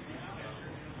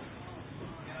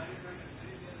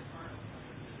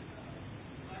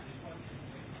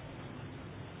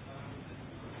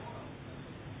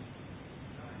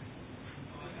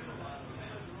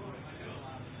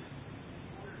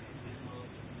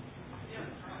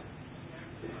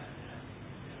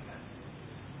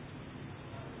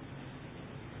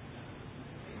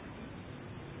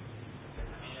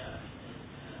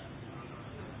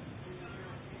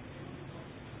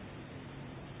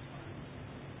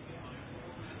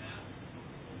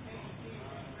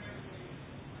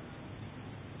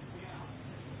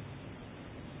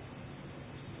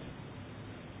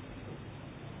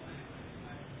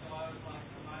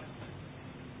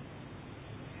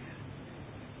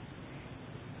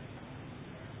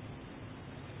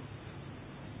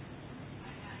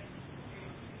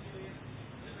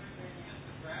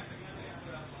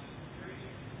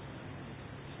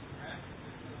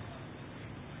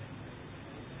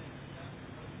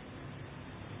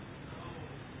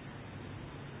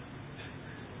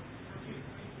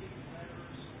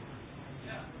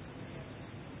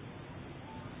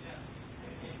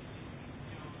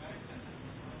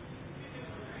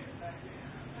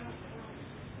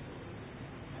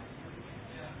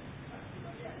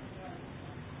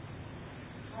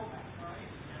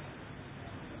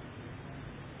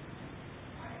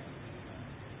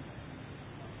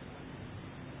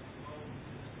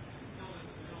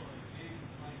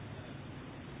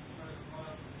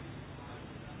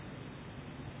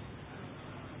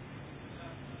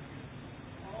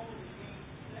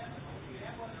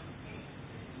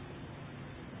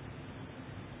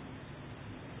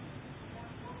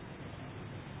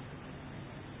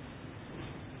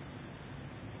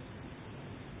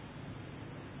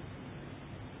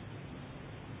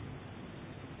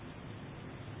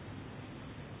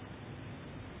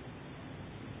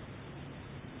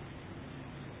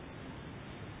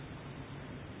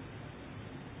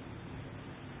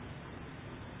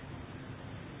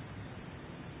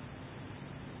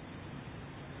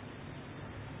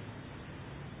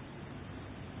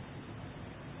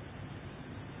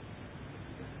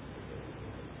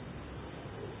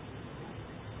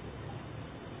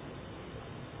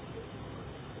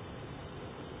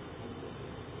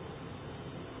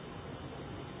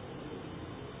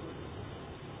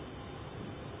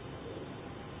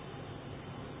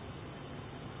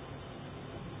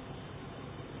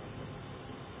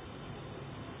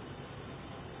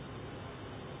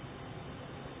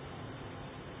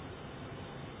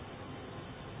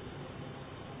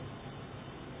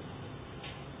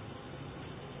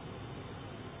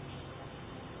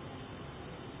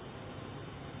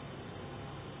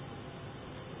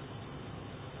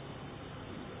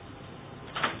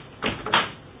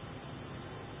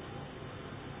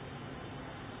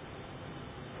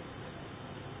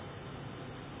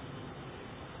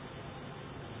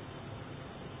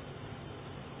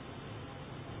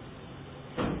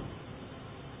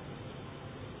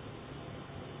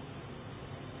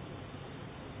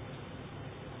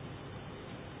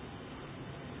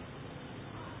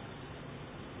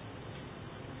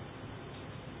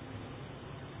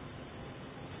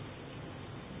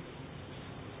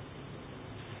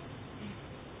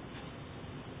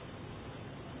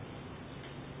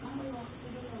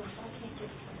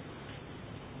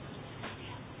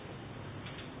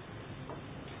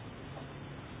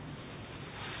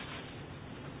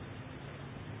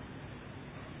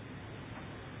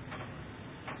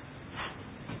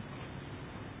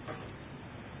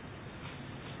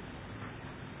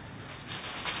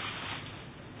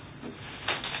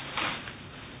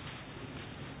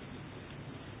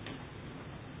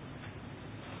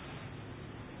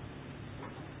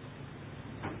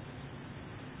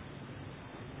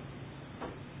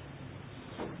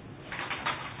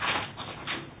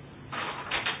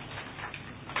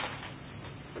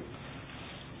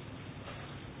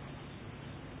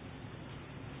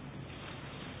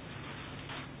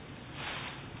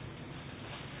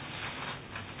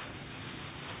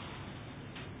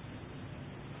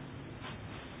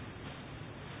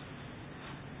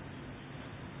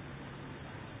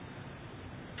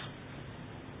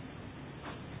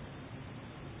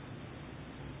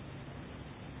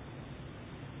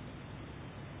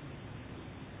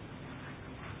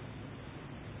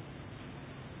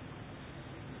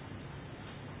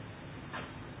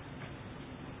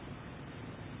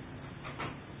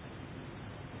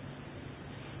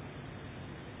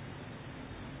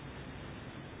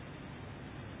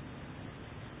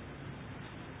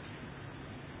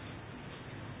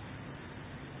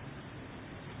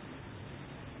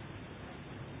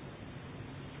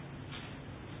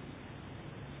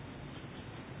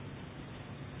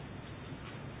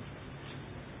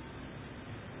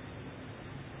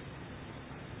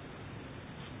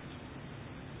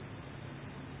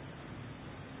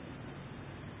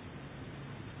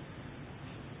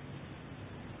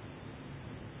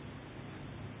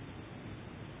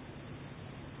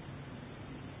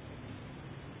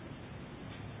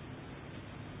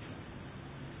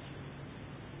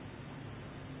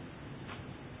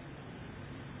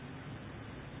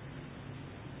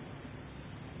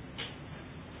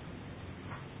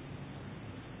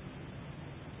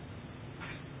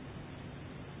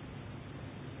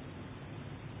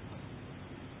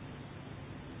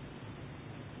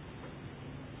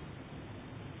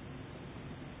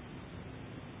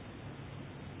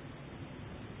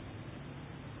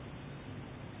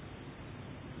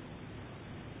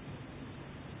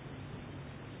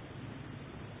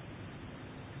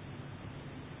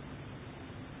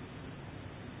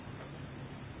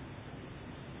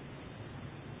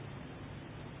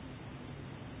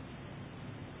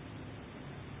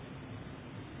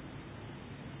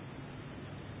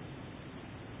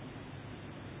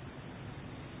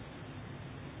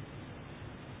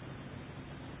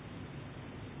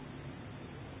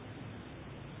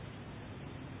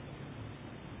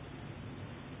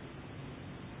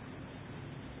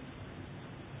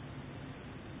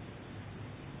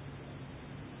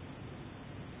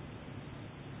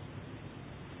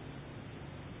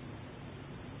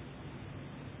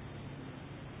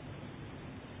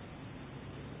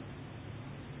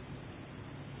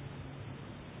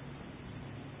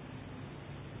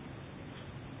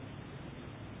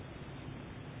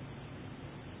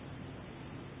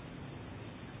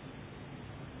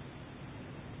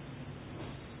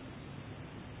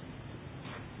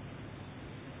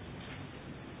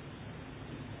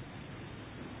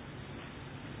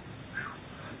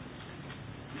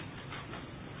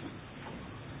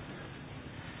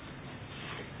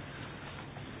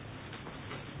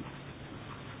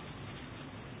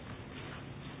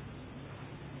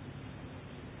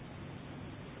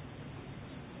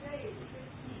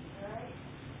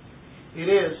 It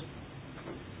is.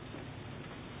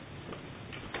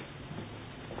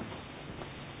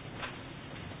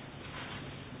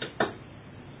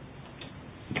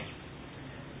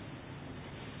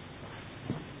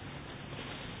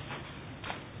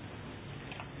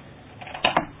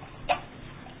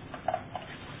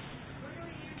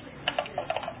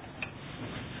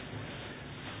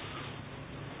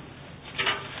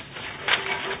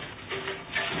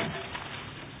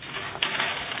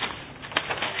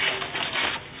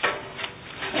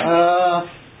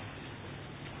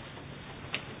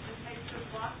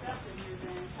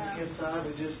 I guess I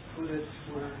would just put it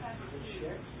where the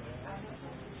check.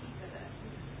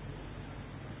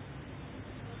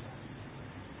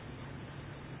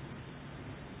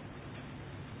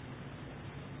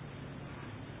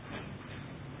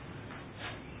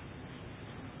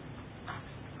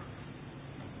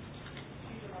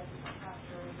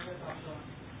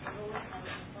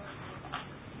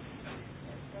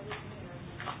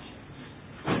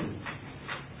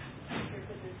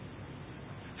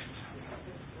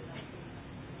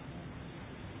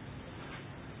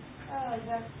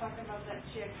 That's talking about that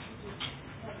chick who just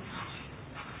had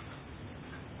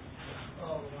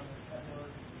Oh, the one that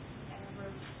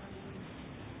worked.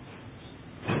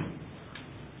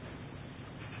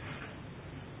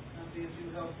 Not being too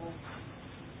helpful.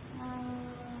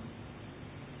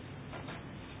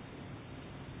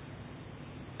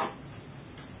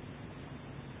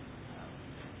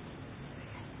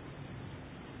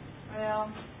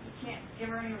 Well, you can't give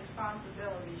her any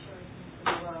responsibility. She always needs to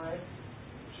be alive.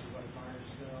 She's like by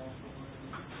herself.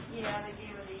 Yeah, they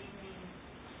gave her the evening.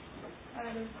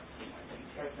 There's two more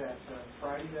things. Like that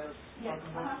Friday that I was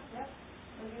talking about? Yep.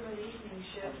 They gave her the evening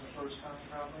That shift. was the first time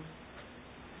probably.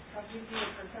 I've used it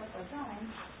for a couple of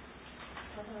times.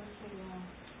 For her to,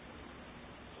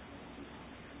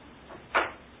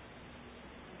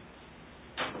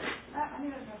 I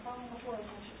knew it was going to fall on the floor.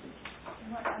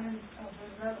 And then,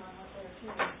 there's another one up there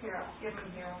too. Here, I'll give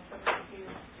them here. I'll put it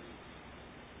here.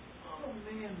 Oh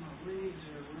man, my legs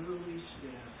are really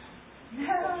stiff.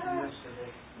 Yeah.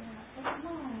 Yesterday. Come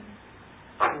on.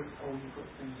 Oh, you put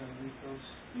things underneath those?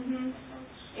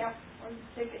 Notes. Yep. Or you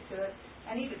stick it to it.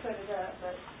 I need to put it up,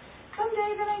 but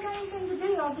someday if I ain't got anything to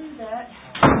do, I'll do that.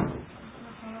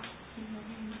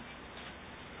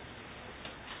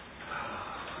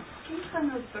 Can you bring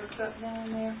those books up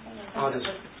down there? I'll just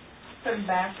put them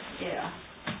back. Yeah.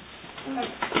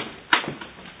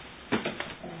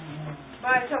 But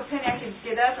I told Penny I could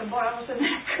get up, and boy, all of a sudden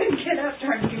I couldn't get up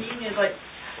during communion. Like,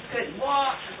 couldn't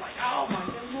walk. I was like, oh my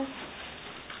goodness.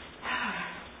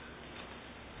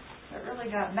 It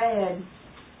really got bad.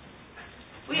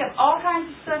 We have all kinds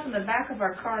of stuff in the back of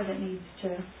our car that needs to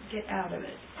get out of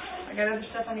it. I got other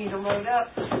stuff I need to load up,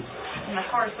 and my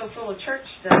car is so full of church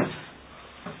stuff.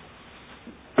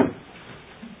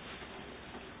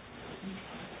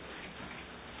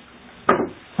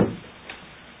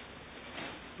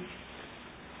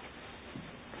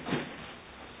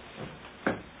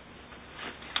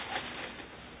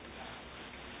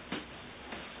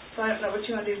 So I don't know what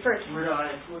you want to do first. where do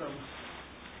I put them?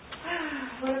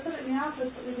 Well, I put it in the office,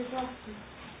 but we just lost it.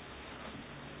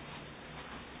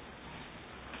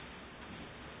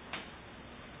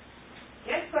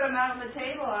 Just put them out on the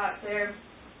table out there.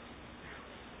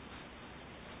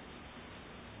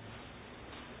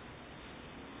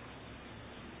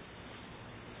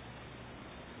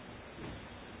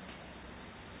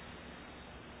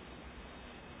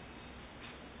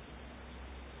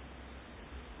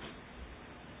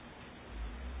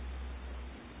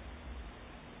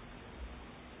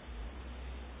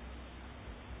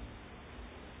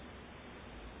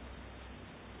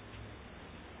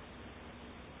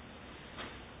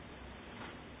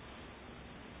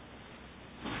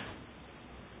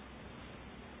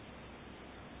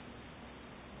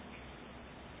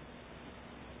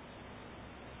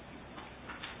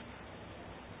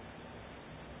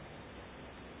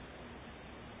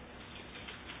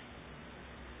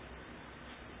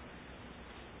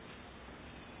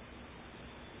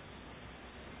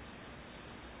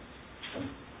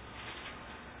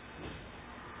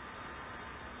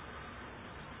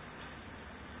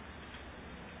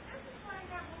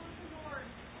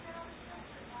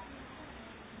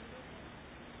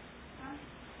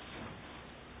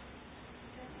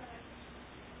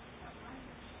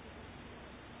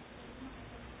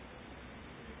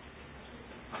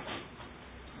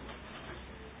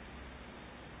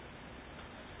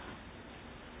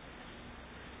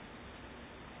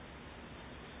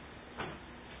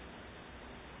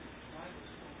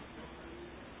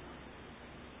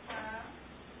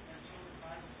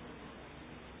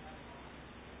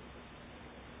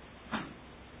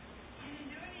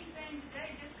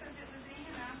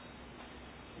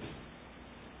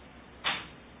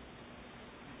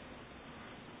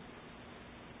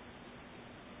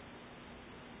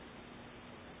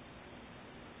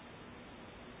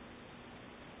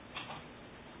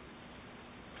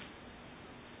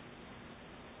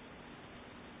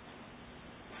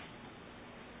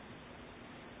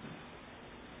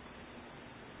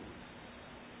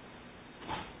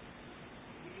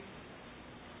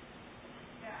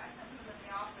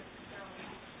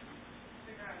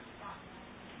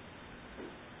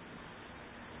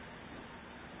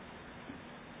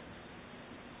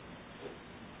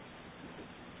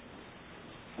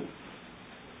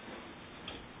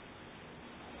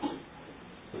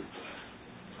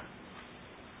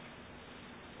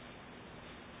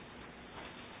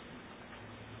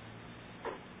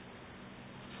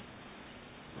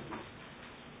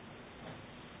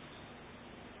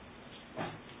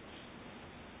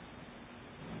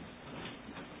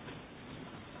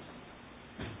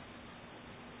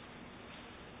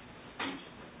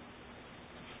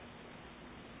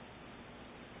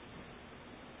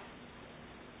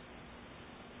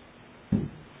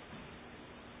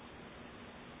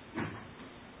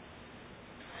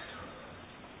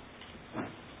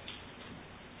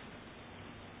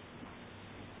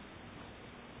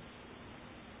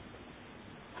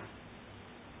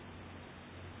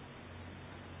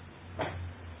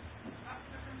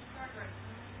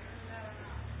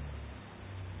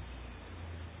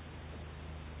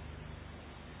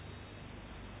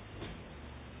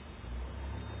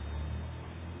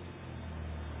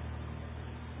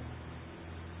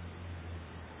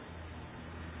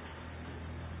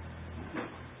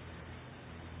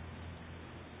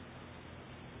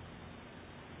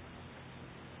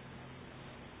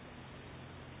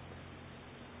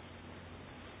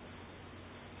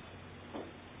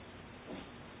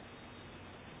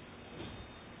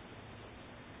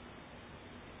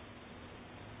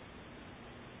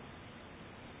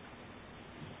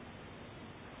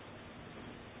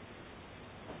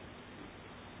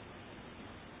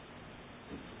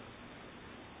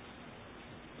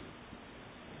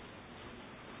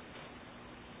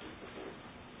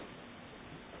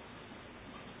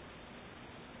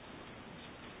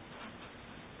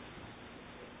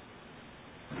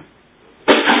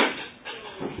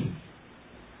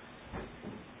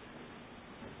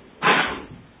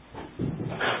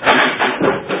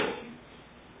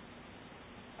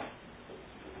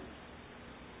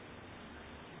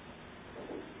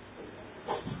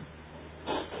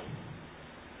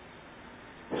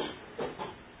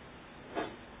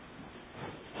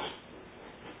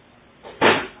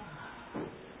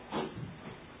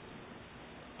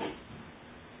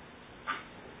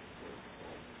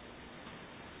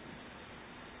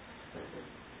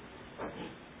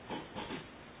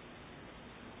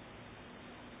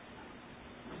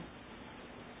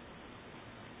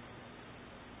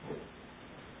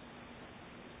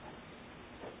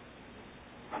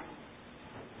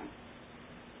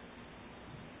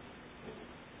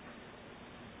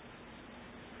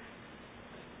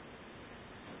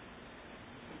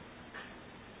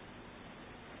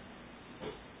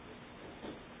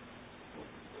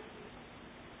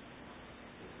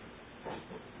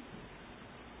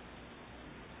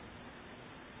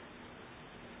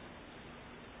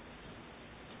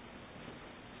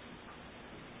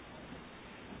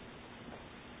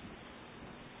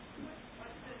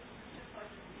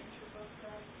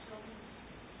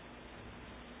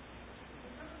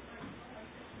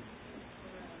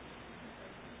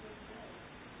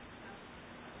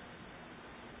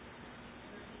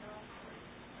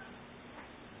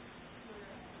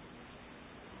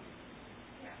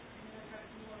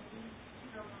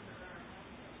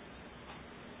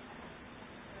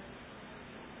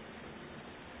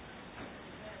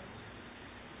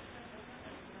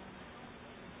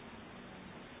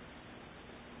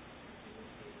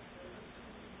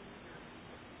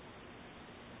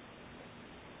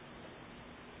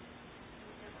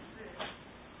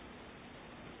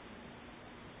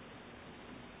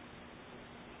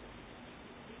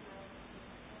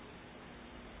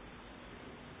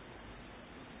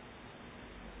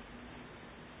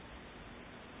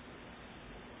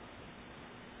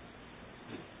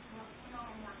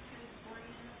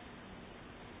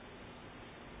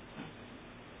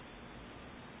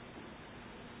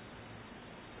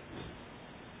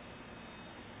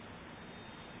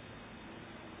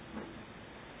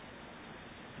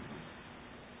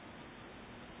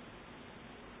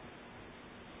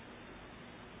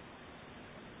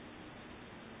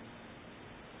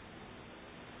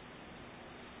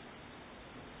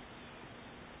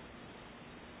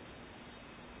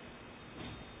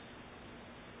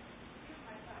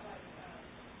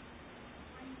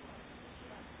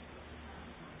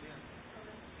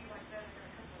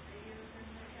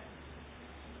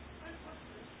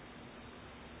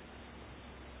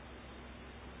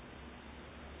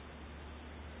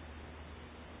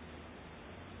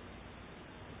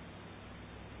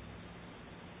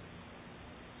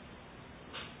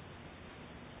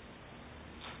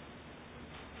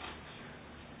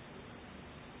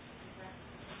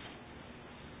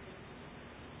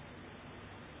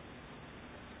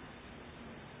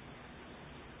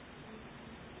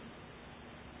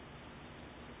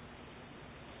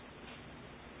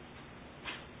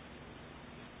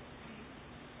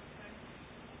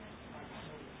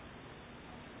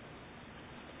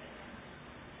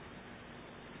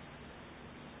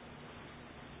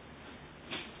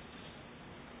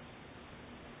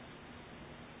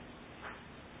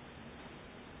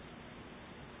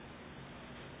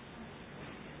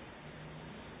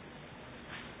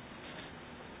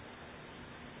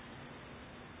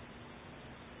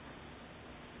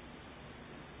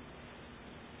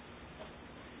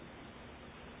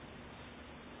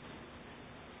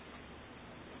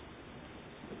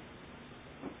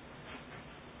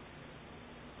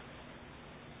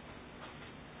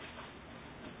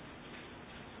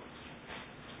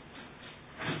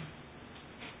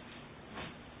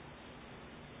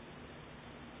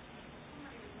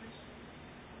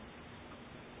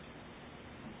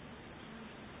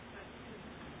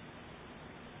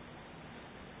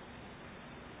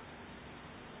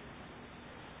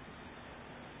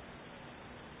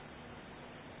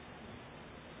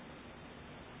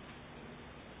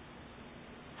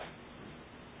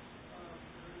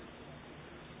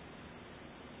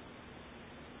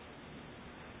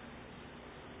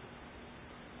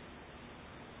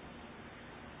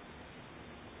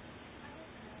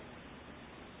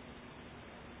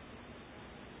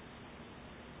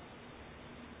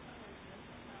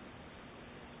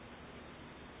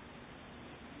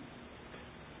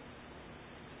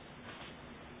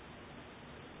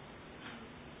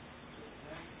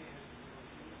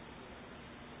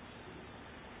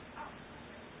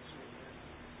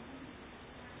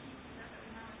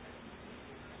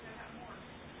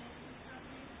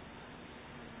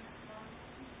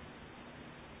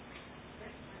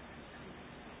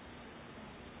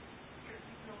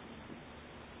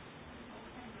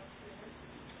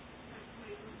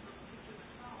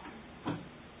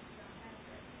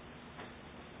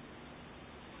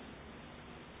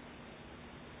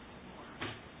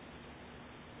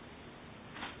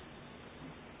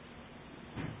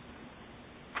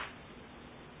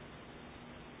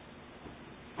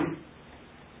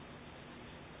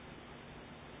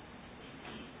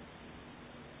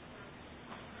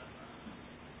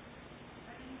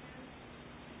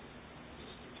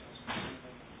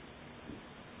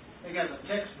 I got a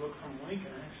textbook from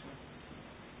Lincoln, actually.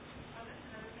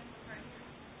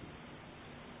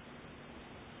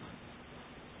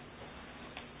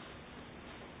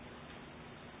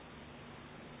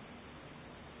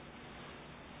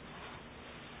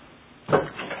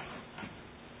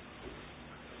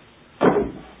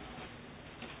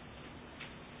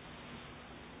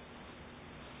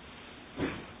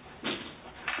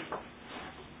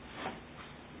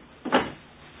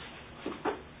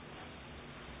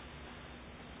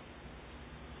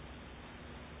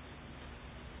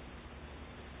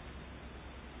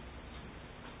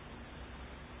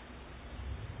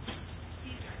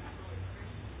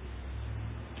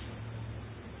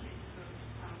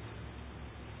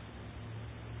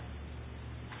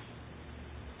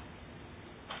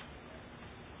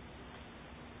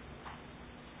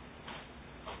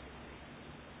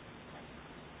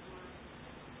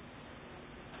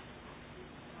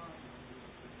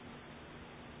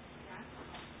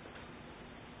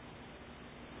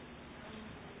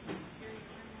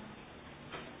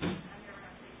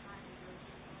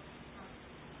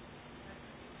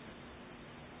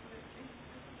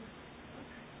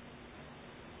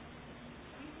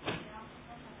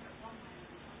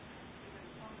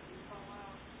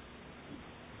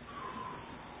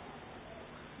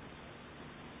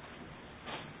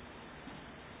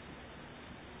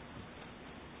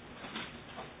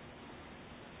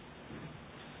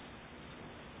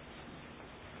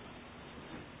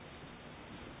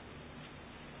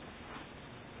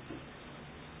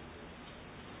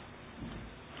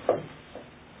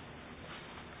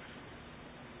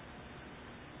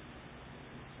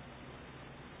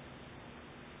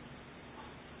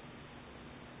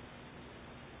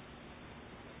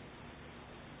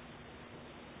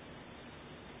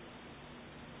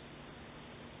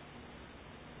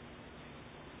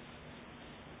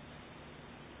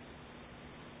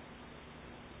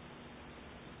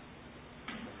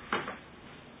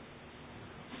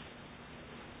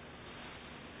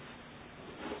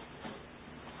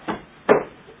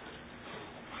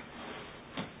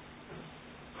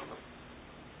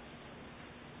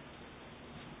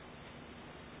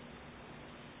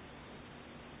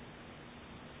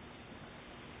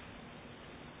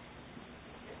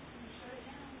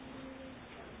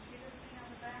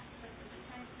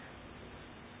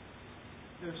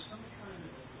 There's some kind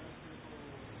of